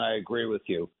 I agree with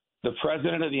you. The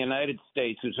President of the United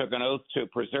States, who took an oath to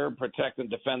preserve, protect,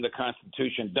 and defend the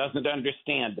Constitution, doesn't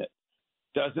understand it.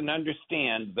 Doesn't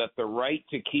understand that the right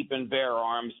to keep and bear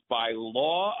arms by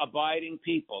law-abiding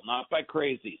people, not by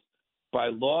crazies, by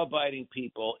law-abiding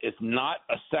people is not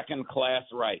a second-class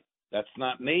right. That's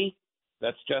not me.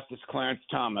 That's Justice Clarence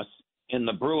Thomas, in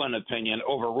the Bruin opinion,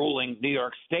 overruling New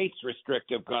York State's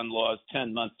restrictive gun laws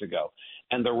 10 months ago.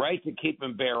 And the right to keep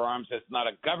and bear arms is not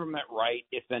a government right.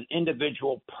 It's an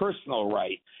individual personal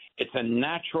right. It's a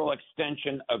natural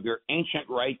extension of your ancient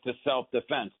right to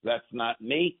self-defense. That's not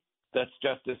me. That's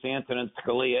Justice Antonin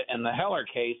Scalia in the Heller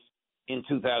case in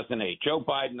 2008. Joe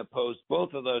Biden opposed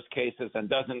both of those cases and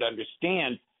doesn't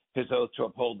understand his oath to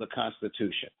uphold the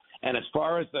Constitution. And as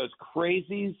far as those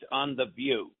crazies on The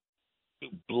View,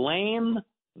 blame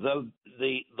the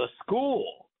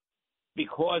school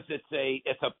because it's a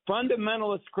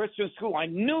fundamentalist Christian school. I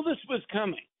knew this was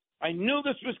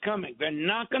coming. They're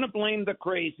not going to blame the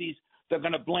crazies. They're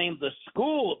going to blame the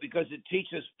school because it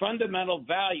teaches fundamental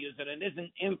values and it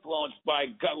isn't influenced by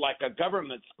like a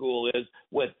government school is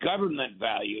with government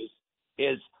values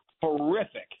is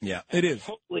horrific. Yeah, it is.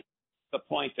 Totally the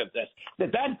point of this.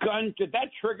 Did that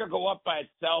trigger go up by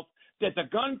itself? Did the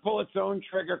gun pull its own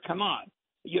trigger? Come on.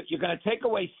 You're going to take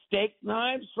away steak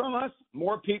knives from us?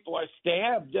 More people are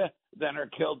stabbed than are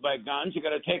killed by guns. You're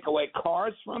going to take away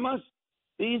cars from us?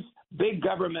 These big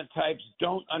government types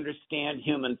don't understand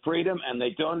human freedom, and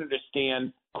they don't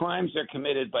understand crimes are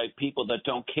committed by people that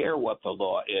don't care what the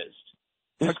law is.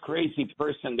 This crazy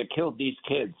person that killed these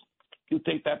kids. You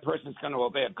think that person's going to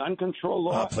obey a gun control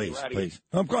law? Please.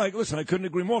 I'm glad. Listen, I couldn't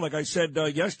agree more. Like I said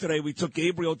yesterday, we took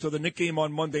Gabriel to the Knicks game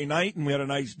on Monday night, and we had a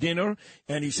nice dinner.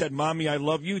 And he said, "Mommy, I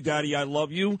love you. Daddy, I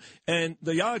love you." And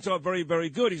the odds are very, very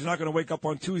good. He's not going to wake up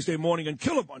on Tuesday morning and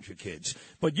kill a bunch of kids.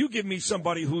 But you give me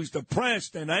somebody who's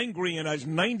depressed and angry and has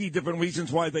 90 different reasons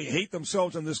why they hate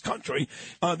themselves in this country,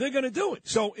 they're going to do it.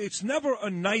 So it's never a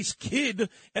nice kid.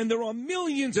 And there are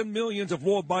millions and millions of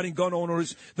law-abiding gun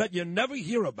owners that you never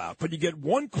hear about. But you get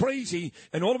one crazy,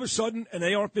 and all of a sudden an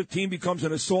AR-15 becomes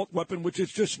an assault weapon, which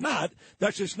it's just not.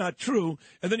 That's just not true.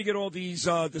 And then you get all these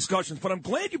discussions. But I'm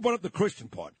glad you brought up the Christian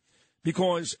part,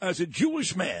 because as a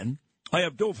Jewish man, I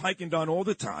have Dov Hikind on all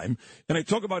the time, and I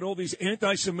talk about all these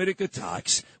anti-Semitic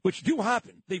attacks, which do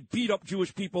happen. They beat up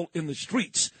Jewish people in the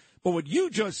streets. But what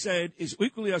you just said is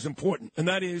equally as important, and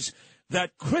that is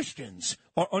that Christians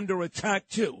are under attack,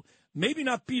 too. Maybe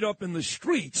not beat up in the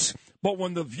streets, but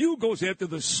when the View goes after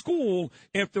the school,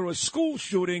 after a school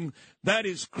shooting, that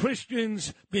is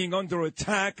Christians being under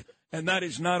attack, and that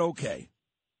is not okay.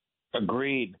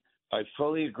 Agreed. I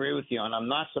fully agree with you, and I'm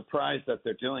not surprised that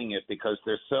they're doing it because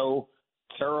they're so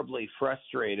terribly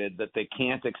frustrated that they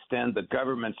can't extend the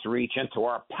government's reach into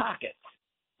our pockets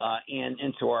and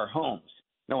into our homes.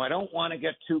 Now, I don't want to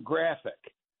get too graphic,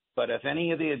 but if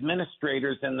any of the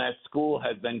administrators in that school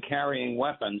had been carrying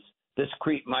weapons, this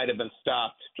creep might have been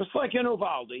stopped, just like in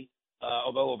Uvalde,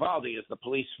 although Uvalde is the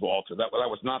police fault. That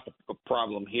was not the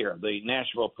problem here. The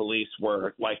Nashville police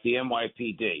were like the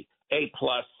NYPD, A+,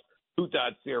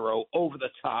 2.0, over the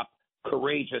top,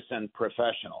 courageous and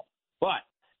professional. But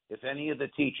if any of the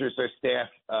teachers or staff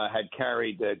had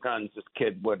carried guns, this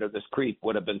creep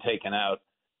would have been taken out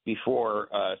before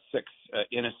 6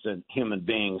 innocent human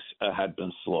beings had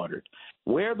been slaughtered.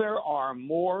 Where there are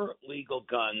more legal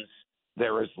guns,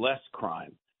 there is less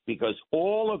crime, because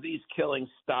all of these killings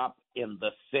stop in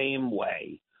the same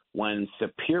way, when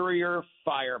superior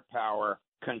firepower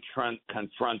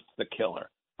confronts the killer.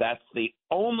 That's the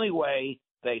only way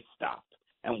they stop.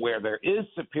 And where there is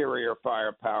superior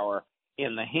firepower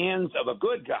in the hands of a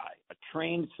good guy, a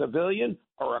trained civilian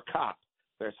or a cop,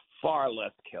 there's far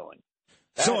less killing.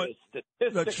 That is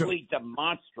statistically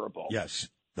demonstrable. Yes.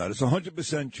 That is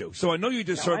 100% true. So I know you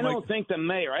just now, heard. I don't think the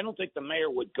mayor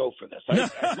would go for this.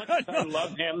 As much as I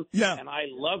love him, and I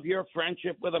love your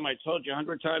friendship with him. I told you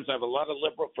 100 times I have a lot of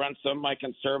liberal friends. Some of my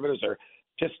conservatives are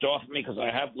pissed off at me because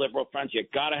I have liberal friends. You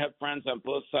got to have friends on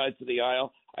both sides of the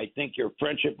aisle. I think your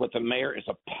friendship with the mayor is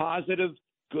a positive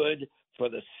good for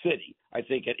the city. I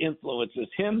think it influences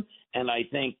him, and I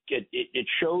think it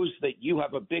shows that you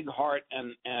have a big heart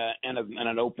and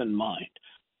an open mind.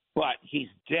 But he's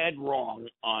dead wrong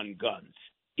on guns.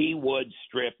 He would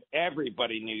strip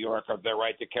everybody in New York of their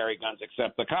right to carry guns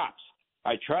except the cops.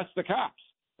 I trust the cops,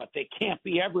 but they can't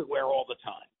be everywhere all the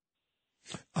time.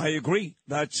 I agree.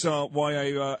 That's why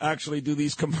I actually do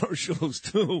these commercials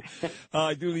too.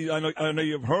 I do these. I know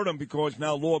you've heard them, because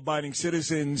now law-abiding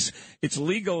citizens, it's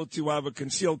legal to have a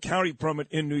concealed carry permit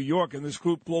in New York. And this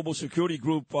group, Global Security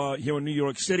Group, here in New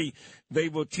York City, they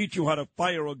will teach you how to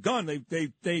fire a gun.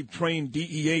 They've trained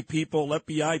DEA people,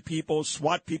 FBI people,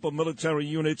 SWAT people, military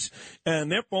units,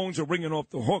 and their phones are ringing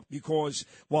off the hook, because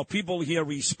while people here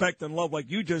respect and love, like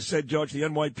you just said, Judge, the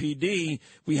NYPD,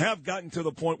 we have gotten to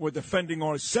the point where defending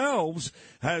ourselves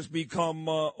has become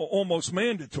almost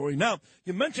mandatory. Now,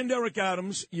 you mentioned Eric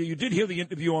Adams. You did hear the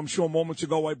interview, I'm sure, moments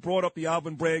ago. I brought up the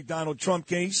Alvin Bragg, Donald Trump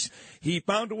case. He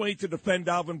found a way to defend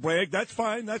Alvin Bragg. That's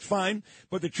fine.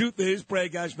 But the truth is,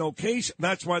 Bragg has no case.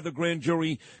 That's why the grand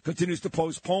jury continues to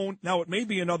postpone. Now, it may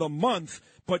be another month,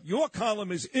 but your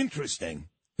column is interesting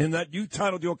in that you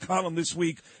titled your column this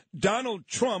week, Donald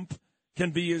Trump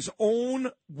Can Be His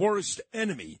Own Worst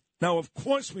Enemy. Now, of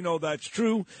course, we know that's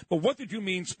true, but what did you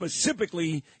mean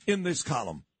specifically in this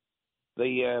column?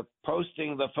 The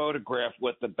posting the photograph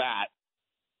with the bat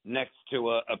next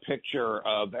to a picture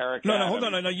of Eric Adams. No, hold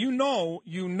on. Now, you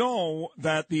know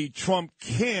that the Trump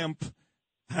camp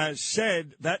has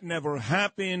said that never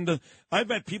happened. I've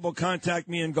had people contact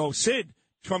me and go, Sid,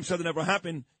 Trump said it never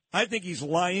happened. I think he's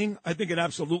lying. I think it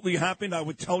absolutely happened. I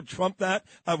would tell Trump that.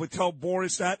 I would tell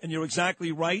Boris that. And you're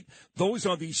exactly right. Those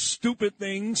are the stupid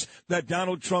things that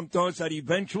Donald Trump does that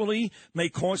eventually may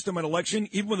cost him an election,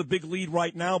 even with a big lead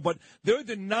right now. But they're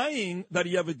denying that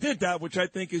he ever did that, which I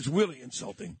think is really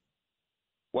insulting.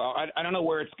 Well, I don't know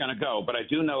where it's going to go, but I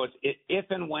do know if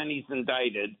and when he's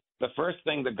indicted, the first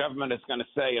thing the government is going to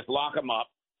say is lock him up,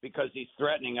 because he's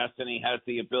threatening us and he has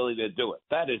the ability to do it.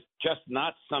 That is just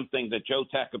not something that Joe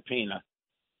Tacopina,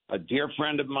 a dear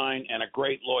friend of mine and a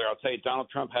great lawyer, I'll tell you, Donald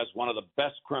Trump has one of the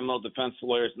best criminal defense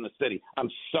lawyers in the city. I'm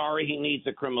sorry he needs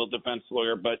a criminal defense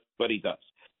lawyer, but he does.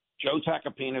 Joe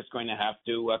Tacopina is going to have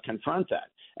to confront that.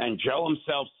 And Joe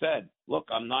himself said, look,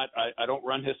 I don't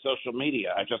run his social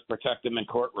media. I just protect him in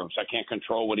courtrooms. I can't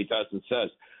control what he does and says.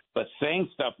 But saying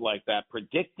stuff like that,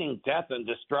 predicting death and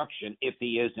destruction if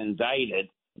he is indicted,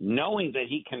 knowing that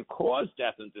he can cause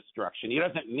death and destruction, he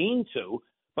doesn't mean to,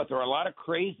 but there are a lot of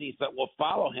crazies that will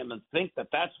follow him and think that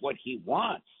that's what he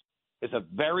wants. It's a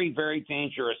very, very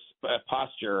dangerous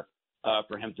posture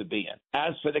for him to be in.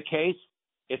 As for the case,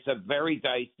 it's a very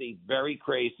dicey, very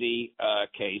crazy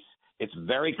case. It's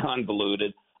very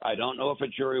convoluted. I don't know if a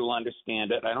jury will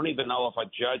understand it. I don't even know if a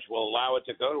judge will allow it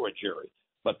to go to a jury.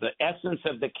 But the essence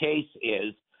of the case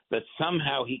is that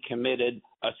somehow he committed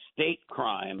a state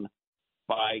crime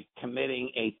by committing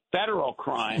a federal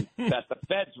crime that the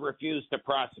feds refused to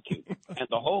prosecute. And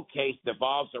the whole case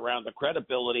devolves around the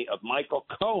credibility of Michael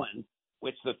Cohen,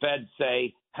 which the feds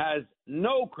say has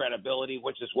no credibility,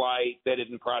 which is why they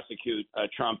didn't prosecute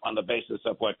Trump on the basis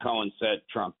of what Cohen said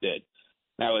Trump did.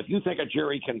 Now, if you think a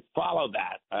jury can follow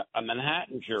that, a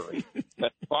Manhattan jury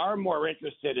that's far more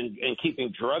interested in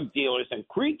keeping drug dealers and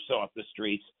creeps off the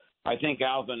streets, I think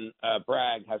Alvin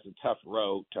Bragg has a tough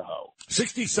row to hoe.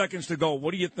 60 seconds to go.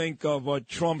 What do you think of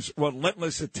Trump's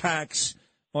relentless attacks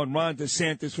on Ron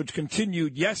DeSantis, which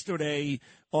continued yesterday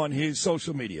on his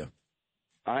social media?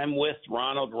 I'm with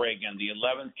Ronald Reagan. The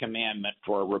 11th commandment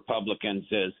for Republicans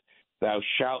is, thou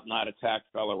shalt not attack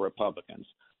fellow Republicans.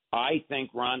 I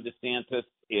think Ron DeSantis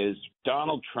is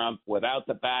Donald Trump without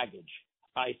the baggage.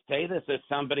 I say this as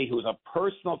somebody who's a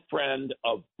personal friend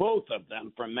of both of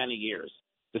them for many years.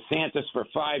 DeSantis for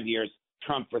 5 years,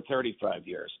 Trump for 35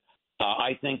 years.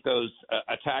 I think those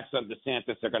attacks on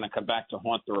DeSantis are going to come back to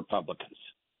haunt the Republicans.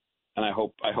 And I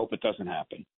hope it doesn't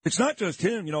happen. It's not just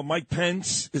him. You know, Mike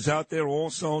Pence is out there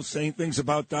also saying things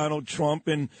about Donald Trump,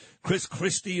 and Chris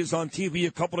Christie is on TV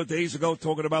a couple of days ago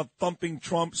talking about thumping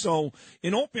Trump. So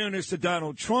in all fairness to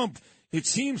Donald Trump, it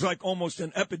seems like almost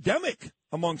an epidemic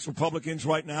amongst Republicans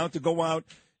right now to go out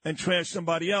and trash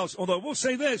somebody else. Although we'll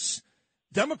say this,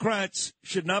 Democrats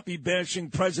should not be bashing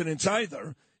presidents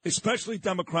either, especially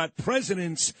Democrat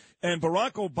presidents. And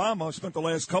Barack Obama spent the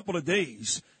last couple of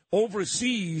days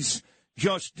overseas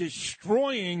just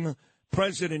destroying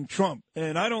President Trump.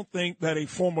 And I don't think that a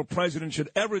former president should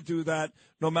ever do that,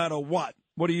 no matter what.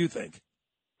 What do you think?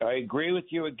 I agree with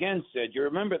you again, Sid. You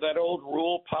remember that old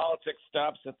rule, politics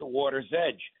stops at the water's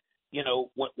edge. You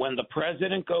know, when the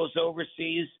president goes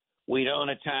overseas, we don't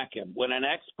attack him. When an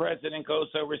ex-president goes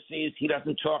overseas, he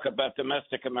doesn't talk about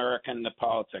domestic American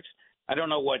politics. I don't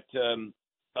know what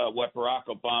Barack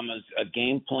Obama's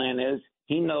game plan is.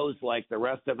 He knows, like the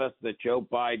rest of us, that Joe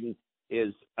Biden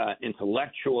is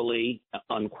intellectually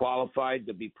unqualified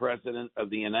to be president of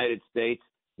the United States.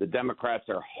 The Democrats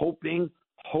are hoping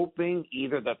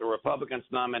either that the Republicans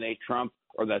nominate Trump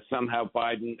or that somehow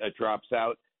Biden drops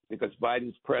out, because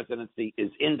Biden's presidency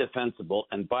is indefensible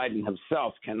and Biden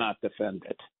himself cannot defend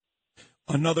it.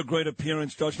 Another great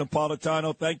appearance, Judge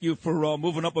Napolitano. Thank you for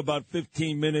moving up about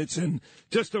 15 minutes, and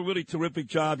just a really terrific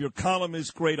job. Your column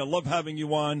is great. I love having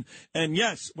you on. And,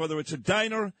 yes, whether it's a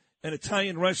diner, an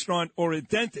Italian restaurant, or a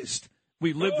dentist,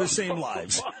 we live the same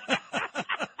lives.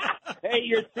 Hey,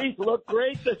 your teeth look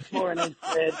great this morning,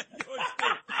 Sid.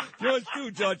 Yours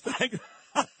too, Judge.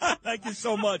 Thank you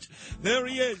so much. There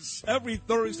he is. Every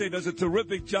Thursday does a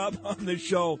terrific job on this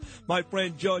show. My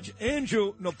friend Judge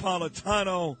Andrew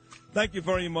Napolitano. Thank you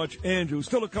very much, Andrew.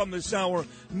 Still to come this hour,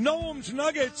 Noam's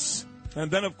Nuggets.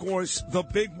 And then, of course, the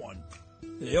big one,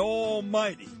 the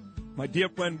almighty, my dear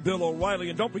friend Bill O'Reilly.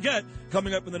 And don't forget,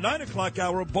 coming up in the 9 o'clock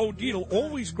hour, Bo Dietl,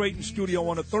 always great in studio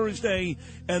on a Thursday,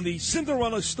 and the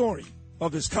Cinderella story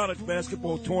of this college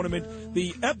basketball tournament,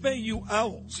 the FAU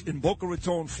Owls in Boca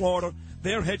Raton, Florida.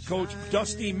 Their head coach,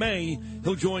 Dusty May,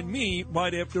 he'll join me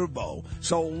right after Bo.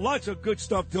 So lots of good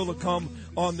stuff still to come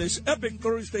on this epic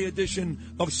Thursday edition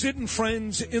of Sid and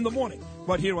Friends in the Morning,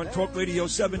 right here on Talk Radio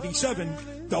 77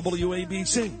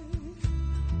 WABC.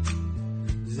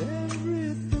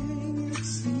 Everything it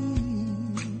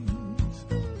seems,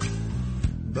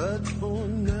 but for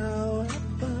now I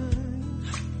find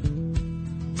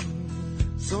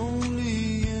it's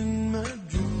only in my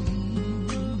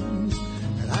dreams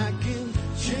that I can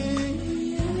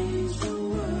change the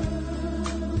world.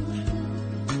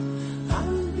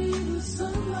 I'll be the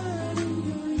sunlight in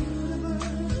your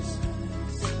universe.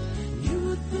 You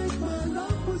would think my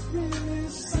love was really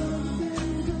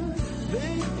something good.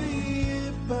 Baby,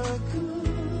 if I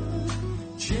could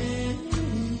change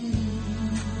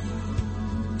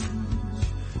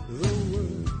the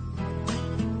world.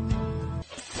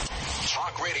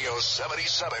 Talk Radio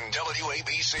 77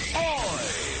 WABC.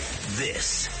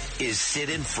 This is Sid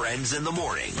and Friends in the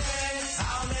Morning.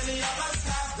 How many of us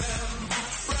have them?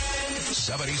 Friends.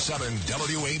 77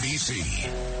 WABC.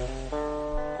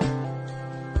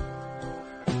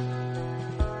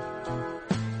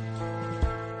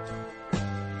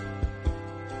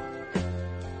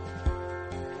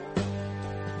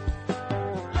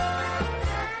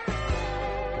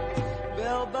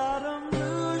 Bell bottom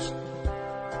blues,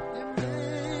 you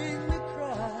make me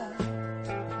cry.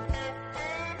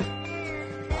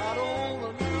 Got all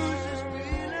the blues is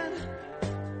feeling.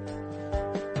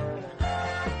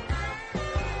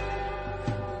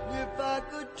 If I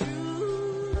could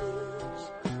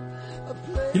choose a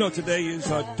place. You know, today is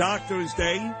Doctor's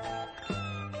Day.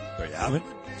 There you have it.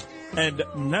 And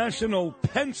National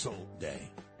Pencil Day.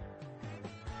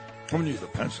 I haven't used a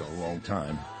pencil in a long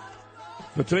time.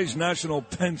 But today's National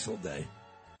Pencil Day.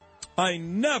 I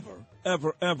never,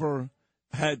 ever, ever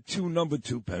had two number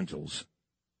 2 pencils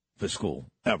for school,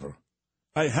 ever.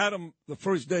 I had them the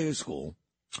first day of school.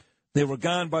 They were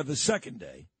gone by the second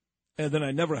day, and then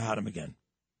I never had them again.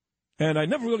 And I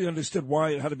never really understood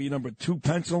why it had to be number 2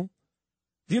 pencil.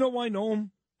 Do you know why, Noam?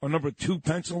 Or number 2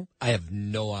 pencil? I have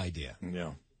no idea.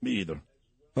 Yeah, me either.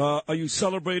 Are you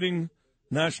celebrating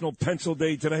National Pencil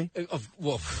Day today?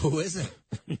 Well, who isn't?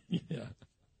 Yeah.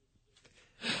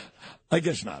 I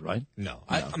guess not, right? No.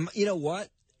 You know what?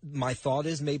 My thought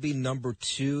is maybe number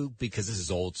 2 because this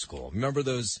is old school. Remember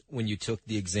those when you took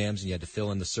the exams and you had to fill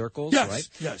in the circles, Yes, right?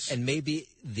 yes. And maybe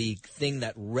the thing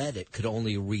that read it could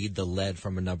only read the lead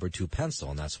from a number 2 pencil,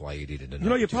 and that's why you needed a number 2 You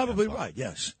know, you're probably pencil. right,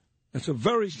 yes. That's a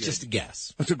very good. Just a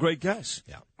guess. That's a great guess.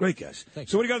 Yeah. Great guess.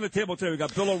 So what do you got on the table today? We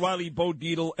got Bill O'Reilly, Bo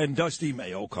Dietl, and Dusty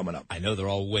Mayo coming up. I know they're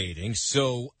all waiting.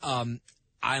 So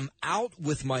I'm out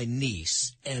with my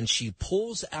niece, and she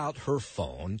pulls out her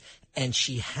phone, and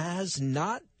she has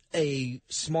not a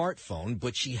smartphone,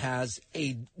 but she has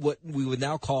a what we would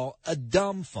now call a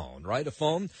dumb phone, right? A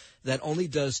phone that only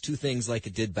does 2 things like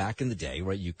it did back in the day,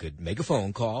 right? You could make a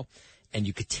phone call, and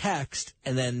you could text,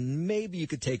 and then maybe you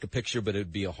could take a picture, but it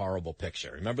would be a horrible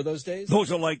picture. Remember those days?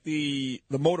 Those are like the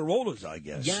Motorola's, I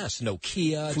guess. Yes,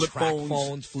 Nokia, Flip track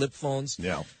phones. flip phones.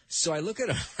 Yeah. So I look at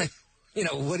her like, you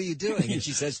know, what are you doing? And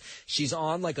she says she's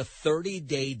on like a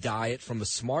 30-day diet from a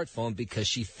smartphone because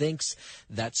she thinks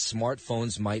that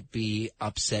smartphones might be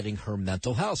upsetting her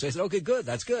mental health. So I said, okay, good.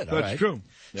 That's good. All That's right. true.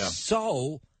 Yeah.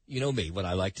 So, you know me, what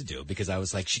I like to do, because I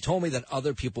was like, she told me that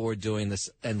other people were doing this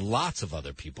and lots of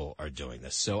other people are doing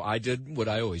this. So I did what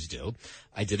I always do.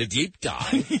 I did a deep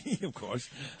dive. Of course.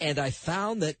 And I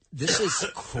found that this is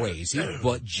crazy,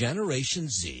 but Generation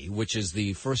Z, which is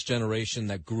the first generation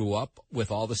that grew up with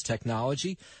all this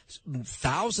technology,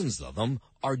 thousands of them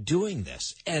are doing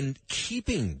this and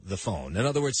keeping the phone. In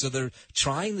other words, so they're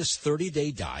trying this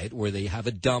 30-day diet where they have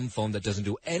a dumb phone that doesn't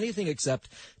do anything except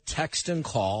text and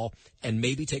call and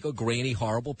maybe take a grainy,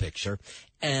 horrible picture.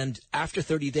 And after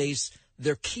 30 days,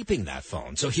 they're keeping that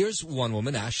phone. So here's one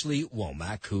woman, Ashley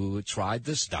Womack, who tried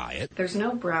this diet. There's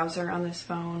no browser on this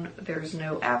phone. There's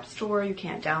no app store. You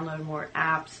can't download more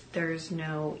apps. There's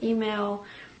no email.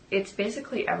 It's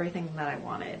basically everything that I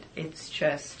wanted. It's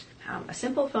just a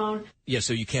simple phone. Yeah,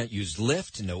 so you can't use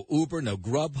Lyft, no Uber, no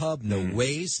Grubhub, no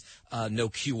Waze, no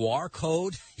QR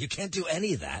code. You can't do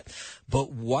any of that.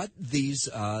 But what these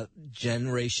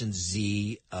Generation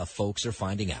Z folks are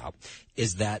finding out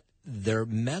is that their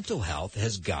mental health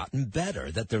has gotten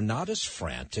better, that they're not as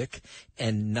frantic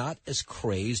and not as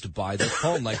crazed by their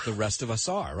phone like the rest of us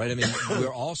are, right? I mean,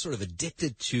 we're all sort of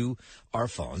addicted to our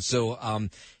phones. So,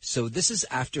 so this is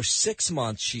after 6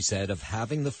 months, she said, of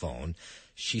having the phone.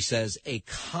 She says a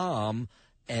calm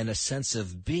and a sense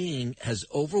of being has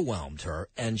overwhelmed her.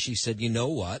 And she said, you know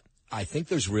what? I think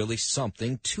there's really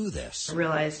something to this. I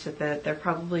realized that there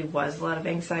probably was a lot of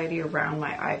anxiety around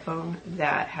my iPhone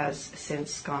that has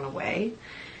since gone away.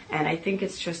 And I think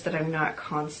it's just that I'm not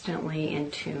constantly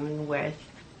in tune with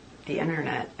the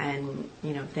internet and,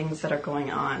 you know, things that are going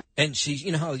on. And she,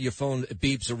 you know how your phone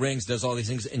beeps or rings, does all these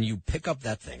things, and you pick up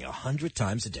that thing 100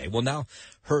 times a day. Well, now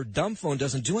her dumb phone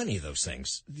doesn't do any of those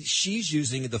things. She's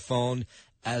using the phone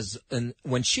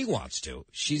when she wants to.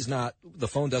 She's not, the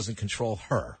phone doesn't control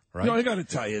her, right? No, I got to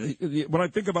tell you, when I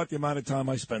think about the amount of time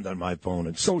I spend on my phone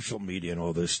and social media and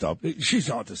all this stuff,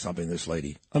 she's onto something, this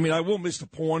lady. I mean, I will miss the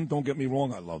porn, don't get me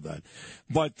wrong, I love that.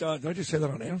 But, did I just say that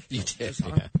on air? You did,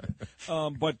 yeah.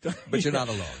 But you're not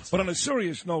alone. But on a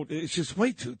serious note, it's just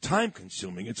way too time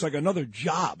consuming. It's like another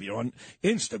job. You're on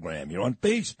Instagram, you're on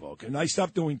Facebook. And I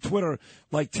stopped doing Twitter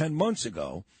like 10 months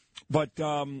ago. But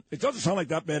it doesn't sound like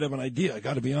that bad of an idea, I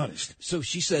got to be honest. So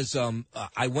she says,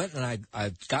 I went and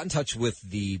I got in touch with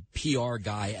the PR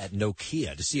guy at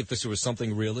Nokia to see if this was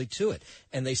something really to it.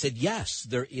 And they said, yes,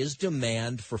 there is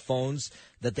demand for phones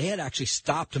that they had actually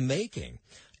stopped making.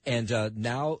 And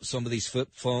now some of these flip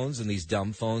phones and these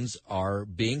dumb phones are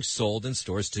being sold in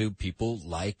stores to people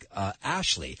like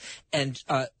Ashley. And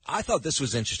I thought this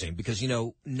was interesting because, you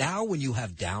know, now when you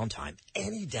have downtime,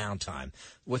 any downtime,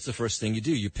 what's the first thing you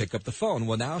do? You pick up the phone.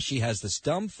 Well, now she has this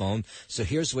dumb phone, so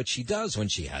here's what she does when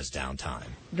she has downtime.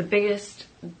 The biggest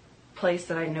place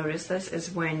that I notice this is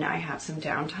when I have some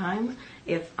downtime.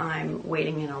 If I'm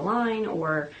waiting in a line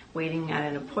or waiting at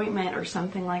an appointment or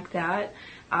something like that,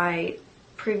 I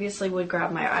previously would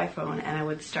grab my iPhone and I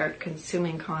would start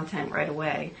consuming content right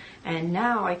away. And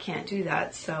now I can't do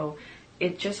that. So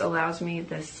it just allows me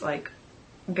this like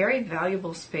very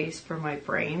valuable space for my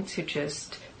brain to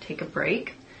just take a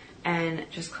break and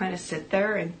just kind of sit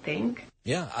there and think.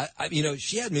 Yeah, I you know,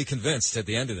 she had me convinced at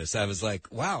the end of this. I was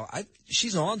like, wow,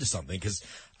 she's on to something because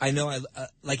I know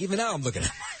like even now I'm looking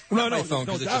at my phone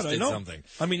because it just did something.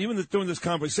 I mean, even during this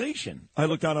conversation, I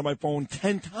looked down at my phone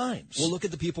 10 times. Well, look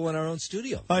at the people in our own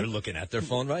studio. They're looking at their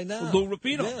phone right now. Lou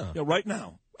Rapino, right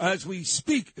now, as we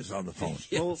speak, is on the phone.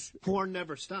 Yes. Well, porn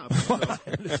never stops. So. I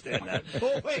understand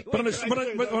that. Wait,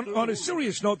 but on a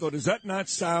serious note, though, does that not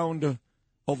sound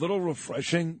a little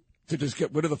refreshing to just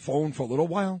get rid of the phone for a little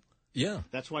while? Yeah.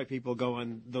 That's why people go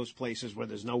in those places where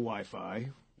there's no Wi-Fi,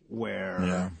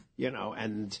 where, you know,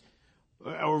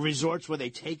 or resorts where they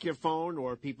take your phone,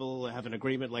 or people have an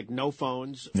agreement like no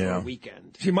phones for a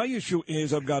weekend. See, my issue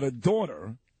is I've got a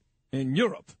daughter in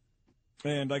Europe,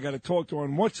 and I got to talk to her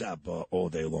on WhatsApp all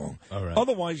day long. All right.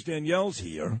 Otherwise, Danielle's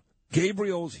here,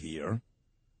 Gabriel's here,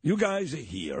 you guys are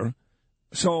here,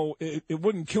 so it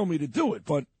wouldn't kill me to do it,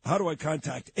 but how do I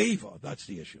contact Ava? That's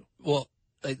the issue. Well,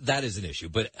 that is an issue.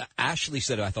 But Ashley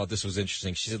said, I thought this was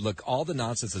interesting. She said, look, all the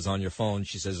nonsense is on your phone.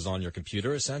 She says is on your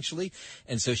computer, essentially.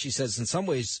 And so she says, in some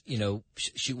ways, you know,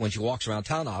 when she walks around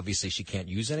town, obviously she can't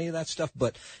use any of that stuff.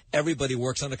 But everybody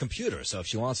works on a computer. So if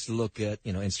she wants to look at,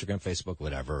 you know, Instagram, Facebook,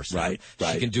 whatever, she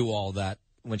can do all that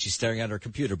when she's staring at her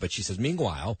computer. But she says,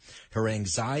 meanwhile, her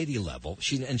anxiety level,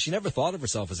 she never thought of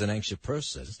herself as an anxious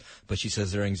person, but she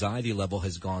says her anxiety level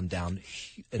has gone down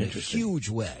in a huge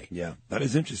way. Yeah, that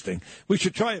is interesting. We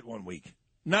should try it one week.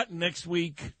 Not next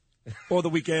week or the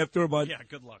week after, but... Yeah,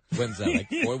 good luck. When's that, like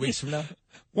 4 weeks from now?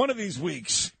 One of these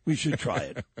weeks, we should try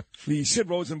it. The Sid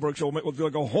Rosenberg Show will do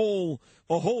like a whole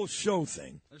show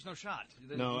thing. There's no shot.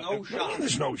 No shot.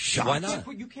 There's no shot. Why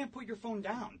not? You can't put your phone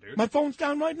down, dude. My phone's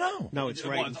down right now. No, it's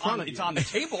right in front of you. It's on the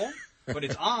table, but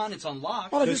it's on. It's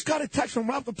unlocked. Well, I just got a text from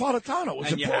Ralph Napolitano.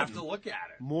 And you have to look at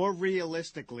it. More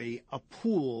realistically, a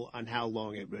pool on how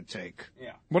long it would take.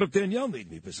 Yeah. What if Danielle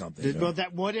needed me for something? Well,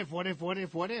 what if? Well,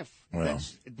 what if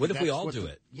That's we all do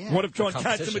it? Yeah. What if John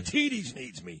Catsimatidis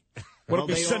needs me? What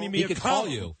if he's sending me a call?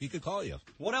 He could call you.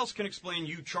 What else can explain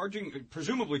you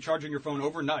presumably charging your phone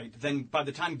overnight? Then by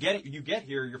the time you get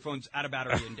here, your phone's out of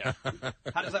battery and dead.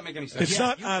 How does that make any sense? It's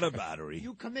not out of battery.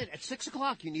 You come in at 6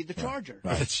 o'clock. You need the charger.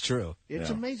 Right. That's true. It's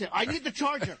amazing. I need the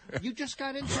charger. You just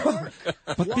got into work.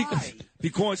 But Why?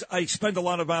 Because I spend a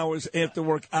lot of hours after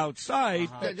work outside,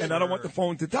 and I don't want the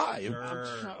phone to die.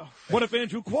 What if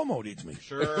Andrew Cuomo needs me?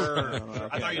 Sure.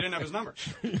 I thought you didn't have his number.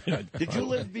 Did you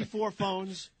live before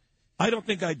phones? I don't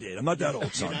think I did. I'm not that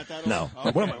old, son. You're not that old? No.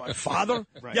 Okay. What am I, my father?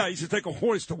 Right. Yeah, I used to take a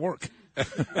horse to work.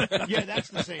 Yeah, that's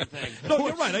the same thing. No,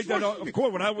 you're right. Of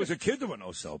course, when I was a kid, there were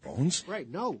no cell phones. Right,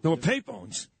 no. There were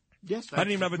payphones. Yes, I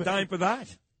didn't even have a dime for that.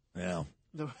 Yeah.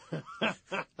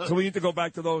 So we need to go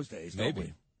back to those days, don't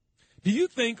we? Do you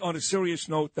think, on a serious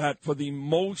note, that for the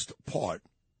most part,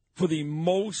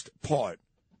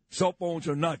 cell phones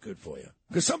are not good for you?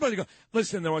 Because somebody go,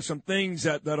 listen, there are some things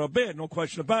that are bad, no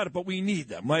question about it, but we need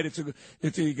them, right? It's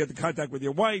you get the contact with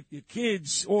your wife, your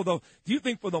kids, although, do you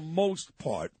think for the most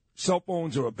part, cell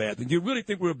phones are a bad thing? Do you really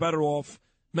think we were better off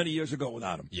many years ago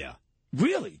without them? Yeah.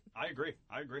 Really? I agree.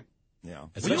 Yeah.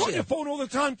 Especially You're on your phone all the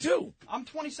time, too. I'm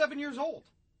 27 years old.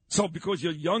 So because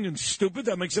you're young and stupid,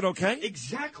 that makes it okay?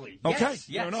 Exactly. Okay, Yes.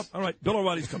 fair enough. All right, Bill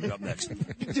O'Reilly's coming up next.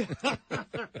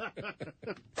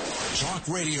 Talk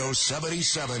Radio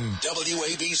 77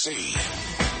 WABC.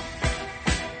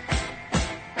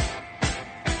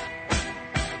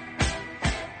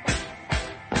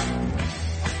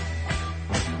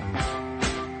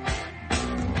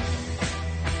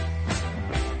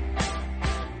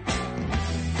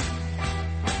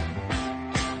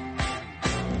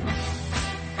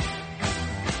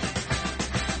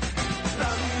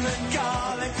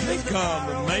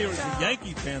 The mayor is a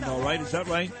Yankee fan, though, right? Is that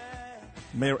right?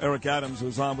 Mayor Eric Adams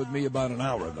was on with me about an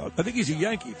hour ago. I think he's a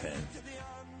Yankee fan.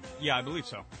 Yeah, I believe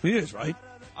so. He is, right?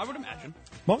 I would imagine.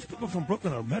 Most people from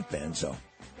Brooklyn are Met fans, though.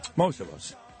 Most of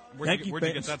us. Where'd you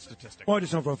get that statistic? Oh, I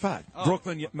just know for a fact. Oh.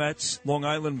 Brooklyn Mets, Long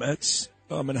Island Mets,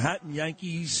 Manhattan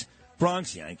Yankees,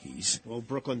 Bronx Yankees. Well,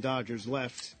 Brooklyn Dodgers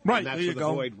left. Right, and that's there you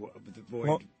where go. The void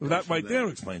Well, goes that from right there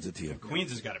explains it to you.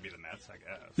 Queens has got to be the Mets, I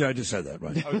guess. Yeah, I just said that,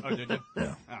 right? Oh, did you?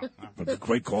 Yeah. Oh. But a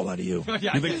great call out of you.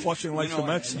 Yeah, You think Flushing likes the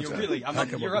Mets? You're That's a really,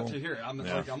 heck of a you're up call. to here. I'm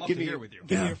Yeah. up Give to me here with you.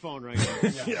 Give me your phone right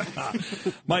now. Yeah.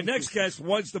 My next guest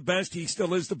was the best. He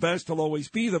still is the best. He'll always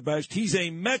be the best. He's a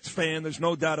Mets fan. There's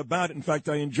no doubt about it. In fact,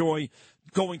 I enjoy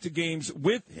going to games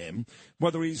with him,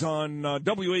 whether he's on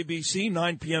WABC,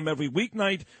 9 p.m. every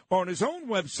weeknight, or on his own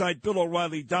website,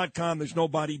 BillO'Reilly.com. There's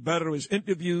nobody better. His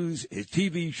interviews, his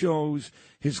TV shows,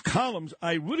 his columns.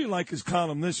 I really like his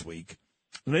column this week.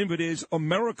 The name of it is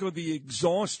America the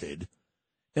Exhausted.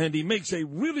 And he makes a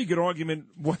really good argument,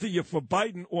 whether you're for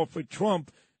Biden or for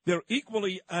Trump, they're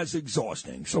equally as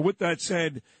exhausting. So with that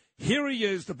said, here he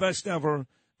is, the best ever,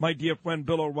 my dear friend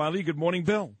Bill O'Reilly. Good morning,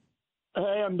 Bill.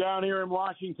 Hey, I'm down here in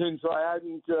Washington, so I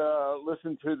hadn't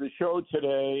listened to the show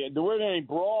today. There weren't any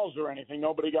brawls or anything.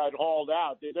 Nobody got hauled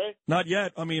out, did they? Not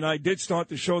yet. I mean, I did start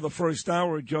the show the first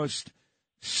hour just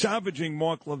savaging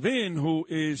Mark Levin, who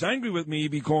is angry with me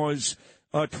because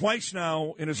twice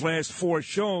now in his last 4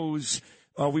 shows,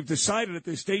 we've decided at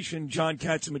this station, John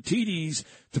Catsimatidis,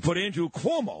 to put Andrew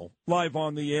Cuomo live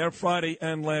on the air Friday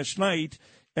and last night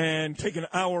and take an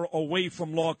hour away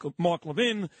from Mark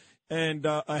Levin. And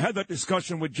I had that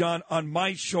discussion with John on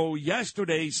my show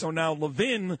yesterday. So now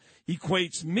Levin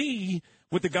equates me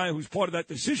with the guy who's part of that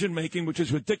decision-making, which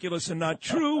is ridiculous and not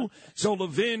true. So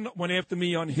Levin went after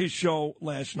me on his show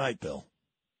last night, Bill.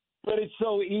 But it's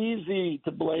so easy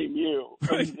to blame you.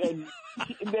 And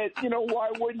that, why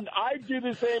wouldn't I do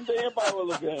the same thing if I were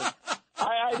Levin?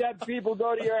 I'd have people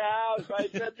go to your house.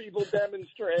 I'd have people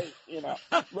demonstrate,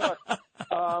 Look,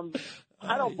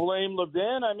 I don't blame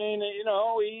Levin. I mean,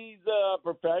 he's a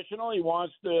professional. He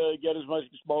wants to get as much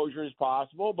exposure as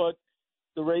possible, but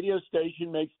the radio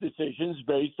station makes decisions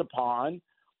based upon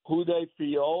who they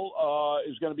feel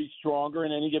is going to be stronger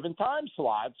in any given time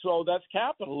slot. So that's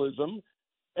capitalism.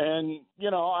 And,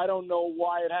 I don't know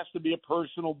why it has to be a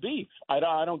personal beef. I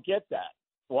don't get that.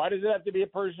 Why does it have to be a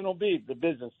personal beef? The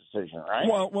business decision, right?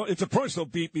 Well, it's a personal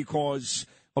beef because,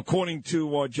 according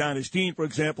to Janice Dean, for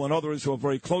example, and others who are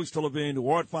very close to Levin, who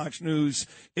are at Fox News,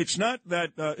 it's not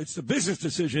that it's the business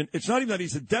decision. It's not even that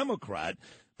he's a Democrat,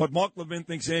 but Mark Levin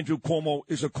thinks Andrew Cuomo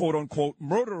is a quote-unquote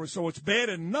murderer. So it's bad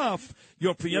enough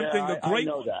you're preempting the great.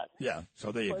 I know that. Yeah,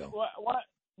 so there you go.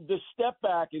 The step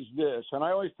back is this, and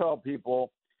I always tell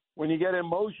people, when you get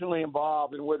emotionally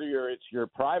involved in whether it's your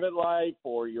private life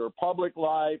or your public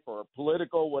life or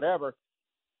political, whatever,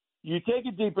 you take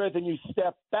a deep breath and you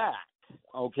step back,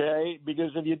 okay?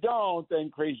 Because if you don't,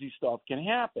 then crazy stuff can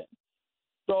happen.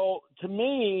 So to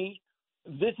me,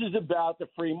 this is about the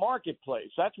free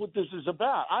marketplace. That's what this is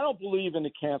about. I don't believe in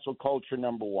the cancel culture,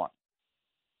 number one.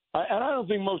 And I don't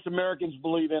think most Americans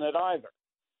believe in it either.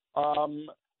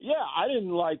 Yeah, I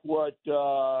didn't like what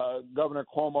Governor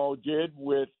Cuomo did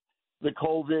with the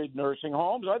COVID nursing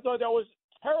homes. I thought that was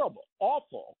terrible,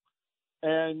 awful.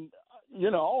 And,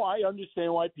 I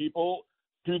understand why people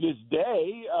to this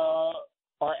day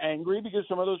are angry because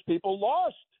some of those people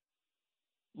lost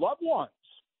loved ones.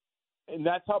 And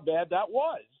that's how bad that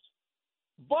was.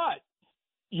 But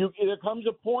there comes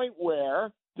a point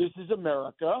where this is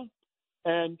America,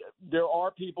 and there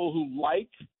are people who like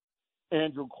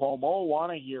Andrew Cuomo,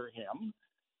 want to hear him.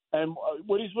 And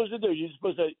what are you supposed to do?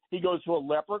 He goes to a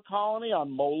leper colony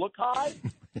on Molokai?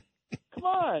 Come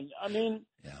on. I mean,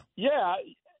 yeah,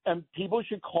 and people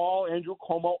should call Andrew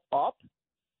Cuomo up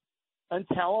and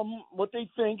tell him what they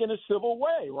think in a civil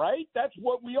way, right? That's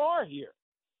what we are here.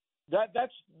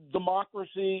 That's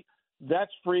democracy.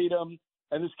 That's freedom.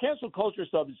 And this cancel culture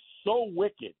stuff is so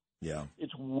wicked. Yeah.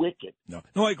 It's wicked. No,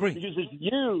 I agree. Because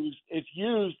it's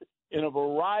used in a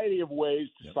variety of ways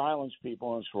to silence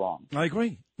people, and it's wrong. I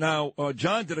agree. Now,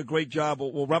 John did a great job.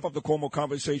 We'll wrap up the Cuomo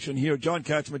conversation here. John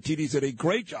Catsimatidis did a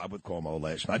great job with Cuomo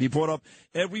last night. He brought up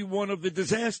every one of the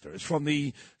disasters, from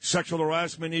the sexual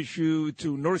harassment issue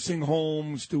to nursing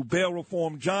homes to bail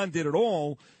reform. John did it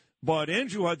all, but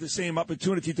Andrew had the same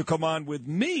opportunity to come on with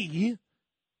me,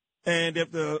 and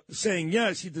after saying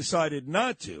yes, he decided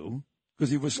not to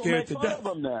because he was scared to death. Make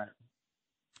fun of him then.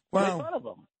 Well, make fun of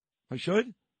him. I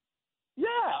should? Yeah,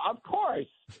 of course.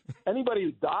 Anybody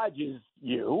who dodges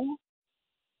you,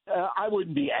 I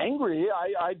wouldn't be angry.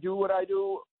 I do what I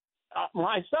do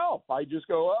myself. I just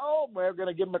go, we're going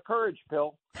to give him a courage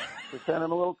pill. To send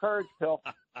him a little courage pill.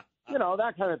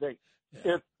 that kind of thing.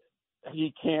 If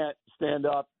he can't stand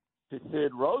up to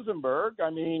Sid Rosenberg, I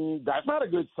mean, that's not a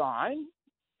good sign,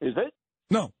 is it?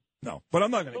 No, but I'm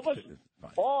not going to.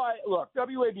 Look,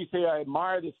 WABC, I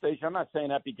admire the station. I'm not saying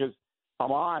that because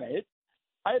I'm on it.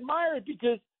 I admire it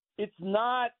because it's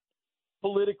not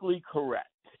politically correct.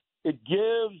 It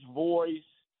gives voice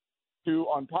to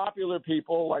unpopular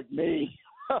people like me,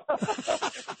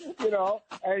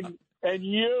 and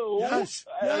you. Yes.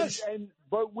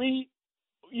 But we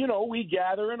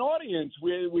gather an audience.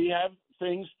 We have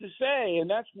things to say, and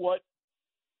that's what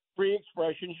free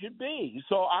expression should be.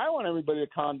 So I want everybody to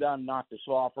calm down and knock this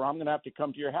off, or I'm going to have to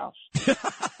come to your house.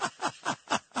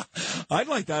 I'd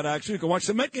like that, actually. You can watch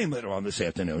the Met game later on this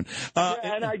afternoon.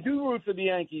 And I do root for the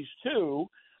Yankees, too,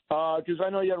 because I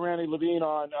know you had Randy Levine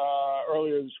on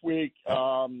earlier this week.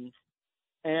 I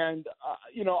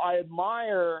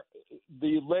admire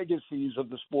the legacies of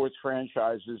the sports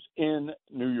franchises in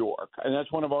New York. And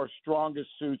that's one of our strongest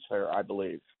suits there, I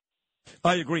believe.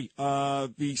 I agree.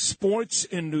 The sports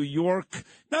in New York,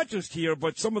 not just here,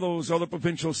 but some of those other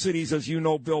provincial cities, as you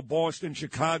know, Bill, Boston,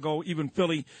 Chicago, even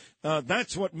Philly,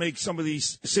 that's what makes some of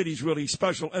these cities really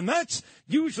special. And that's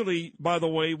usually, by the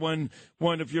way, when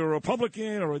if you're a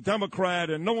Republican or a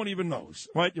Democrat and no one even knows,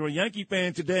 right? You're a Yankee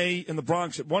fan today in the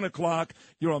Bronx at 1 o'clock.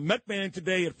 You're a Met fan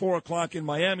today at 4 o'clock in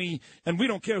Miami. And we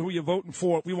don't care who you're voting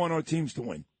for. We want our teams to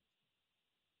win.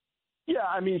 Yeah,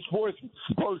 I mean, sports is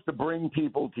supposed to bring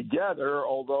people together,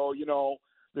 although,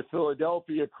 the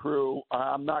Philadelphia crew,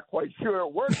 I'm not quite sure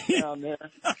it works down there.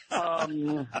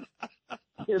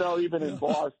 Even in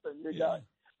Boston.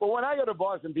 But when I go to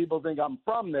Boston, people think I'm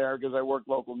from there because I worked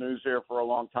local news there for a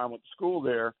long time with the school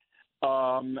there.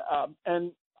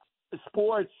 And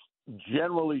sports,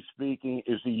 generally speaking,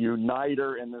 is a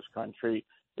uniter in this country.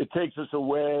 It takes us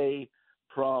away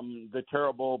from the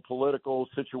terrible political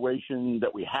situation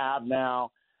that we have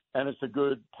now, and it's a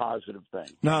good, positive thing.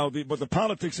 Now, but the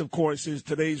politics, of course, is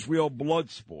today's real blood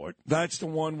sport. That's the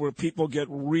one where people get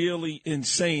really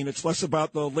insane. It's less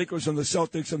about the Lakers and the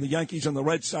Celtics and the Yankees and the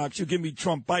Red Sox. You give me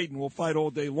Trump, Biden, we'll fight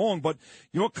all day long. But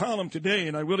your column today,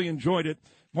 and I really enjoyed it,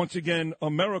 once again,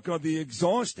 America the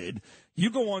Exhausted,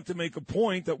 you go on to make a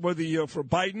point that whether you're for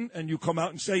Biden and you come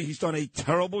out and say he's done a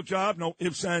terrible job, no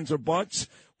ifs, ands, or buts,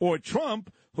 or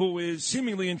Trump, who is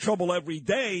seemingly in trouble every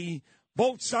day,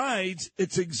 both sides,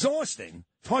 it's exhausting.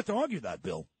 It's hard to argue that,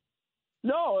 Bill.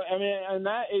 No, I mean, and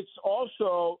that it's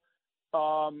also,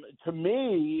 to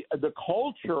me, the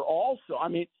culture also. I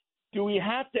mean, do we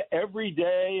have to every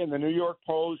day in the New York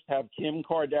Post have Kim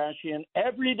Kardashian?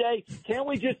 Every day? Can't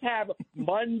we just have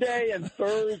Monday and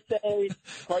Thursday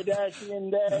Kardashian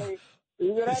Day?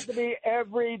 Does it have to be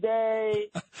every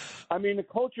day? I mean, the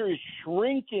culture is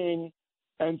shrinking,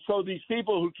 and so these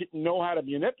people who know how to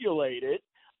manipulate it,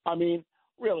 I mean,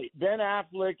 really, Ben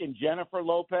Affleck and Jennifer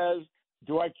Lopez,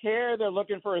 do I care they're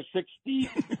looking for a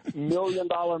 $60 million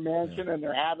mansion and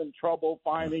they're having trouble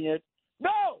finding it? No,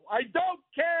 I don't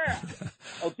care.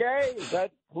 Okay? Is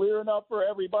that clear enough for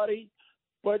everybody?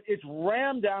 But it's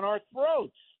rammed down our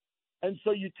throats. And so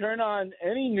you turn on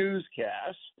any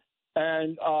newscast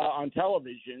and on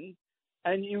television,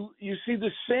 and you see the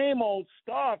same old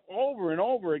stuff over and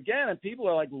over again, and people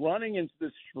are like running into the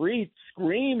street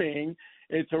screaming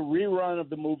it's a rerun of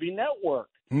the movie Network.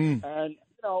 And,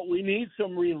 we need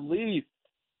some relief.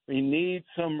 We need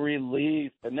some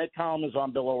relief. And that column is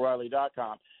on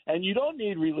BillO'Reilly.com. And you don't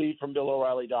need relief from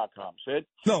BillO'Reilly.com, Sid.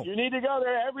 No. You need to go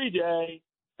there every day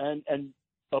and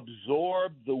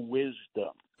absorb the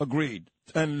wisdom. Agreed.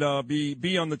 And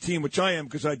be on the team, which I am,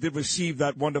 because I did receive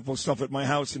that wonderful stuff at my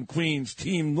house in Queens.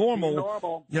 Team Normal. Team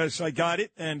Normal. Yes, I got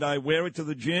it, and I wear it to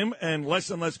the gym. And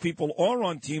less people are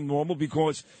on Team Normal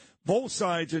because both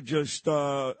sides are just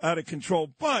out of control.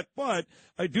 But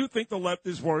I do think the left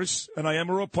is worse, and I am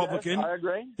a Republican. Yes, I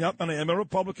agree. Yep, and I am a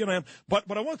Republican. But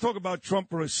I want to talk about Trump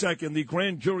for a second. The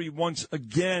grand jury once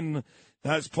again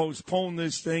has postponed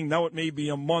this thing. Now it may be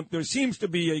a month. There seems to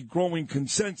be a growing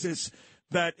consensus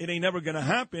that it ain't never going to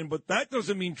happen, but that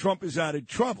doesn't mean Trump is out of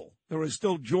trouble. There is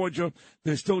still Georgia.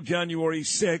 There's still January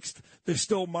 6th. There's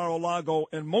still Mar-a-Lago.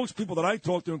 And most people that I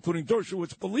talk to, including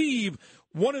Dershowitz, believe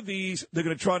one of these they're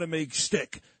going to try to make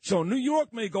stick. So New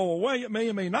York may go away. It may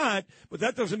or may not, but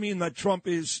that doesn't mean that Trump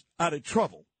is out of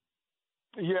trouble.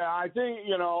 Yeah, I think,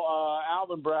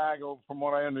 Alvin Bragg, from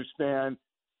what I understand,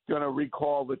 going to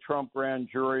recall the Trump grand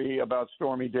jury about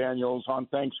Stormy Daniels on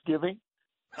Thanksgiving.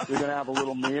 They're going to have a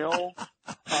little meal.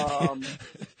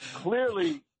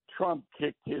 Clearly, Trump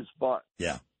kicked his butt.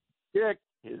 Yeah. Kicked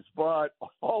his butt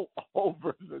all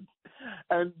over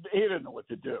and he didn't know what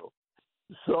to do.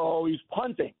 So he's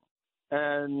punting.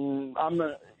 And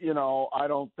I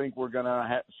don't think we're going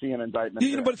to see an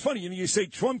indictment. But it's funny, you say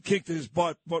Trump kicked his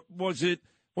butt, but was it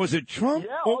Trump?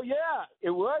 Yeah, it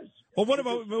was. Well, what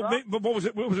about, what was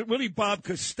it? Was it really Bob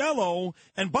Costello?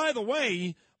 And by the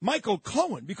way, Michael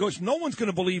Cohen, because no one's going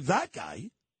to believe that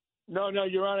guy. No,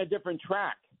 you're on a different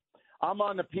track. I'm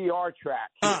on the PR track.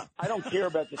 I don't care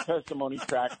about the testimony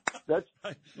track.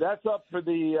 That's up for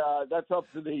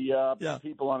the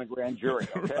people on a grand jury.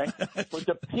 Okay, but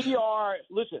the PR.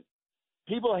 Listen,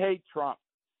 people hate Trump,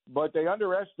 but they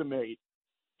underestimate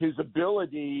his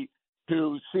ability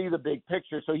to see the big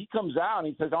picture. So he comes out and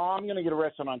he says, I'm going to get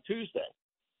arrested on Tuesday.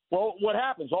 Well, what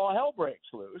happens? All hell breaks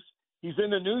loose. He's in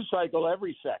the news cycle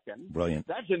every second. Brilliant.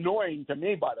 That's annoying to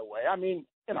me, by the way. I mean,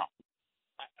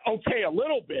 okay, a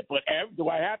little bit, but do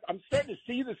I have? I'm starting to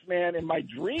see this man in my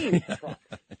dreams, Trump,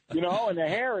 and the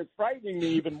hair is frightening me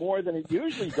even more than it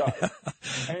usually does.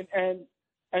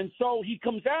 And so he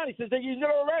comes out, he says, he's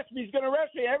going to arrest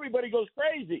me, everybody goes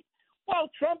crazy. Well,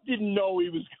 Trump didn't know he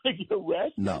was going to get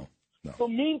arrested. No. So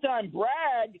meantime,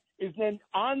 Bragg is then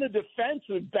on the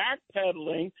defensive,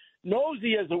 backpedaling, knows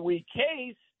he has a weak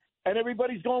case, and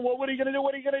everybody's going, well, what are you going to do?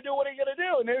 What are you going to do? What are you going to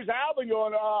do? And there's Alvin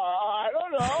going, I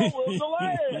don't know. We'll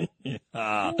delay it.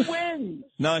 Who wins?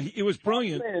 No, it was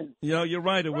brilliant. You're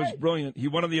right. It was brilliant. He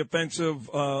went on the offensive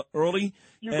early.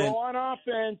 You go on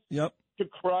offense to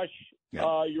crush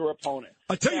your opponent.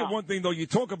 I'll tell you one thing, though. You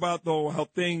talk about, how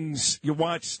you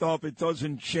watch stuff, it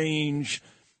doesn't change.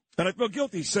 And I feel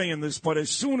guilty saying this, but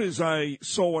as soon as I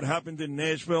saw what happened in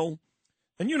Nashville,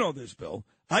 and you know this, Bill,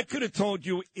 I could have told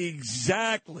you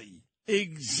exactly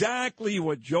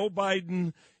what Joe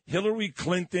Biden, Hillary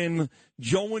Clinton,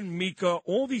 Joe and Mika,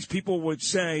 all these people would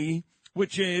say,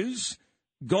 which is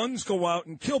guns go out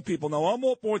and kill people. Now, I'm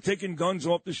all for taking guns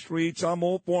off the streets. I'm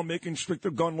all for making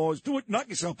stricter gun laws. Do it. Knock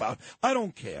yourself out. I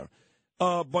don't care.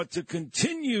 But to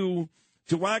continue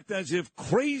to act as if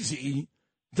crazy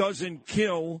doesn't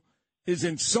kill is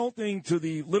insulting to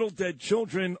the little dead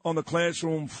children on the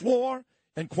classroom floor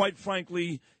and, quite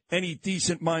frankly, any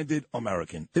decent-minded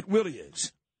American. It really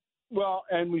is. Well,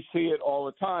 and we see it all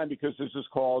the time because this is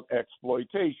called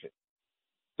exploitation.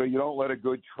 So you don't let a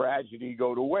good tragedy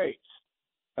go to waste,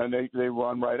 and they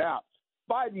run right out.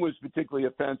 Biden was particularly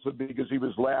offensive because he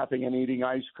was laughing and eating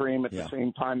ice cream at the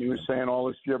same time he was saying all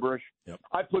this gibberish.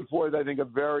 I put forth, I think, a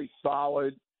very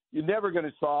solid. You're never going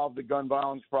to solve the gun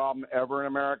violence problem ever in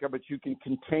America, but you can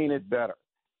contain it better.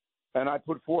 And I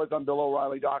put forth on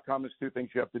BillO'Reilly.com there's two things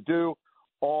you have to do.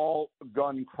 All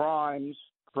gun crimes,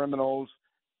 criminals,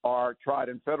 are tried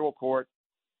in federal court,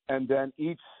 and then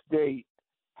each state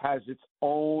has its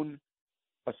own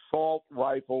assault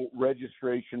rifle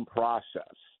registration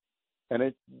process.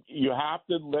 And you have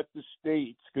to let the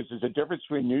states, because there's a difference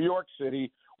between New York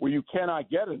City, where you cannot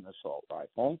get an assault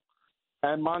rifle,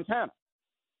 and Montana.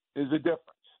 Is a difference.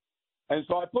 And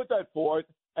so I put that forth,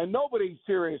 and nobody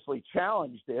seriously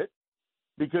challenged it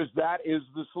because that is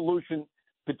the solution,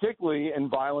 particularly in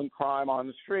violent crime on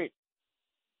the street.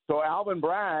 So Alvin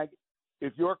Bragg,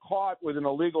 if you're caught with an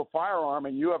illegal firearm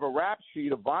and you have a rap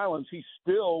sheet of violence, he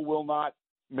still will not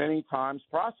many times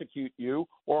prosecute you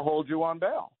or hold you on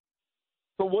bail.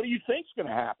 So what do you think's going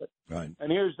to happen? Right.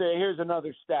 And here's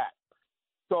another stat.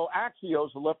 So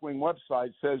Axios, the left-wing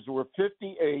website, says there were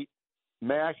 58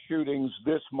 mass shootings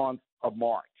this month of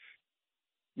March.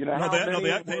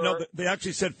 They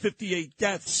actually said 58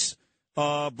 deaths,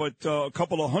 but a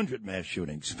couple of hundred mass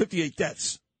shootings. 58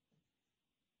 deaths.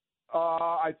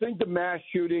 I think the mass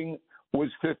shooting was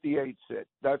 58, Sid.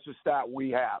 That's the stat we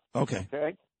have. Okay.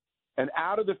 And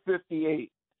out of the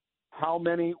 58, how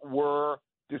many were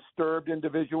disturbed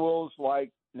individuals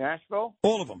like Nashville?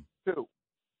 All of them. 2.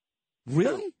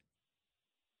 Really?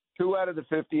 2 out of the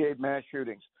 58 mass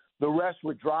shootings. The rest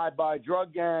were drive-by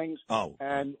drug gangs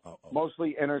and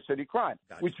mostly inner-city crime,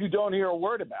 which you don't hear a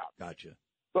word about. Gotcha.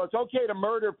 So it's okay to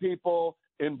murder people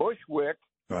in Bushwick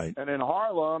and in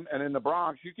Harlem and in the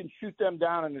Bronx. You can shoot them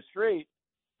down in the street,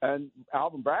 and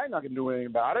Alvin Bragg not going to do anything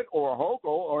about it, or Hochul,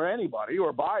 or anybody,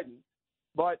 or Biden.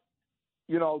 But,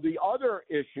 the other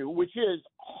issue, which is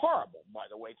horrible, by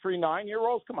the way, 3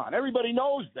 9-year-olds, come on, everybody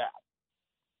knows that.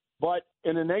 But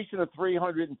in a nation of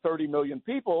 330 million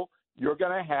people, you're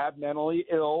going to have mentally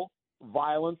ill,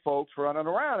 violent folks running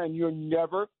around, and you're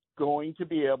never going to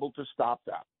be able to stop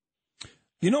that.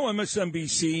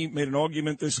 MSNBC made an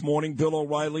argument this morning, Bill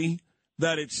O'Reilly,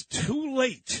 that it's too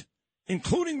late,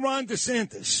 including Ron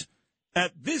DeSantis,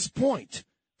 at this point,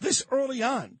 this early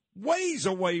on, ways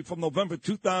away from November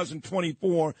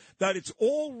 2024, that it's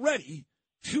already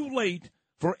too late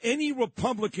for any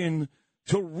Republican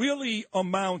to really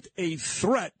amount a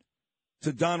threat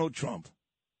to Donald Trump.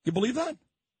 You believe that?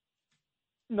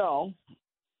 No,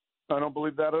 I don't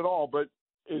believe that at all, but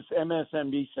it's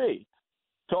MSNBC.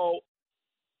 So,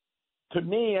 to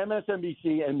me,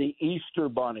 MSNBC and the Easter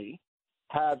Bunny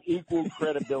have equal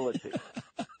credibility.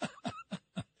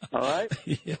 All right?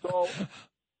 Yeah. So,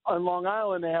 on Long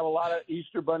Island, they have a lot of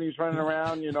Easter bunnies running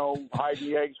around,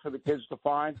 hiding eggs for the kids to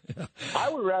find. I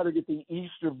would rather get the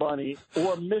Easter Bunny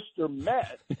or Mr.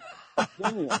 Met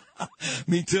opinion.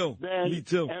 Me too. Than Me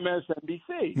too.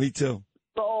 MSNBC. Me too.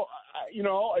 So,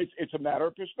 it's a matter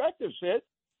of perspective, Sid.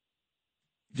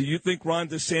 Do you think Ron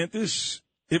DeSantis,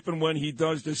 if and when he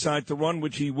does decide to run,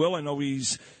 which he will, I know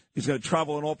he's going to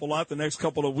travel an awful lot the next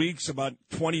couple of weeks, about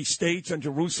 20 states and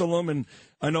Jerusalem, and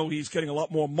I know he's getting a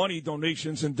lot more money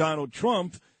donations than Donald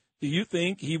Trump. Do you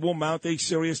think he will mount a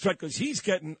serious threat? Because he's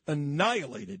getting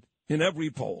annihilated in every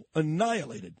poll.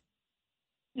 Annihilated.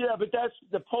 Yeah, but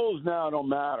the polls now don't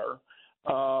matter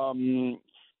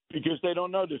because they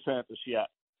don't know DeSantis yet.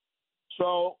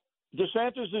 So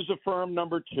DeSantis is a firm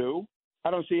number 2.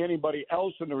 I don't see anybody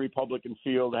else in the Republican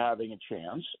field having a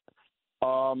chance.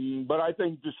 But I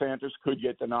think DeSantis could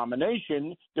get the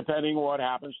nomination depending on what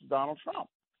happens to Donald Trump.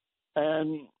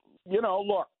 And,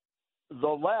 look, the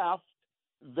left,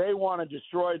 they want to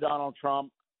destroy Donald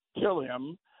Trump, kill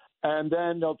him, and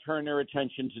then they'll turn their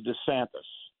attention to DeSantis.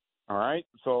 All right?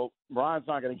 So Ron's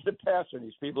not going to get past him.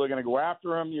 These people are going to go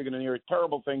after him. You're going to hear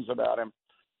terrible things about him.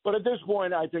 But at this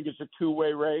point, I think it's a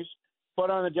two-way race. But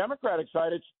on the Democratic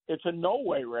side, it's a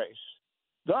no-way race.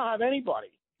 They don't have anybody.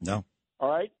 No. All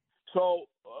right? So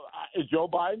is Joe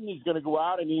Biden, he's going to go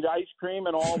out and eat ice cream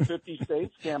in all 50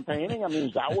 states campaigning? I mean,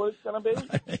 is that what it's going to be?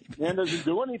 Man doesn't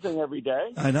do anything every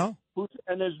day. I know.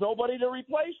 And there's nobody to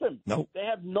replace him. No. They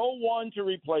have no one to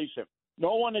replace him.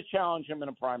 No one to challenge him in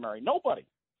a primary. Nobody.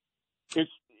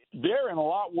 They're in a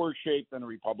lot worse shape than the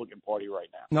Republican Party right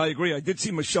now. No, I agree. I did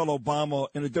see Michelle Obama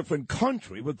in a different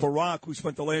country with Barack, who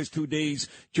spent the last 2 days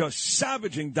just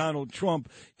savaging Donald Trump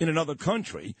in another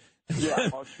country. Yeah,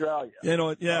 Australia.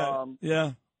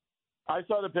 Yeah. I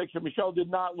saw the picture. Michelle did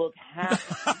not look happy.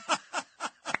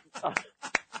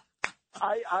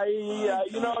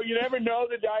 You never know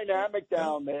the dynamic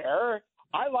down there.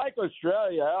 I like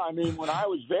Australia. I mean, when I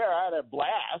was there, I had a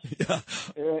blast. Yeah.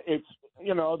 It's,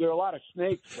 there are a lot of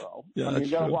snakes, though. Yeah, I mean,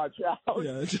 you got to watch out.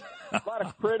 Yeah. A lot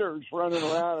of critters running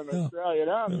around in Australia.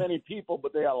 There aren't many people,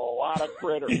 but they have a lot of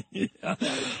critters. Yeah.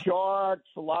 Sharks,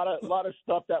 a lot of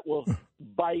stuff that will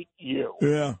bite you.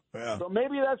 Yeah. So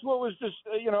maybe that's what was just,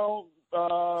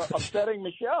 upsetting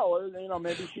Michelle.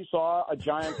 Maybe she saw a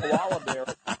giant koala bear.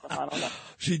 I don't know.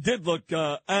 She did look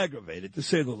aggravated, to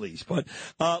say the least. But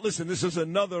listen, this is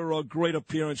another great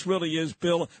appearance. Really is,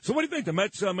 Bill. So what do you think? The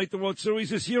Mets make the World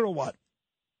Series this year or what?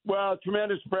 Well,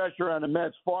 tremendous pressure on the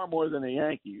Mets, far more than the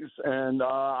Yankees. And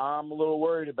I'm a little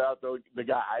worried about the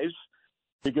guys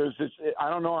because I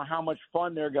don't know how much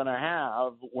fun they're going to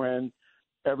have when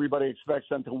everybody expects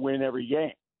them to win every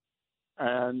game.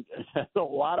 And there's a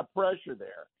lot of pressure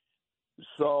there.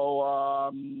 So,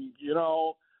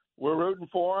 we're rooting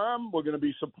for them. We're going to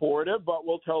be supportive, but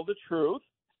we'll tell the truth.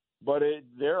 But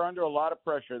they're under a lot of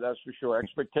pressure, that's for sure.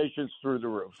 Expectations through the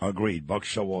roof. Agreed, Buck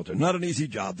Showalter. Not an easy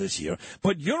job this year.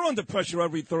 But you're under pressure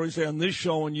every Thursday on this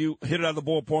show, and you hit it out of the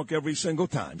ballpark every single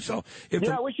time. So,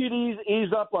 I wish you'd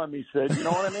ease up on me, Sid. You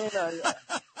know what I mean?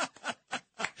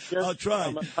 I'll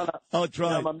try. I'll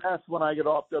try. I'm a mess when I get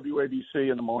off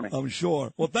WABC in the morning. I'm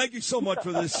sure. Well, thank you so much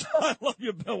for this. I love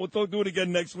you, Bill. We'll do it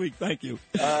again next week. Thank you.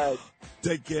 All right.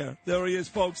 Take care. There he is,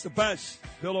 folks. The best,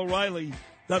 Bill O'Reilly.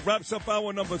 That wraps up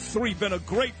hour number 3. Been a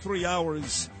great 3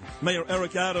 hours. Mayor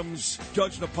Eric Adams,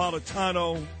 Judge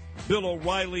Napolitano, Bill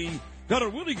O'Reilly. Got a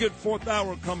really good 4th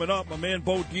hour coming up. My man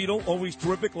Bo Dietl, always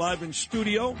terrific, live in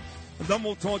studio. And then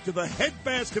we'll talk to the head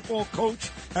basketball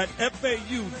coach at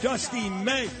FAU, Dusty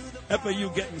May. FAU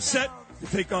getting set to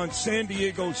take on San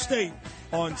Diego State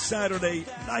on Saturday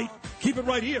night. Keep it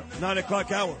right here, 9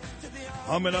 o'clock hour.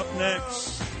 Coming up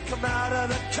next. Come out of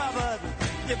the cupboard,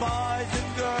 you boys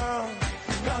and girls.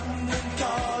 London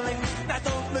calling, now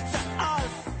don't look to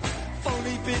us.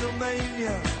 Phony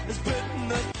Beatlemania is bitten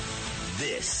the...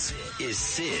 This is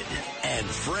Sid and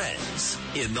Friends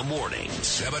in the Morning.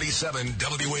 77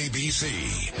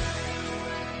 WABC.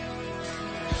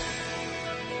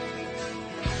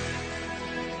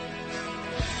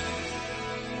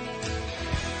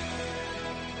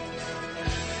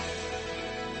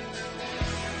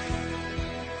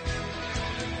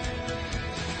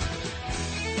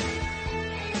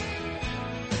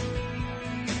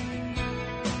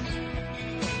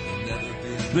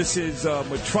 This is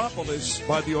Metropolis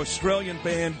by the Australian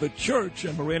band The Church,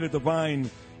 and Miranda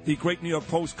Devine, the great New York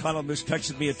Post columnist,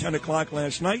 texted me at 10 o'clock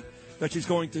last night. that she's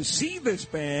going to see this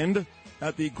band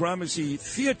at the Gramercy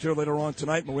Theater later on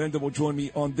tonight. Miranda will join me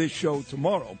on this show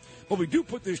tomorrow. But we do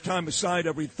put this time aside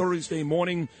every Thursday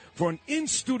morning for an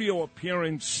in-studio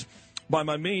appearance by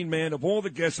my main man of all the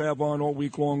guests I have on all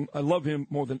week long. I love him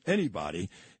more than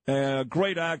anybody.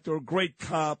 Great actor, great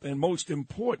cop, and most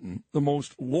important, the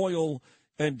most loyal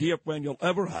and dear friend you'll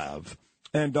ever have.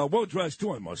 And well-dressed,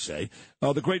 too, I must say.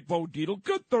 The great Bo Dietl.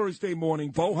 Good Thursday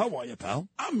morning, Bo. How are you, pal?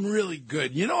 I'm really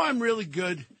good. You know I'm really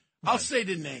good? I'll say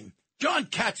the name. John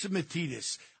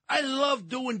Katzimatidis. I love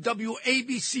doing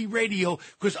WABC radio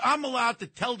because I'm allowed to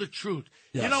tell the truth.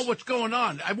 Yes. You know what's going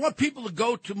on. I want people to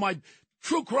go to my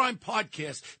True Crime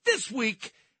podcast. This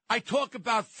week, I talk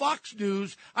about Fox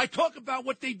News. I talk about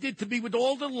what they did to me with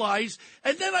all the lies.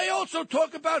 And then I also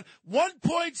talk about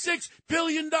 $1.6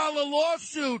 billion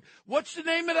lawsuit. What's the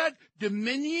name of that?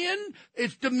 Dominion?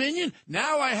 It's Dominion.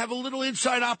 Now I have a little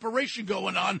inside operation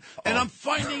going on, and I'm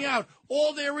finding out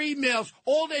all their emails,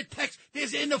 all their texts.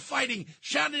 There's fighting.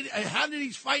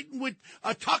 Hannity's fighting with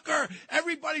Tucker.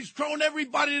 Everybody's throwing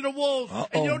everybody to the wolves.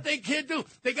 And you know what they can't do?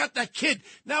 They got that kid.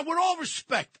 Now, with all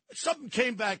respect, something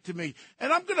came back to me,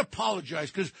 and I'm going to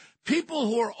apologize because people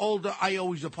who are older, I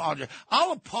always apologize.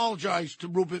 I'll apologize to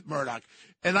Rupert Murdoch,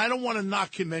 and I don't want to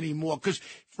knock him anymore because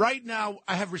right now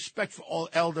I have respect for all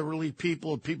elderly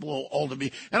people and people who are older than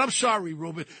me. And I'm sorry,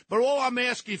 Rupert, but all I'm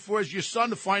asking for is your son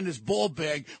to find his ball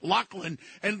bag, Lachlan,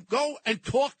 and go and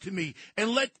talk to me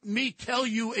and let me tell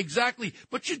you exactly.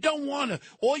 But you don't want to.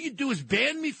 All you do is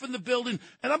ban me from the building,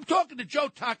 and I'm talking to Joe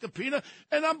Tacopina,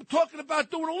 and I'm talking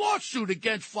about doing a lawsuit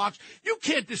against Fox. You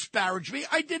can't disparage me.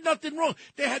 I did nothing wrong.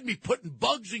 They had me putting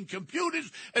bugs in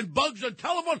computers and bugs on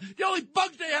telephone. The only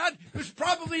bugs they had was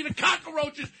probably the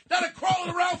cockroaches that are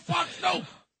crawling around Fox News.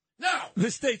 Now,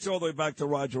 this dates all the way back to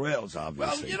Roger Ailes,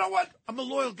 obviously. Well, you know what? I'm a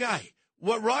loyal guy.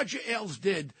 What Roger Ailes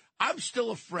did, I'm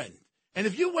still a friend. And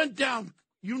if you went down,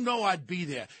 you know I'd be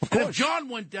there. And if John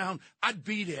went down, I'd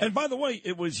be there. And by the way,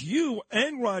 it was you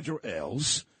and Roger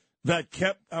Ailes that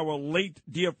kept our late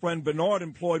dear friend Bernard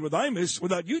employed with Imus.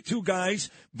 Without you two guys,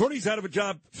 Bernie's out of a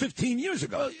job 15 years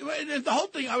ago. Well, and the whole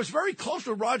thing, I was very close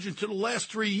with Roger until the last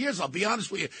 3 years, I'll be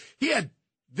honest with you. He had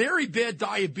very bad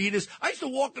diabetes. I used to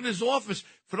walk in his office.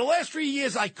 For the last 3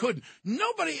 years, I couldn't.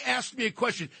 Nobody asked me a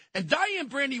question. And Diane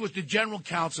Brandy was the general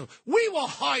counsel. We were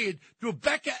hired through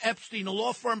Becca Epstein, a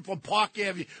law firm from Park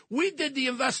Avenue. We did the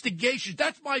investigation.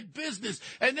 That's my business.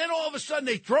 And then all of a sudden,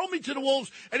 they throw me to the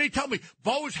wolves, and they tell me,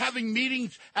 Bo's having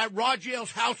meetings at Roger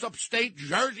Ailes' house upstate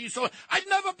Jersey. So I'd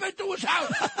never been to his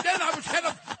house. Then I was head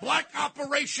of black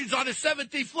operations on the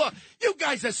 17th floor. You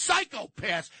guys are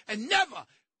psychopaths, and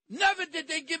Never did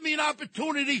they give me an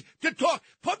opportunity to talk.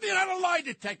 Put me on a lie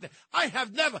detector. I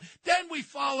have never. Then we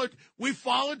followed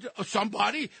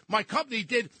somebody. My company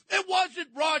did. It wasn't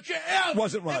Roger Ailes. It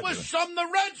wasn't Roger. It was Sumner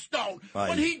Redstone. Right.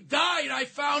 When he died, I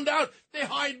found out they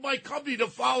hired my company to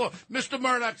follow Mr.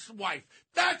 Murdoch's wife.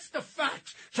 That's the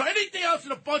facts. So anything else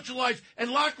is a bunch of lies.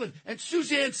 And Lachlan and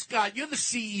Suzanne Scott, you're the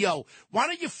CEO. Why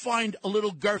don't you find a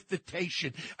little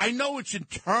girthitation? I know it's in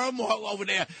turmoil over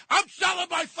there. I'm selling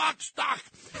my Fox stock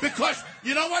because,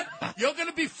 you know what? You're going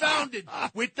to be founded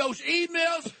with those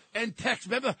emails and texts.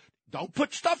 Remember, don't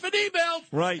put stuff in emails.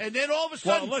 Right. And then all of a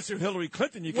sudden, well, unless you're Hillary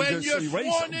Clinton, you can when just you're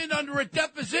erase sworn them. in under a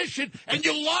deposition and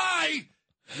you lie,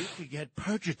 you could get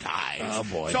perjutized. Oh,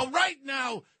 boy. So right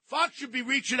now, Fox should be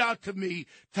reaching out to me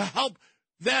to help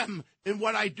them in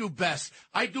what I do best.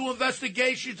 I do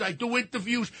investigations. I do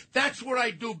interviews. That's what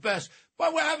I do best.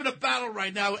 But we're having a battle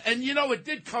right now. And, you know, it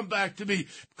did come back to me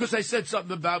because I said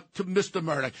something to Mr.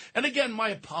 Murdoch. And, again, my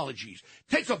apologies.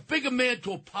 It takes a bigger man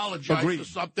to apologize for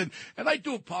something. And I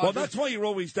do apologize. Well, that's why you're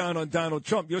always down on Donald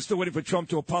Trump. You're still waiting for Trump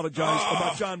to apologize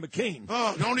about John McCain.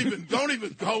 Oh, don't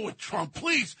even go with Trump,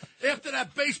 please. After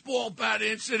that baseball bat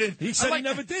incident. He said he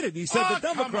never did it. He said the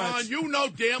Democrats. Come on, you know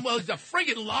damn well he's a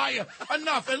friggin' liar.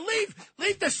 Enough. And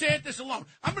leave DeSantis alone.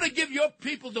 I'm going to give your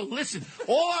people to listen.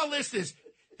 All our listeners.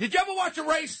 Did you ever watch a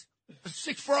race? A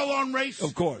 6-furlong race?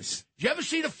 Of course. Did you ever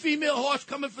see the female horse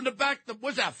coming from the back?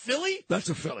 Was that a filly? That's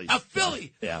a filly. A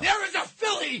filly. Yeah. There is a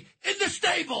filly in the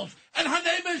stables, and her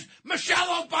name is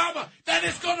Michelle Obama. That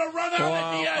is going to run out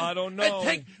at the end. I don't know.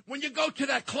 And when you go to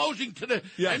that closing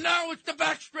and now it's the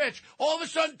backstretch. All of a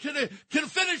sudden to the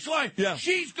finish line. Yeah.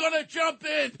 She's going to jump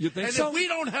in. You think and so? if we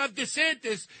don't have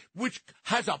DeSantis, which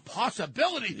has a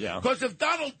possibility, because if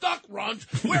Donald Duck runs,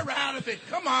 we're out of it.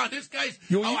 Come on, this guy's.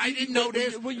 I didn't know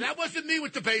this. That wasn't me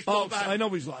with the baseball bat. I know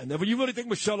he's lying there, but you really think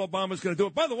Michelle Obama's going to do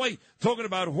it? By the way, talking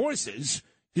about horses,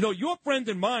 you know, your friend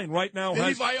and mine right now Billy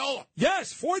has... Viola.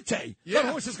 Yes, Forte. Yeah.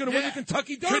 That horse is going to win the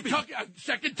Kentucky Derby.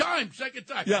 Second time.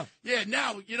 Yeah. Yeah,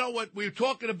 now, you know what we were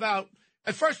talking about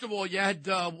And first of all, you had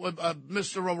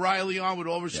Mr. O'Reilly on, with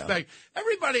all respect.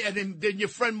 Everybody, and then your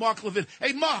friend Mark Levin.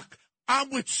 Hey, Mark,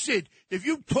 I'm with Sid. If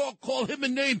you call him a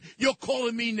name, you're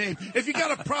calling me name. If you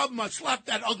got a problem, I'll slap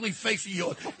that ugly face of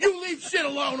yours. You leave Sid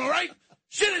alone, all right?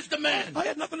 Sid is the man. I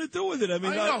had nothing to do with it. I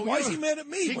mean, why is he mad at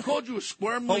me? He called you a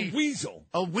squirmly... A weasel.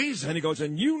 A weasel. And he goes,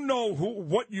 and you know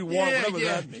what you want, whatever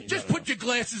that means. Just put your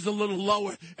glasses a little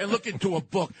lower and look into a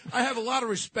book. I have a lot of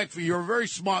respect for you. You're a very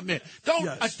smart man. Don't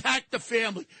attack the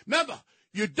family. Remember,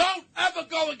 you don't ever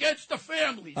go against the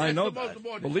family. That's I know the most that.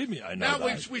 important. Believe me, I know now,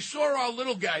 that. we saw our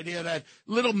little guy there, that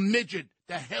little midget,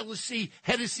 the Hennessy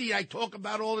I talk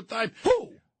about all the time. Who?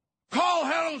 Carl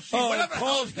Hennessy, whatever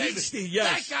Carl his name is. Hennessy,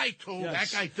 yes. That guy, too.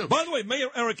 Yes. That guy, too. By the way, Mayor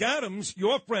Eric Adams,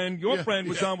 your friend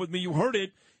was on with me. You heard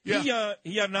it. Yeah.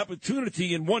 He had an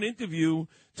opportunity in one interview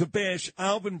to bash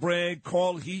Alvin Bragg,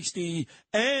 Carl Heastie,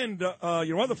 and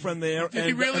your other friend there. Did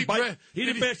he really? He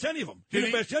didn't bash any of them. He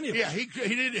didn't bash any of them. Yeah, he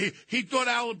did. He thought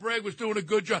Alan Bragg was doing a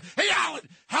good job. Hey, Alan,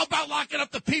 how about locking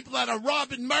up the people that are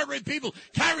robbing, murdering people,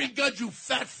 carrying guns, you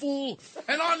fat fool?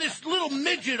 And on this little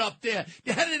midget up there,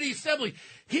 the head of the assembly,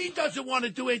 he doesn't want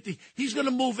to do anything. He's going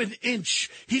to move an inch.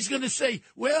 He's going to say,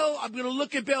 well, I'm going to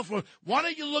look at bail for. Why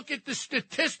don't you look at the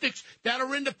statistics that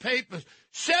are in the papers?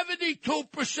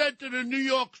 72% of the New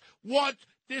Yorkers want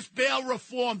this bail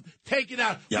reform taken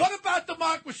out. Yep. What about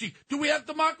democracy? Do we have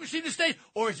democracy in the state?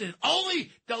 Or is it only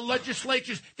the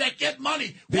legislatures that get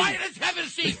money? Why does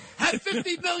Hennessy have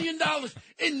 $50 million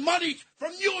in money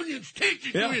from unions,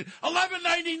 teachers union,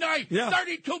 $11.99,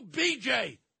 32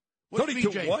 BJ? What's 32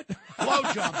 BJ? what?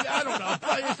 Blowjob. I don't know.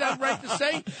 Is that right to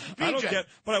say? BJ. I don't get.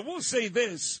 But I will say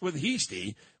this with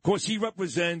Heastie. Of course, he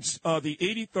represents the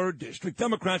 83rd District.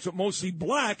 Democrats are mostly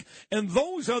black, and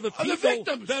those are the people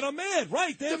that are mad.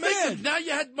 Right, they're mad. Victims. Now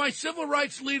you had my civil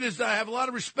rights leaders that I have a lot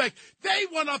of respect. They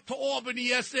went up to Albany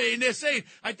yesterday, and they're saying,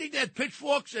 I think they had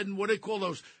pitchforks and what do they call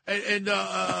those, and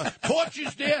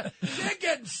torches there. They're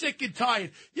getting sick and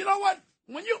tired. You know what?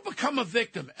 When you become a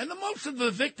victim, and most of the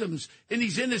victims in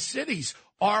these inner cities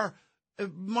are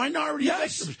minority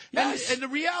victims. Yes. And the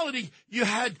reality, you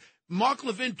had Mark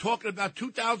Levin talking about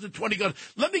 2020 guns.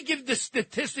 Let me give the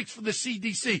statistics from the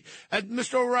CDC. And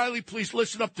Mr. O'Reilly, please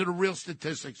listen up to the real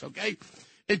statistics, okay?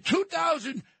 In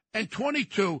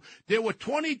 2022, there were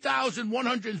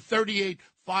 20,138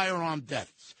 firearm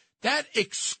deaths. That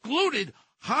excluded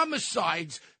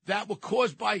homicides that were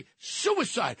caused by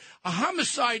suicide. A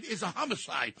homicide is a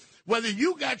homicide, whether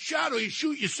you got shot or you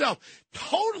shoot yourself,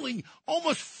 totaling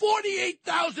almost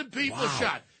 48,000 people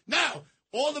shot. Now,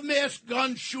 all the mass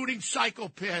gun shooting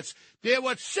psychopaths, there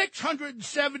were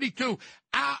 672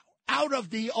 out of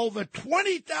the over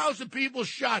 20,000 people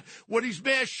shot were these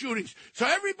mass shootings. So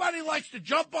everybody likes to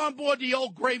jump on board the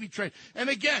old gravy train. And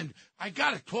again, I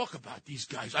got to talk about these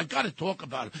guys. I got to talk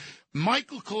about it.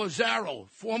 Michael Colazzaro,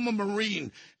 former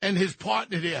Marine, and his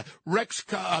partner there, Rex,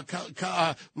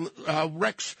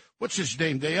 what's his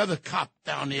name? The other cop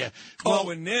down there. Well,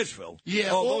 in Nashville.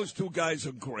 Yeah. Those two guys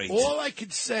are great. All I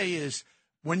can say is,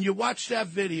 when you watch that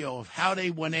video of how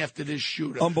they went after this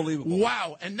shooter. Unbelievable.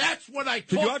 Wow. And that's what I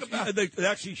talk about. They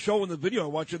actually show in the video I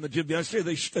watched in the gym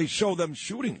yesterday, they show them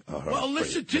shooting her. Well,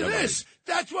 listen to this.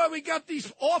 That's why we got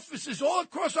these offices all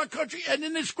across our country and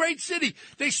in this great city.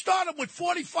 They start them with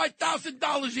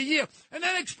 $45,000 a year and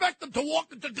then expect them to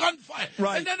walk into gunfire.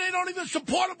 Right. And then they don't even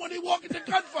support them when they walk into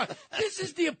gunfire. This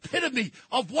is the epitome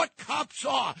of what cops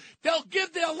are. They'll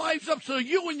give their lives up so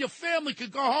you and your family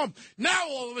can go home. Now,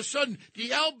 all of a sudden,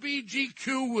 the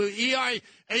LBGQ, EI,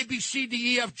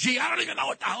 ABCDEFG, I don't even know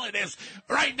what the hell it is.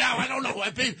 Right now, I don't know.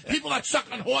 People that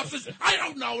suck on horses, I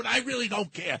don't know, and I really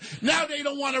don't care. Now they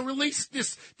don't want to release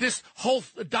this whole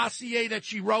dossier that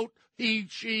she wrote,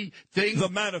 she thing. The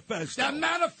manifesto. That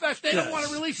manifesto, they don't want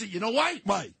to release it. You know why?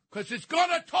 Why? Because it's going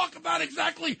to talk about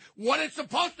exactly what it's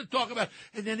supposed to talk about.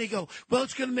 And then they go, well,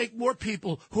 it's going to make more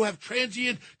people who have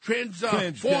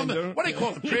transformers. What do they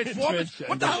call them? Transformers?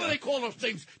 What the hell do they call those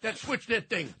things that switch their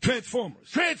thing? Transformers.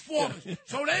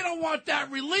 So they don't want that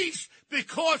released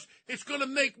because it's going to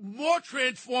make more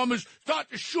Transformers start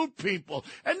to shoot people.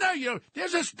 And now,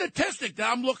 there's a statistic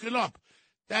that I'm looking up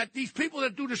that these people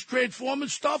that do this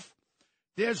Transformers stuff,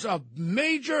 there's a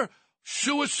major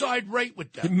suicide rate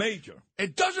with them. Major.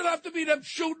 It doesn't have to be them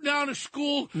shooting down a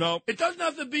school. No. It doesn't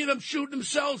have to be them shooting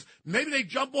themselves. Maybe they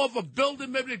jump off a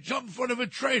building. Maybe they jump in front of a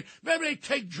train. Maybe they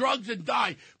take drugs and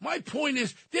die. My point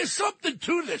is, there's something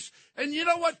to this. And you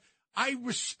know what? I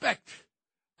respect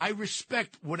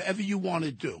whatever you want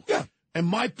to do. Yeah. And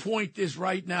my point is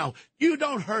right now, you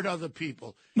don't hurt other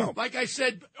people. No. Like I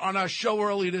said on our show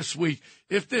earlier this week,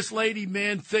 if this lady,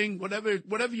 man thing,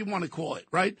 whatever you want to call it,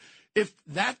 right? If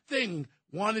that thing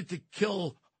wanted to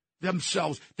kill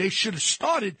themselves. They should have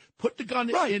started, put the gun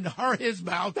in his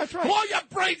mouth. That's right. Blow your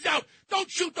brains out. Don't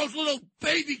shoot those little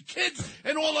baby kids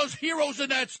and all those heroes in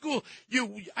that school.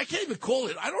 I can't even call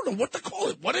it. I don't know what to call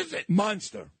it. What is it?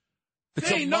 Monster.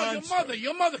 It's a monster.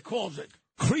 Your mother calls it.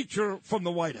 Creature from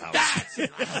the White House. That's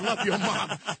it. I love your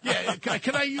mom. Yeah,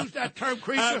 can I use that term,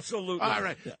 creature? Absolutely. All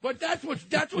right, but that's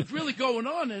what's really going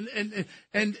on. And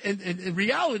in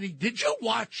reality, did you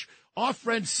watch our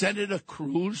friend Senator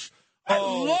Cruz? I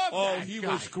love that he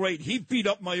guy. was great. He beat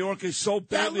up Mayorkas so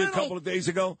badly a couple of days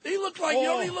ago. He looked like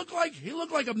he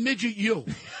looked like a midget.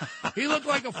 He looked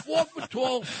like a 4 foot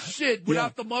tall Sid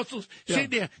without the muscles. Sitting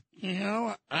there.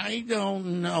 I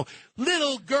don't know.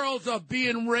 Little girls are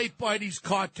being raped by these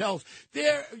cartels.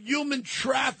 They're human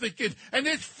trafficking, and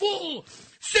this fool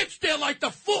sits there like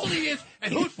the fool he is.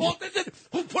 And whose fault is it?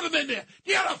 Who put him in there?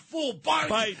 The other fool,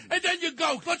 Biden. And then you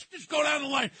go. Let's just go down the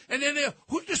line. And then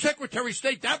who's the Secretary of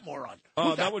State? That moron.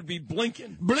 That would be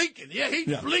Blinken. He's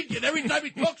Blinken. Every time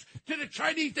he talks to the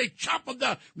Chinese, they chop him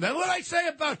down. Remember what I say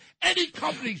about any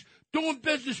companies doing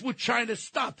business with China?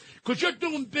 Stop. Because you're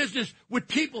doing business with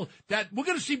people that we're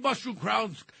going to see mushroom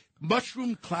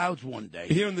clouds one day.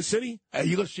 Here in the city?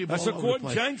 You're going to see them That's all what over Gordon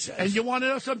the place. Chang says. And you want to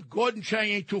know something? Gordon Chang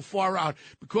ain't too far out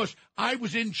because I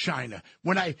was in China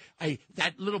when I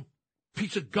that little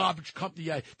piece of garbage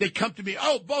company, they come to me,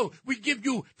 Bo, we give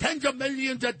you tens of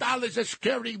millions of dollars of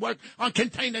security work on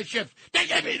container ships. They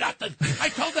gave me nothing. I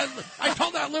told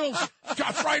that little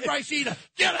fried rice eater,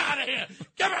 get out of here.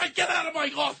 Get out of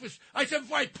my office. I said,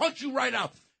 before I punch you right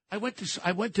out. I went to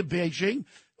Beijing.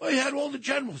 Well, you had all the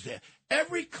generals there.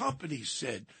 Every company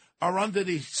said are under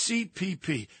the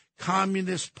CPP,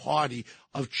 Communist Party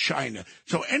of China.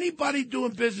 So anybody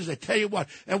doing business, I tell you what,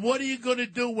 and what are you going to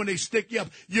do when they stick you up?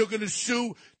 You're going to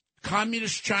sue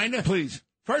Communist China? Please.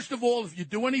 First of all, if you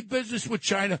do any business with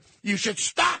China, you should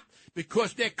stop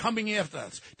because they're coming after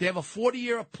us. They have a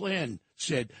 40-year plan,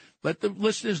 Sid. Let the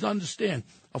listeners understand.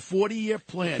 A 40-year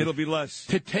plan. It'll be less.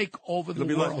 To take over the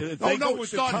world. If they go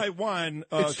with Taiwan,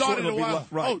 it started it'll a while. be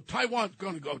less. Right. Taiwan's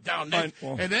going to go down next.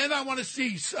 Well. And then I want to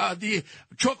see the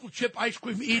chocolate chip ice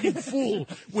cream eating fool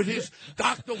with his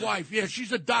doctor wife. Yeah,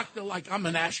 she's a doctor like I'm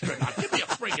an astronaut. Give me a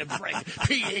friggin' break.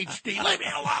 PhD. Leave me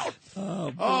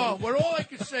alone. Well, all I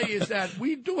can say is that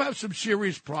we do have some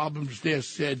serious problems there,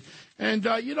 Sid. And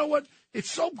you know what? It's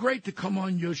so great to come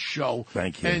on your show.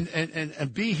 Thank you.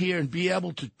 And be here and be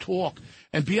able to talk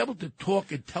and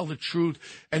tell the truth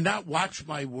and not watch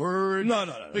my words.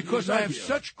 No. Because I have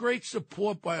such great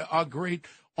support by our great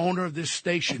owner of this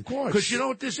station. Of course. Because you know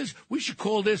what this is? We should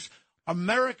call this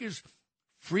America's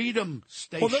Freedom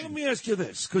Station. Well, let me ask you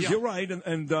this, because you're right,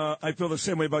 and I feel the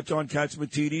same way about John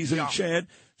Catsimatidis and Chad.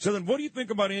 So then what do you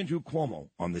think about Andrew Cuomo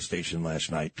on the station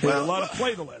last night? He had a lot of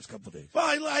play the last couple of days. Well,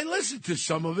 I listened to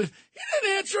some of it. He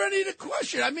didn't answer any of the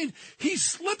question. I mean, he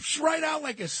slips right out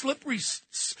like a slippery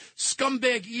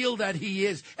scumbag eel that he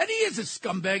is. And he is a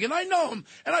scumbag, and I know him,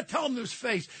 and I tell him to his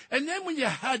face. And then when you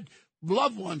had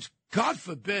loved ones, God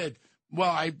forbid, well,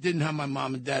 I didn't have my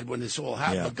mom and dad when this all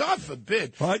happened, but God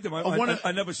forbid. Well,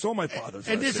 I never saw my father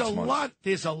for and there's 6 months.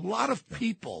 There's a lot of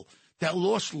people that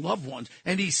lost loved ones,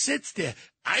 and he sits there.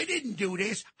 I didn't do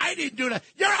this. I didn't do that.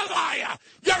 You're a liar.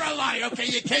 You're a liar. Okay,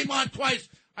 you came on twice.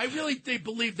 I really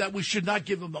believe that we should not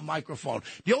give him a microphone.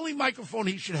 The only microphone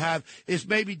he should have is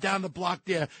maybe down the block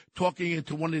there talking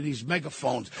into one of these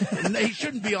megaphones. And he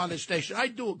shouldn't be on the station. I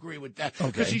do agree with that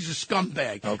because he's a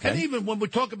scumbag. Okay. And even when we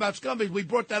talk about scumbags, we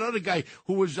brought that other guy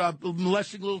who was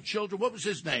molesting little children. What was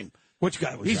his name? Which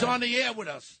guy was He's that? on the air with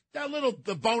us. That little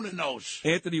boner nose.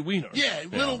 Anthony Weiner. Yeah,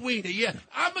 little Weiner, yeah.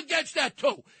 I'm against that,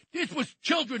 too. This was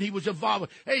children he was involved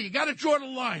with. Hey, you got to draw the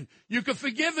line. You can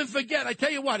forgive and forget. I tell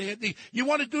you what, Anthony, you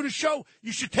want to do the show,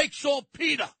 you should take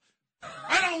saltpeter.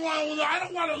 I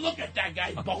don't want to look at that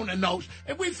guy, boner nose.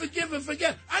 And we forgive and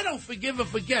forget. I don't forgive and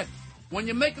forget. When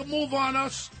you make a move on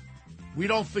us, we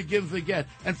don't forgive and forget.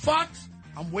 And Fox,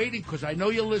 I'm waiting because I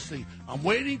know you're listening. I'm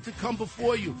waiting to come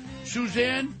before you.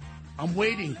 Suzanne, I'm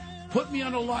waiting. Put me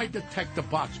on a lie detector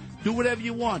box. Do whatever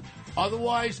you want.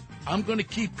 Otherwise, I'm going to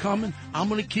keep coming. I'm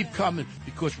going to keep coming.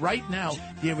 Because right now,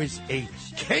 there is a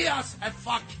chaos at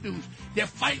Fox News. They're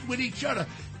fighting with each other.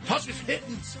 Tucker's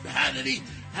hitting Hannity.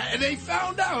 And they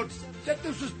found out that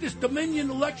this Dominion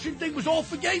election thing was all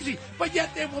fugazi. But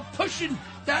yet they were pushing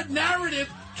that narrative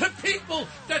to people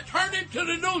that turn into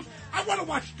the news. I want to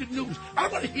watch the news. I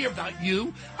don't want to hear about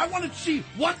you. I want to see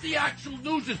what the actual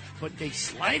news is. But they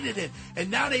slighted it,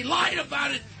 and now they lied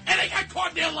about it, and they got caught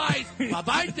in their lies.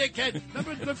 Bye-bye, dickhead.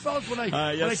 Remember Goodfellas when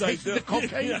I tasted the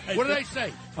cocaine? Yeah, What did I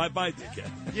say? Bye-bye,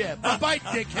 dickhead. Yeah, bye-bye,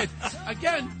 dickhead.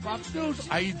 Again, Fox News,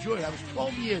 I enjoyed it. I was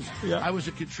 12 years. Yeah. I was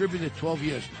a contributor 12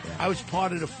 years. I was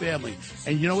part of the family.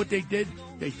 And you know what they did?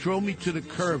 They threw me to the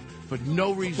curb for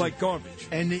no reason. Like garbage.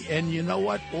 And you know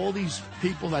what? All these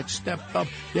people that stepped up,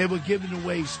 they were giving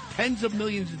away tens of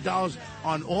millions of dollars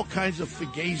on all kinds of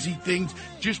fugazi things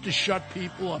just to shut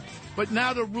people up. But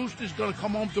now the rooster's going to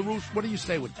come home to roost. What do you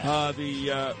say with that?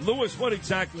 Lewis, what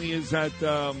exactly is that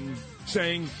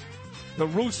saying? The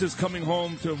rooster's coming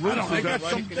home to roost. I don't know. They got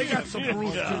Right? some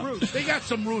roosters. They got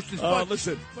some roosters.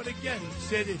 Listen. But again,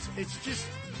 Sid, it's just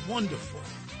wonderful.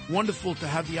 Wonderful to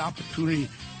have the opportunity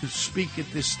to speak at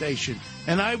this station.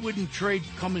 And I wouldn't trade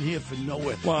coming here for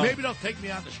nowhere. Wow. Maybe they'll take me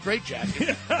out the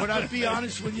straitjacket. But I'll be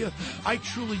honest with you, I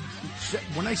truly,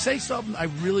 when I say something, I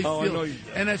really I feel know it. you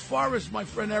do. And as far as my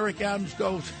friend Eric Adams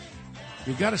goes,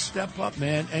 you got to step up,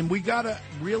 man. And we got to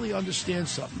really understand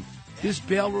something. This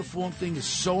bail reform thing is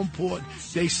so important.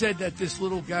 They said that this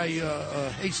little guy,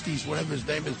 Hastings, whatever his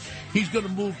name is, he's going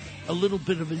to move a little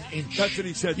bit of an inch. That's what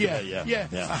he said today,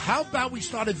 yeah. How about we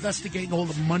start investigating all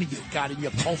the money you got in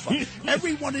your profile?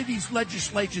 Every one of these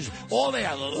legislatures, all they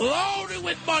are loaded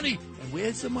with money. And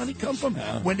where's the money come from?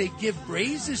 When they give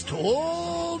raises to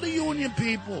all the union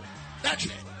people. That's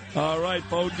it. All right,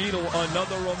 Bo Dietl,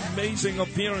 another amazing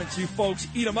appearance. You folks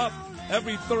eat him up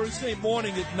every Thursday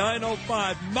morning at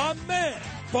 9:05. My man,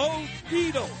 Bo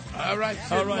Dietl. All right,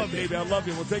 Sid, all right, love baby, you. I love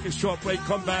you. We'll take a short break,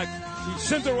 come back. The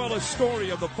Cinderella story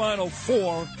of the Final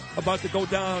Four about to go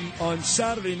down on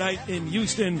Saturday night in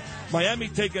Houston. Miami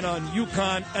taking on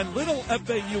UConn, and little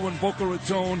FAU in Boca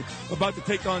Raton about to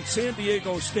take on San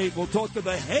Diego State. We'll talk to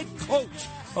the head coach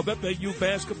of FAU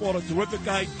basketball, a terrific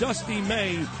guy, Dusty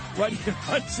May, right here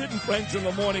on Sid and Friends in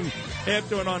the morning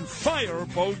after an on-fire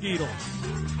Bo Dietl.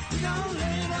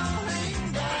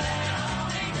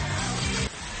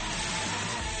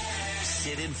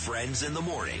 Sid and Friends in the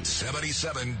morning.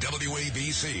 77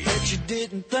 WABC. Bet you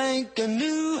didn't think I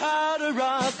knew how to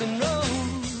rock and roll.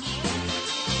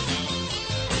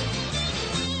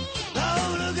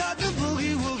 Oh, look at the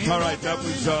boogie woogie. All right, that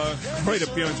was a great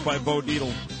appearance by Bo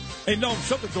Dietl. Hey, no,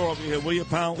 shut the door over here, will you,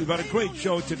 pal? We've had a great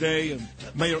show today, and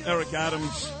Mayor Eric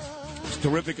Adams was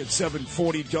terrific at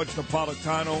 7:40. Judge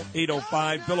Napolitano,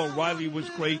 8:05. Bill O'Reilly was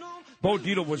great. Bo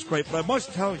Dietl was great. But I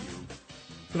must tell you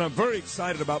that I'm very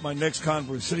excited about my next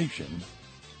conversation.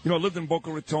 You know, I lived in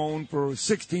Boca Raton for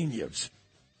 16 years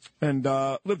and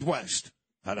lived west.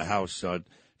 Had a house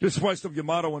just west of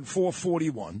Yamato on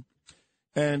 441.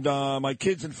 And my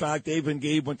kids, in fact, Dave and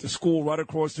Gabe, went to school right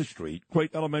across the street.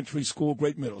 Great elementary school,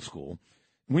 great middle school.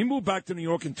 We moved back to New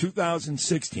York in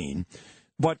 2016.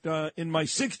 But in my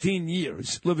 16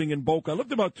 years living in Boca, I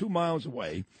lived about 2 miles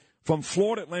away from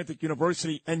Florida Atlantic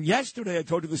University. And yesterday, I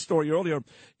told you the story earlier,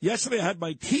 yesterday I had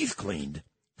my teeth cleaned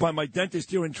by my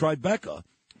dentist here in Tribeca.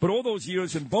 But all those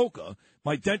years in Boca,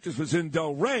 my dentist was in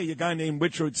Delray, a guy named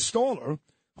Richard Stoller,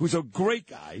 who's a great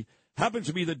guy, happens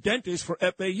to be the dentist for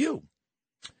FAU.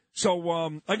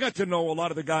 So I got to know a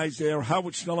lot of the guys there.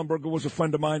 Howard Schnellenberger was a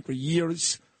friend of mine for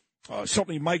years.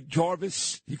 Certainly Mike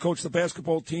Jarvis, he coached the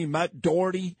basketball team. Matt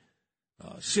Doherty,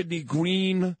 Sidney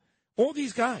Green, all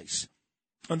these guys.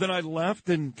 And then I left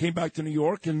and came back to New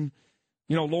York. And,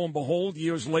 you know, lo and behold,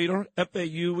 years later,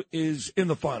 FAU is in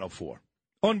the Final Four.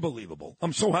 Unbelievable.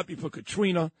 I'm so happy for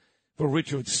Katrina, for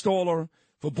Richard Stoller,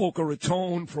 for Boca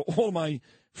Raton, for all my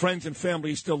friends and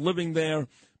family still living there.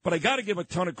 But I got to give a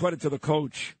ton of credit to the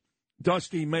coach,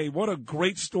 Dusty May. What a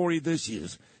great story this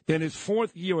is in his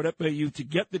fourth year at FAU to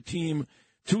get the team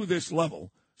to this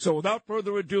level. So without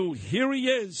further ado, here he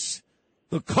is,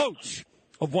 the coach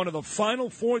of one of the Final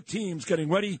Four teams getting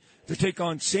ready to take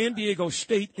on San Diego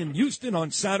State in Houston on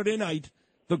Saturday night,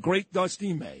 the great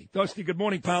Dusty May. Dusty, good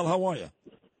morning, pal. How are you?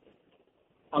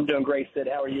 I'm doing great, Sid.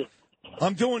 How are you?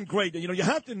 I'm doing great. You know, you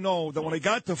have to know that when I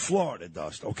got to Florida,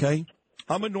 Dust, okay,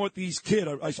 I'm a Northeast kid.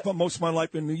 I spent most of my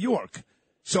life in New York.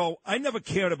 So I never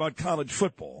cared about college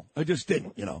football. I just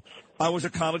didn't, you know. I was a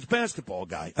college basketball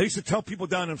guy. I used to tell people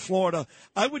down in Florida,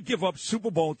 I would give up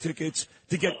Super Bowl tickets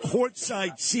to get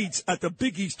courtside seats at the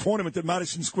Big East tournament at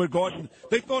Madison Square Garden.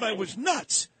 They thought I was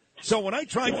nuts. So when I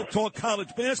tried to talk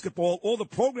college basketball, all the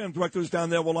program directors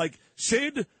down there were like,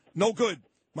 Sid, no good.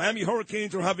 Miami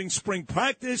Hurricanes are having spring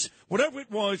practice. Whatever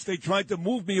it was, they tried to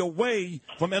move me away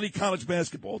from any college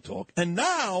basketball talk. And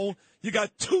now you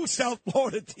got 2 South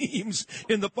Florida teams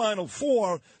in the Final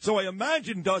Four. So I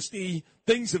imagine, Dusty,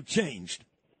 things have changed.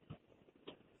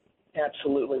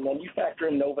 Absolutely, man. You factor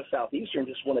in Nova Southeastern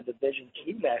just won a Division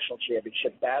II national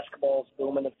championship. Basketball's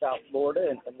booming in South Florida,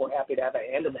 and we're happy to have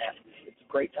a hand in that. It's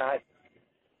a great time.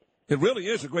 It really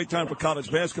is a great time for college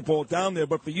basketball down there.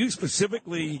 But for you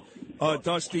specifically,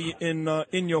 Dusty, in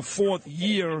your 4th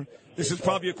year, this is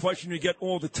probably a question you get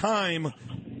all the time.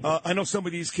 I know some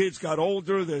of these kids got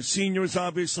older. They're seniors,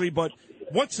 obviously. But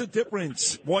what's the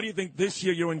difference? Why do you think this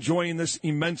year you're enjoying this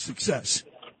immense success?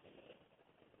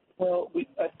 Well,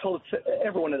 I told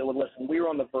everyone that would listen, we were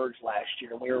on the verge last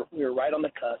year. We were right on the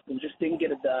cusp and just didn't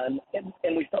get it done.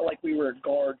 And we felt like we were a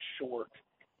guard short.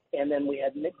 And then we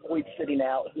had Nick Boyd sitting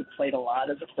out, who played a lot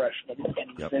as a freshman,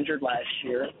 and he was injured last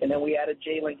year. And then we added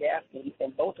Jalen Gaffney,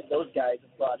 and both of those guys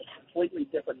have brought a completely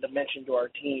different dimension to our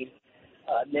team.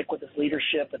 Nick with his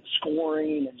leadership and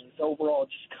scoring and his overall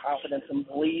just confidence and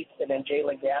belief. And then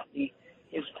Jalen Gaffney,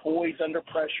 his poise under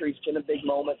pressure. He's been in big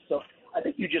moments. So I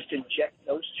think you just inject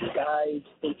those 2 guys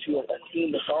into a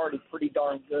team that's already pretty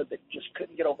darn good that just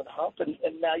couldn't get over the hump, and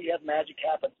now you have magic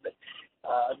happen. But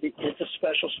it's a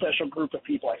special, special group of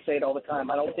people. I say it all the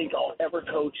time. I don't think I'll ever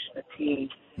coach a team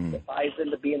that buys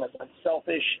into being as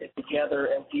unselfish and together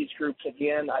as these groups.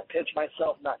 Again, I pinch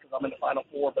myself not because I'm in the Final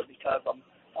Four, but because I'm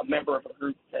a member of a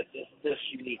group that is this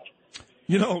unique.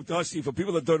 You know, Dusty, for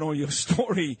people that don't know your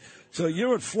story, so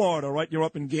you're at Florida, right? You're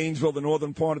up in Gainesville, the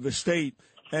northern part of the state.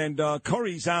 And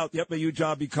Curry's out, the FAU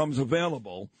job becomes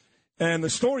available. And the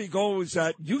story goes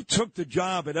that you took the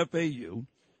job at FAU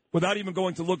without even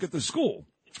going to look at the school.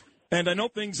 And I know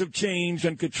things have changed,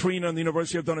 and Katrina and the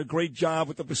university have done a great job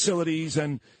with the facilities,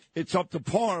 and it's up to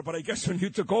par. But I guess when you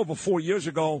took over 4 years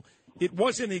ago, it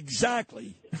wasn't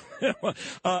exactly.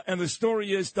 And the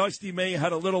story is Dusty May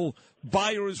had a little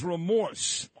buyer's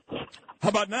remorse. How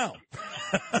about now?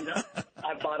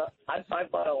 I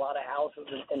bought a lot of houses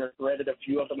and regretted a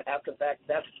few of them after the fact.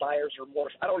 That's buyer's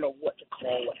remorse. I don't know what to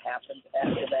call what happened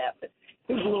after that, but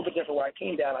it was a little bit different. When I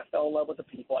came down, I fell in love with the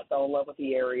people. I fell in love with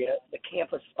the area.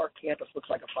 Our campus looks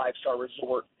like a 5-star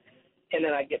resort. And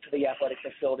then I get to the athletic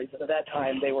facilities, and at that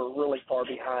time they were really far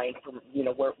behind from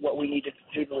what we needed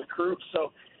to do to recruit.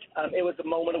 So it was a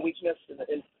moment of weakness,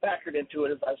 and factored into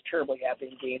it as I was terribly happy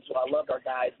in Gainesville. I loved our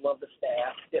guys, loved the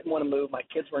staff, didn't want to move. My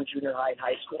kids were in junior high and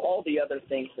high school, all the other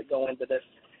things that go into this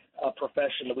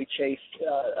profession that we chase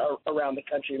around the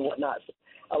country and whatnot. So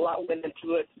a lot went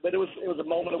into it, but it was a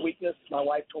moment of weakness. My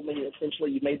wife told me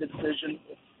essentially, you made the decision,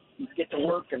 you get to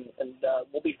work, and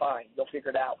we'll be fine. You'll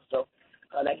figure it out. So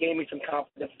that gave me some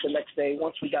confidence the next day.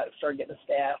 Once we started getting the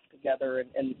staff together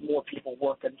and more people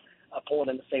working, pulling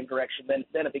in the same direction,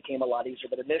 then it became a lot easier.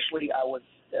 But initially,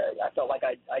 I felt like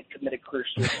I committed career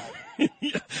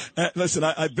suicide. Listen,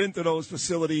 I've been to those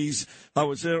facilities. I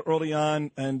was there early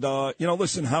on, and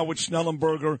listen, Howard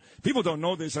Schnellenberger. People don't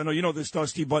know this. I know you know this,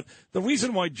 Dusty, but the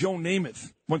reason why Joe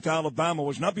Namath went to Alabama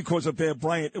was not because of Bear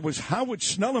Bryant. It was Howard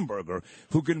Schnellenberger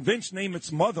who convinced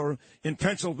Namath's mother in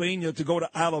Pennsylvania to go to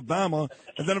Alabama.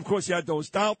 And then, of course, you had those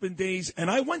Dalpin days. And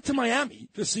I went to Miami,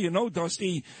 just so you know,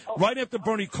 Dusty, right after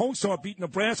Bernie Kosar beat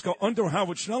Nebraska under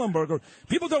Howard Schnellenberger.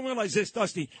 People don't realize this,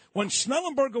 Dusty. When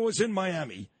Schnellenberger was in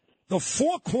Miami, the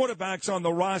 4 quarterbacks on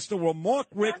the roster were Mark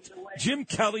Richt, Jim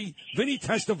Kelly, Vinny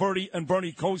Testaverde, and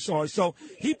Bernie Kosar. So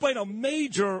he played a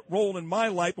major role in my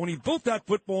life when he built that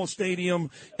football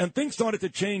stadium, and things started to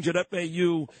change at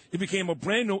FAU. It became a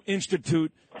brand new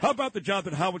institute. How about the job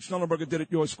that Howard Schnellenberger did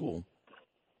at your school?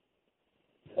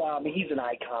 Well, I mean, he's an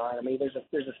icon. I mean, there's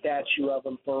a statue of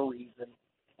him for a reason.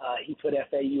 He put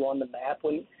FAU on the map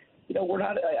when. We're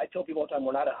not. I tell people all the time,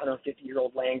 we're not a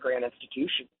 150-year-old land-grant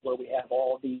institution where we have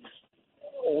all these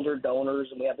older donors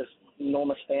and we have this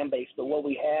enormous fan base. But what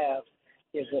we have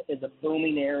is a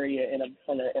booming area in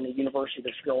a university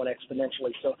that's growing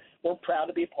exponentially. So we're proud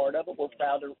to be a part of it. We're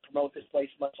proud to promote this place,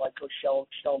 much like Coach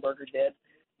Schellenberger did.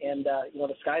 And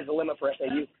the sky's the limit for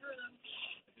FAU.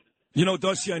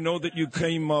 Dusty, I know that you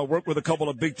came work with a couple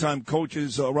of big-time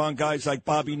coaches around guys like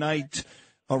Bobby Knight,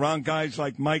 around guys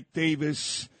like Mike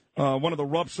Davis. One of the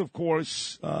Rups, of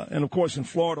course, and, of course, in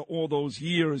Florida all those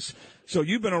years. So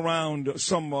you've been around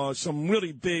some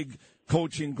really big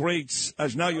coaching greats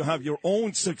as now you have your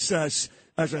own success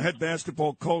as a head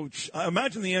basketball coach. I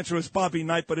imagine the answer is Bobby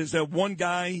Knight, but is there one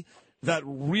guy that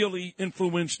really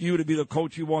influenced you to be the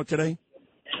coach you are today?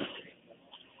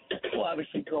 Well,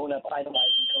 obviously, growing up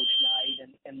idolizing Coach Knight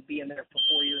and being there for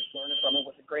 4 years learning from him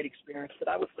was a great experience. But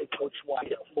I would say Coach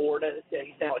White at Florida.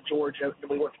 He's now at Georgia.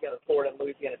 We work together at Florida and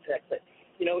Louisiana Tech. But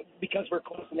because we're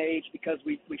close in age, because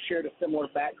we shared a similar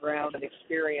background and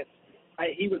experience,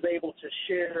 he was able to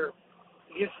share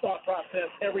his thought process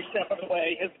every step of the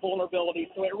way, his vulnerability.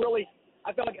 So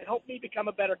I felt like it helped me become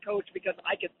a better coach because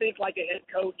I could think like a head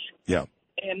coach. Yeah.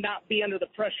 And not be under the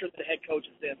pressure that the head coach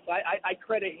is in. So I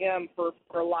credit him for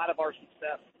a lot of our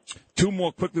success. Two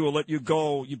more quickly, we'll let you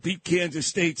go. You beat Kansas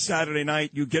State Saturday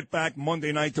night. You get back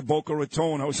Monday night to Boca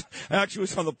Raton. I actually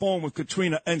was on the phone with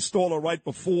Katrina and Stoller right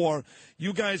before.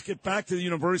 You guys get back to the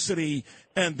university,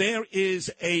 and there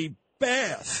is a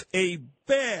bath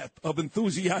of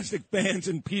enthusiastic fans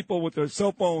and people with their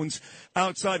cell phones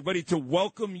outside ready to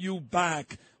welcome you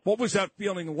back. What was that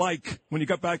feeling like when you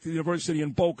got back to the university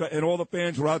in Boca and all the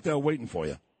fans were out there waiting for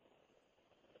you?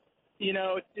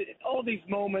 All these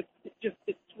moments,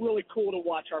 it's really cool to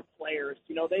watch our players.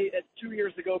 2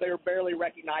 years ago, they were barely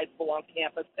recognizable on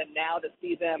campus, and now to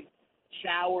see them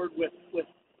showered with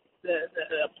the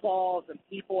applause and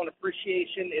people and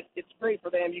appreciation, it's great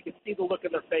for them. You can see the look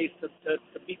in their face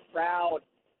to be proud of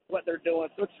what they're doing.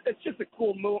 So it's just a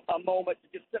cool moment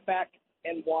to just sit back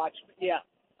and watch. But yeah,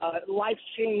 life's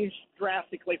changed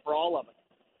drastically for all of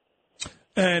us.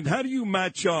 And how do you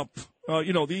match up?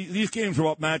 These games are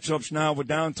up matchups now. We're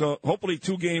down to hopefully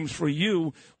 2 games for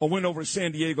you, a win over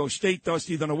San Diego State,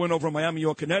 Dusty, then a win over Miami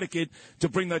or Connecticut to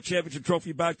bring that championship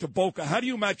trophy back to Boca. How do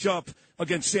you match up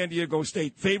against San Diego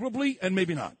State? Favorably and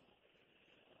maybe not?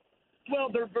 Well,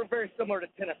 they're very similar to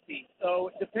Tennessee.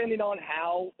 So depending on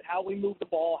how we move the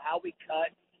ball, how we cut,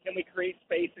 can we create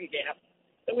space and gaps,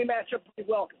 then we match up pretty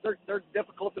well because they're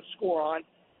difficult to score on.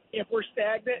 If we're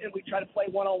stagnant and we try to play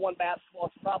one-on-one basketball,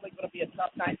 it's probably going to be a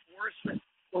tough night for us.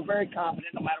 But we're very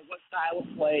confident no matter what style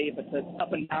of play, if it's an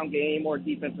up-and-down game or a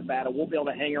defensive battle, we'll be able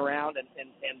to hang around and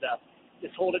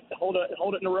just hold it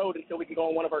in the road until we can go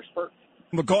on one of our spurts.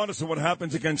 Regardless of what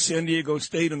happens against San Diego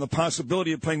State and the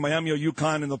possibility of playing Miami or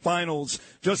UConn in the finals,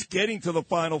 just getting to the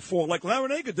Final Four, like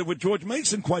Larinaga did with George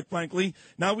Mason, quite frankly.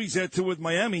 Now he's there, too, with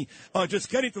Miami. Just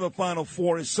getting to the Final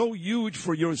Four is so huge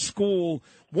for your school.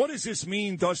 What does this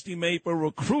mean, Dusty May, for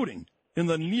recruiting in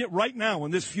the right now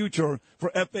in this future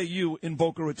for FAU in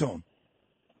Boca Raton?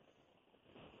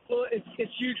 Well,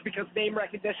 it's huge because name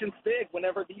recognition's big.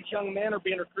 Whenever these young men are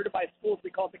being recruited by schools,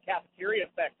 we call it the cafeteria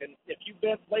effect. And if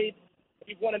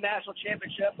you've won a national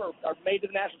championship or made to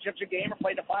the national championship game or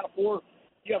played in the Final Four,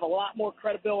 you have a lot more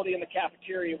credibility in the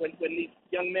cafeteria when these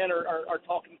young men are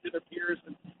talking to their peers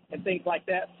and things like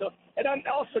that. So, and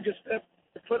also just to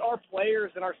put our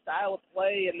players and our style of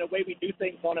play and the way we do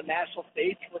things on a national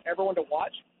stage for everyone to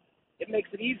watch, it makes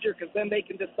it easier because then they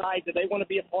can decide do they want to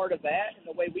be a part of that and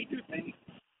the way we do things,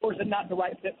 or is it not the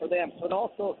right fit for them? So it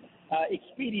also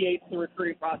expedites the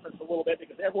recruiting process a little bit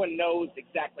because everyone knows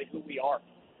exactly who we are.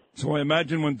 So I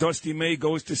imagine when Dusty May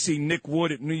goes to see Nick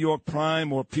Wood at New York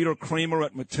Prime or Peter Kramer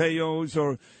at Mateo's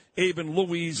or Avon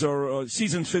Louis or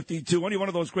Seasons 52, any one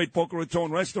of those great Boca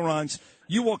Raton restaurants,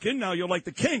 you walk in now, you're like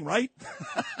the king, right?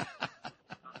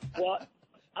 Well,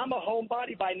 I'm a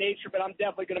homebody by nature, but I'm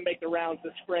definitely going to make the rounds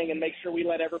this spring and make sure we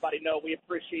let everybody know we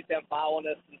appreciate them following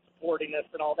us and supporting us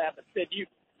and all that. But Sid,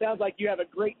 sounds like you have a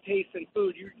great taste in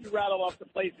food. You rattle off the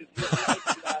places you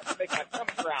like to make my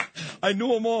stomach round. I knew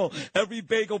them all. Every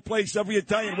bagel place, every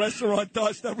Italian restaurant,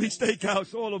 Dust, every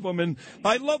steakhouse, all of them. And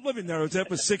I love living there. I was there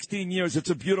for 16 years. It's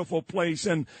a beautiful place.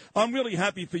 And I'm really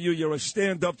happy for you. You're a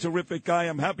stand-up, terrific guy.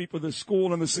 I'm happy for the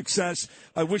school and the success.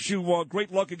 I wish you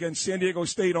great luck against San Diego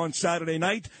State on Saturday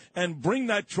night. And bring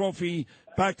that trophy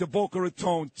back to Boca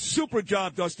Raton. Super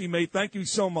job, Dusty May. Thank you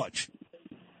so much.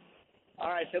 All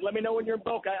right, so let me know when you're in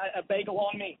Boca. A bagel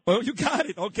on me. Oh, you got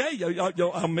it. Okay,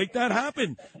 I'll make that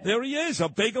happen. There he is, a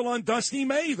bagel on Dusty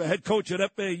May, the head coach at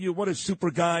FAU. What a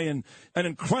super guy and an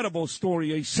incredible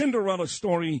story, a Cinderella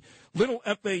story. Little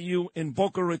FAU in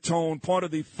Boca Raton, part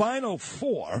of the Final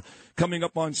Four, coming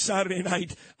up on Saturday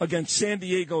night against San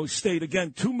Diego State.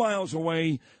 Again, 2 miles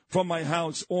away from my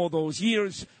house all those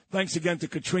years. Thanks again to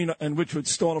Katrina and Richard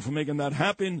Stoller for making that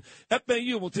happen.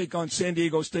 FAU will take on San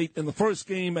Diego State in the first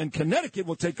game, and Connecticut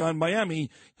will take on Miami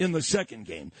in the second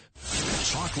game.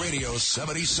 Talk Radio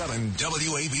 77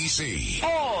 WABC.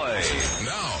 Boy!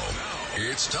 Now,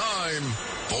 it's time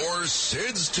for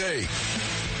Sid's Take.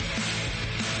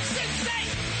 Sid's Take!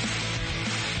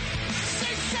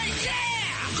 Sid's Take,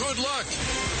 yeah! Good luck.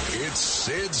 It's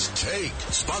Sid's Take,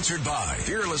 sponsored by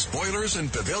Fearless Boilers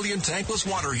and Pavilion Tankless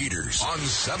Water Heaters on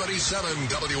 77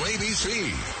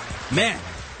 WABC. Man,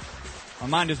 my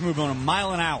mind is moving a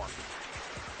mile an hour.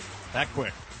 That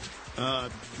quick.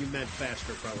 You meant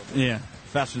faster, probably. Yeah,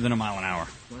 faster than a mile an hour.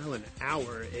 A mile an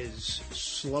hour is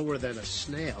slower than a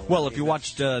snail. Well, if you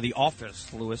watched The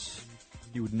Office, Lewis,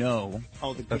 you would know.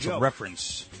 Oh, the that's a joke.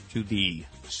 reference to the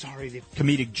Sorry,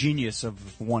 comedic genius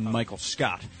of one Michael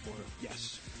Scott.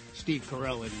 yes, Steve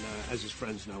Carell and as his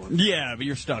friends know him. Yeah, but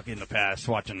you're stuck in the past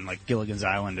watching like Gilligan's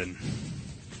Island and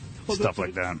stuff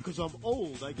like that. Because I'm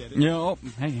old, I get it. Yeah, oh,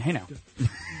 hey now.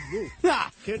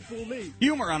 Can't fool me.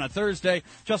 Humor on a Thursday.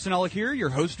 Justin Ellick here, your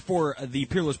host for the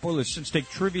Peerless Boilers Steak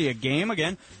Trivia Game.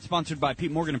 Again, sponsored by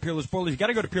Pete Morgan and Peerless Boilers. You got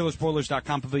to go to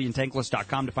peerlessboilers.com,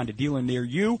 paviliontankless.com to find a dealer near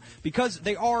you because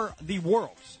they are the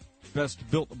world's best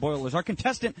built boilers. Our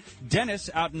contestant, Dennis,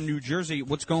 out in New Jersey.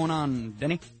 What's going on,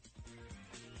 Denny?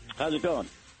 How's it going?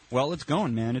 Well, it's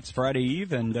going, man. It's Friday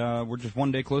Eve, and we're just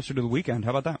one day closer to the weekend.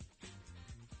 How about that?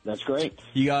 That's great.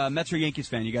 You Mets or Yankees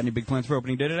fan? You got any big plans for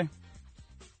opening day today?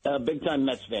 Big time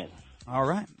Mets fan. All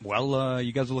right. Well,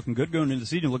 you guys are looking good going into the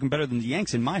season, looking better than the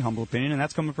Yanks, in my humble opinion, and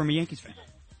that's coming from a Yankees fan.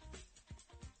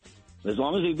 As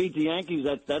long as he beat the Yankees,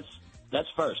 that's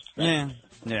first. Yeah.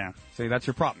 See, that's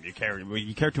your problem. You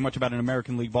care too much about an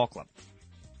American League ball club.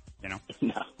 You know.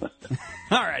 No.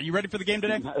 All right. You ready for the game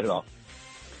today? Not at all.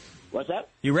 What's that?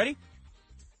 You ready?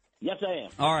 Yes, I am.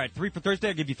 All right. 3 for Thursday.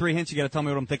 I'll give you 3 hints. You got to tell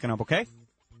me what I'm thinking of. Okay?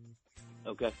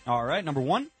 Okay. All right. Number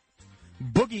 1,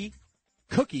 Boogie,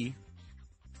 Cookie,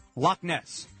 Loch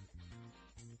Ness.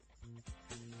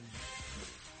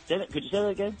 Could you say that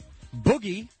again?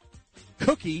 Boogie,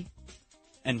 Cookie,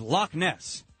 and Loch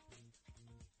Ness.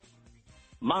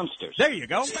 Monsters. There you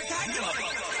go.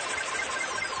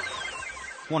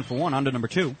 1 for 1. On to number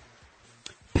 2.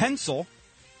 Pencil,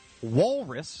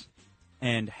 Walrus,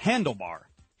 and Handlebar.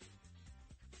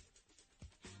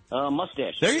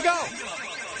 Mustache. There you go.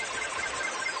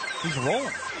 He's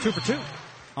rolling. 2 for 2.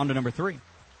 On to number 3.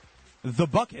 The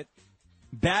Bucket,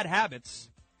 Bad Habits,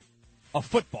 a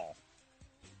Football.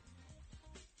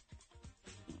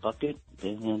 Bucket,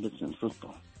 Bad Habits, and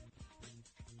football.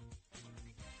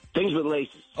 Things with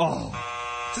laces. Oh.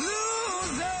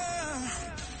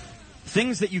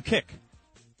 Things that you kick.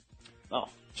 Oh.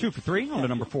 2 for 3. On to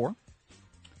number 4.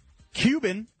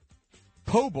 Cuban,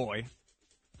 po' boy,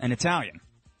 and Italian.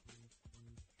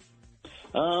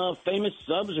 Famous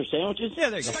subs or sandwiches? Yeah,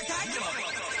 there you go.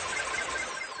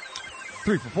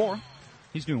 3 for 4.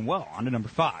 He's doing well. On to number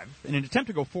 5. In an attempt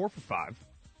to go 4 for 5.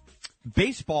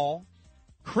 Baseball,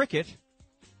 cricket,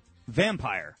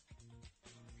 vampire.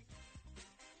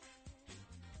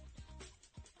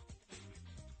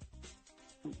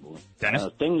 Dennis?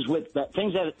 Things with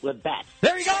bats.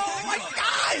 There you go! Oh, my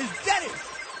God! Dennis!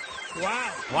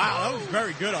 Wow. Wow, that was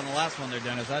very good on the last one there,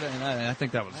 Dennis. I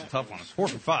think that was a tough one. It's 4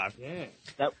 for 5. Yeah.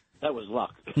 That was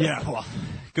luck. Yeah, well,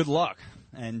 good luck.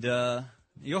 And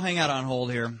you'll hang out on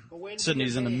hold here.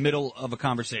 Sydney's in the middle of a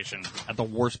conversation at the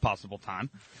worst possible time.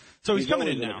 So he's coming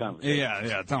in now.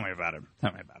 Yeah, tell me about it.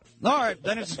 All right,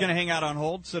 Dennis is going to hang out on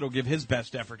hold. Sid will give his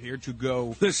best effort here to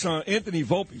go. This Anthony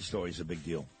Volpe story is a big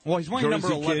deal. Well, he's wearing Jersey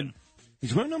number 11. Kid.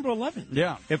 He's wearing number 11.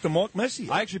 Yeah. After Mark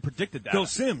Messier. I actually predicted that. Bill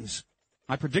Sims.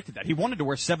 I predicted that. He wanted to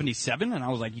wear 77, and I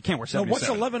was like, you can't wear 77. No, what's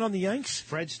 11 on the Yanks?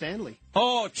 Fred Stanley.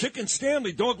 Oh, Chicken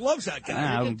Stanley. Dog loves that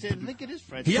guy. I think it is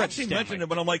Fred. He Fred actually Stanley. mentioned it,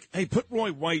 but I'm like, hey, put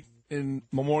Roy White in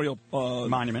Memorial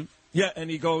Monument. Yeah, and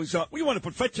he goes, we want to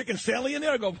put Fred Chicken Stanley in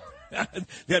there? I go,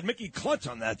 they had Mickey Klutz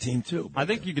on that team, too. I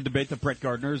think you could debate that Brett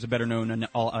Gardner is a better known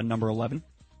number 11.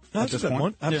 That's at a this good point.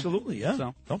 one. Absolutely, yeah.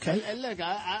 So. Okay. Hey, look,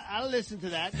 I'll listen to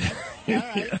that. All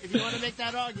right, if you want to make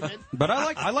that argument. But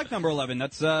I like number 11.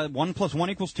 That's 1 +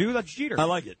 1 = 2. That's Jeter. I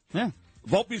like it. Yeah.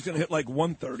 Volpe's going to hit like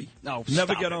 130. No, never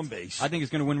stop get it. on base. I think he's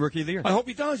going to win Rookie of the Year. I hope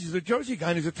he does. He's a Jersey guy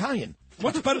and he's Italian.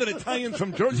 What's better than Italians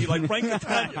from Jersey like Frank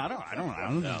Italian? I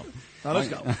don't know. Now, let's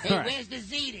go. Hey, where's the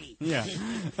ziti? Yeah.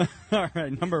 All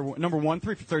right. Number 1,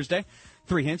 3 for Thursday.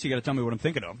 3 hints. You got to tell me what I'm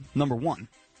thinking of. Number 1,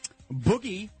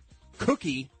 Boogie,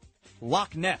 Cookie,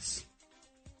 Loch Ness.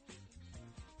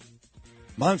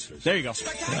 Monsters. There you go.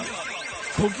 Yeah.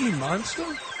 Boogie Monster?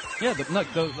 Yeah,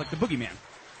 like the Boogeyman.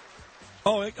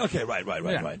 Oh, okay,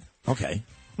 right. Okay.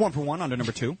 1 for 1. On to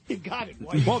number 2. You got it.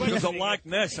 Well, because of Loch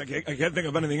Ness, I can't think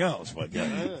of anything else. But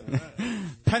yeah.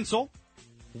 Pencil,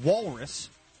 Walrus,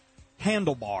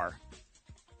 Handlebar.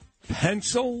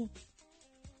 Pencil,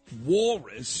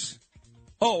 Walrus.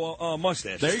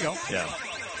 Mustache. There you go.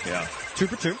 Yeah. 2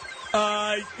 for 2.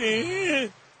 How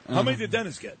many did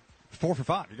Dennis get? 4 for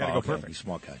 5. You got to go perfect. He's a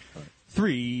smart guy. All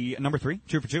right. Number 3,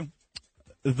 2 for 2.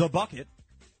 The Bucket,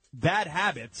 Bad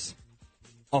Habits,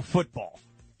 a Football.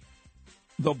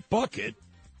 The Bucket,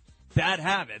 Bad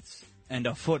Habits, and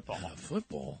a Football.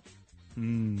 Football?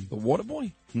 The Water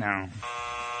Boy? No.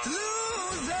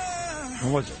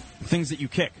 What was it? Things that you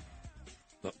kick.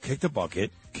 Kick the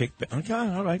bucket. Okay,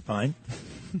 all right, fine.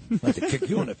 I'd like to kick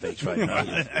you in the face right now.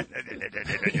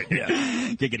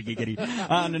 Giggity.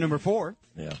 On to number 4.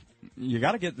 Yeah. You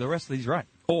got to get the rest of these right.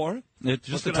 Or it's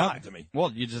just a what's gonna tie. happen to me?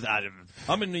 Well, you just...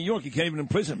 I'm in New York. You can't even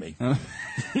imprison me.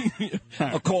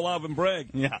 I'll call Alvin Bragg.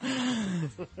 Yeah.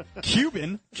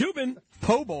 Cuban.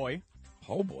 Po' boy.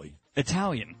 Po' boy.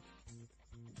 Italian.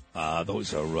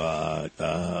 Those are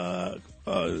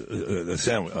the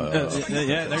sandwich.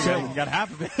 Yeah, there you go. You got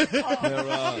half of it.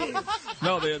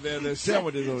 They're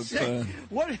sandwiches.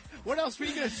 What else were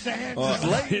you going to say?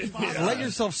 Let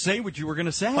yourself say what you were going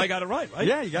to say. I got it right?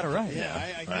 Yeah, you got it right.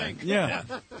 Yeah, I think. Yeah.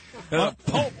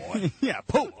 Po' boy. Yeah,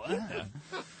 po' boy.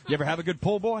 You ever have a good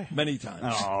po' boy? Many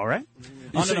times. All right.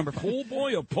 On to number pool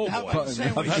boy or po' boy?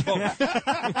 I've had both.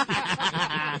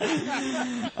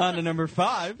 On to number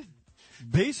 5.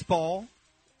 Baseball,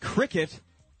 cricket,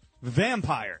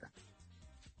 vampire.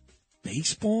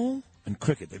 Baseball and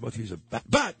cricket. They both use a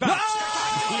bat.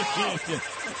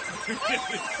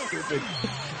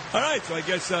 All right, so I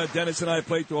guess Dennis and I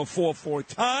played to a 4-4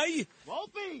 tie.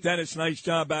 Dennis, nice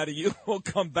job out of you. We'll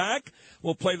come back.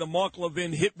 We'll play the Mark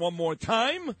Levin hit one more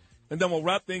time, and then we'll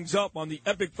wrap things up on the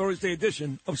epic Thursday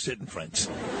edition of Sid and Friends.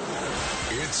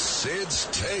 It's Sid's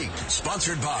Take,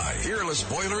 sponsored by Peerless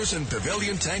Boilers and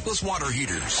Pavilion Tankless Water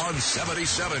Heaters on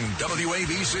 77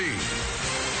 WABC.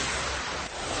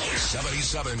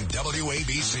 77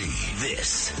 WABC.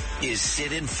 This is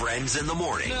Sid and Friends in the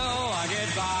Morning. No, I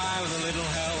get by with a little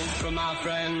help from my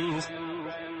friends.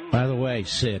 By the way,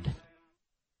 Sid,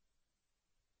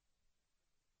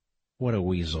 what a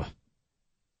weasel.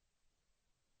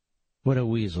 What a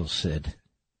weasel, Sid.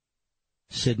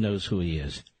 Sid knows who he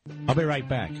is. I'll be right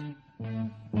back.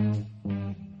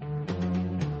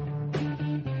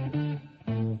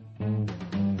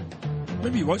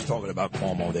 Maybe he was talking about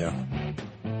Cuomo there.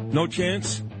 No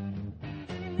chance?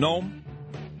 No?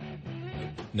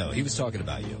 No, he was talking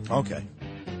about you. Okay.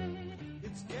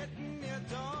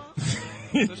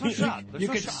 There's no shot. There's You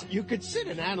no could shot. you could sit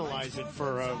and analyze it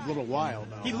for a little while,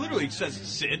 though. He literally says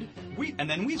Sid, and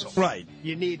then Weasel. Right.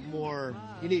 You need more.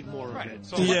 You need more of Right. it.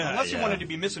 So Yeah, unless you yeah. wanted to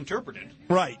be misinterpreted.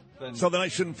 Right. Then- So then I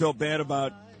shouldn't feel bad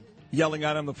about yelling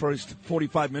at him the first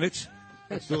 45 minutes?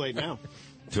 It's too late now.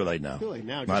 Too late now. Too late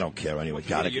now. I don't care anyway.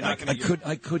 God, You're not gonna-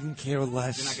 I couldn't care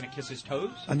less. You're not going to kiss his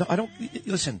toes? I don't.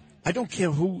 Listen, I don't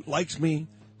care who likes me,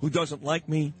 who doesn't like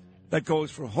me. That goes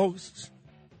for hosts,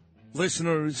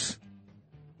 listeners.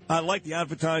 I like the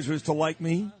advertisers to like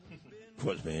me. Of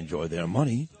course, they enjoy their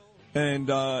money. And,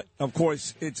 of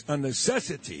course, it's a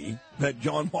necessity that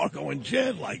John, Marco, and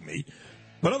Jan like me.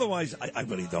 But otherwise, I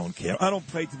really don't care. I don't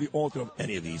pray to the altar of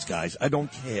any of these guys. I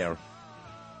don't care.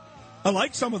 I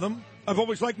like some of them. I've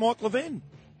always liked Mark Levin.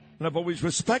 And I've always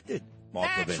respected Mark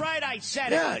Levin. That's right, I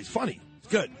said Yeah, it. he's funny. It's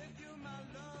good.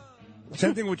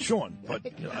 Same thing with Sean, but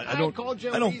I don't. called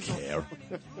you I don't Weasel. care.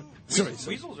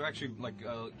 Seriously, Weasels are actually like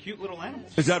cute little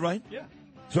animals. is that right? Yeah.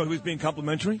 So he was being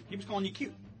complimentary. He was calling you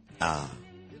cute. I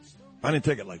didn't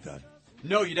take it like that.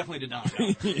 No, you definitely did not.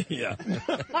 Yeah.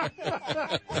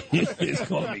 He's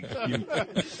calling me cute.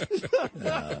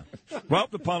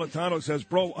 Ralph Napolitano says,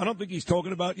 "Bro, I don't think he's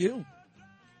talking about you."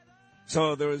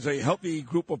 So there is a healthy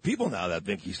group of people now that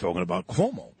think he's talking about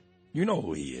Cuomo. You know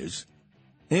who he is,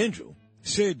 Andrew,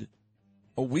 Sid.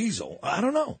 A weasel? I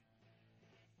don't know.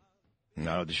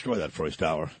 No, destroy that first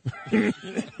hour. Yeah,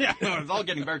 no, it's all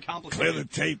getting very complicated. Clear the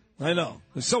tape. I know.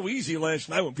 It was so easy last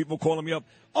night when people calling me up.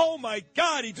 Oh, my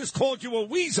God, he just called you a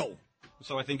weasel.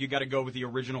 So I think you got to go with the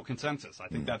original consensus. I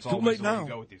think that's Too always late the way now. to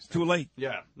go with these things. Too late.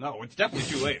 Yeah, no, it's definitely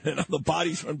too late. The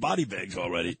bodies are in body bags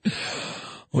already.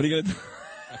 What are you going to do?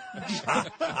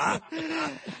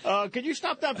 Could you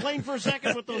stop that plane for a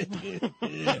second with those?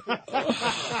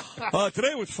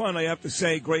 Today was fun, I have to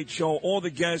say. Great show. All the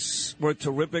guests were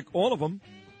terrific. All of them.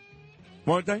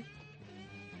 Weren't they?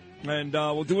 And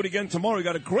we'll do it again tomorrow. We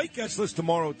got a great guest list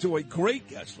tomorrow, too. A great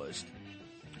guest list.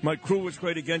 My crew was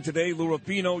great again today. Lou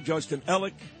Rapino, Justin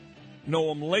Ellick,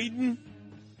 Noam Layden.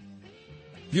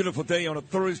 Beautiful day on a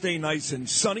Thursday, nice and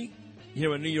sunny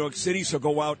here in New York City, so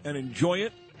go out and enjoy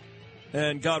it.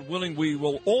 And God willing, we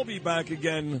will all be back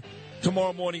again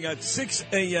tomorrow morning at 6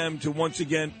 a.m. to once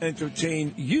again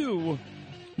entertain you,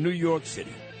 New York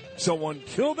City. So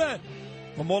until then,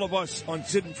 from all of us on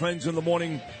Sid and Friends in the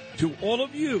Morning, to all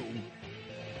of you,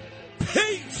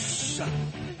 peace!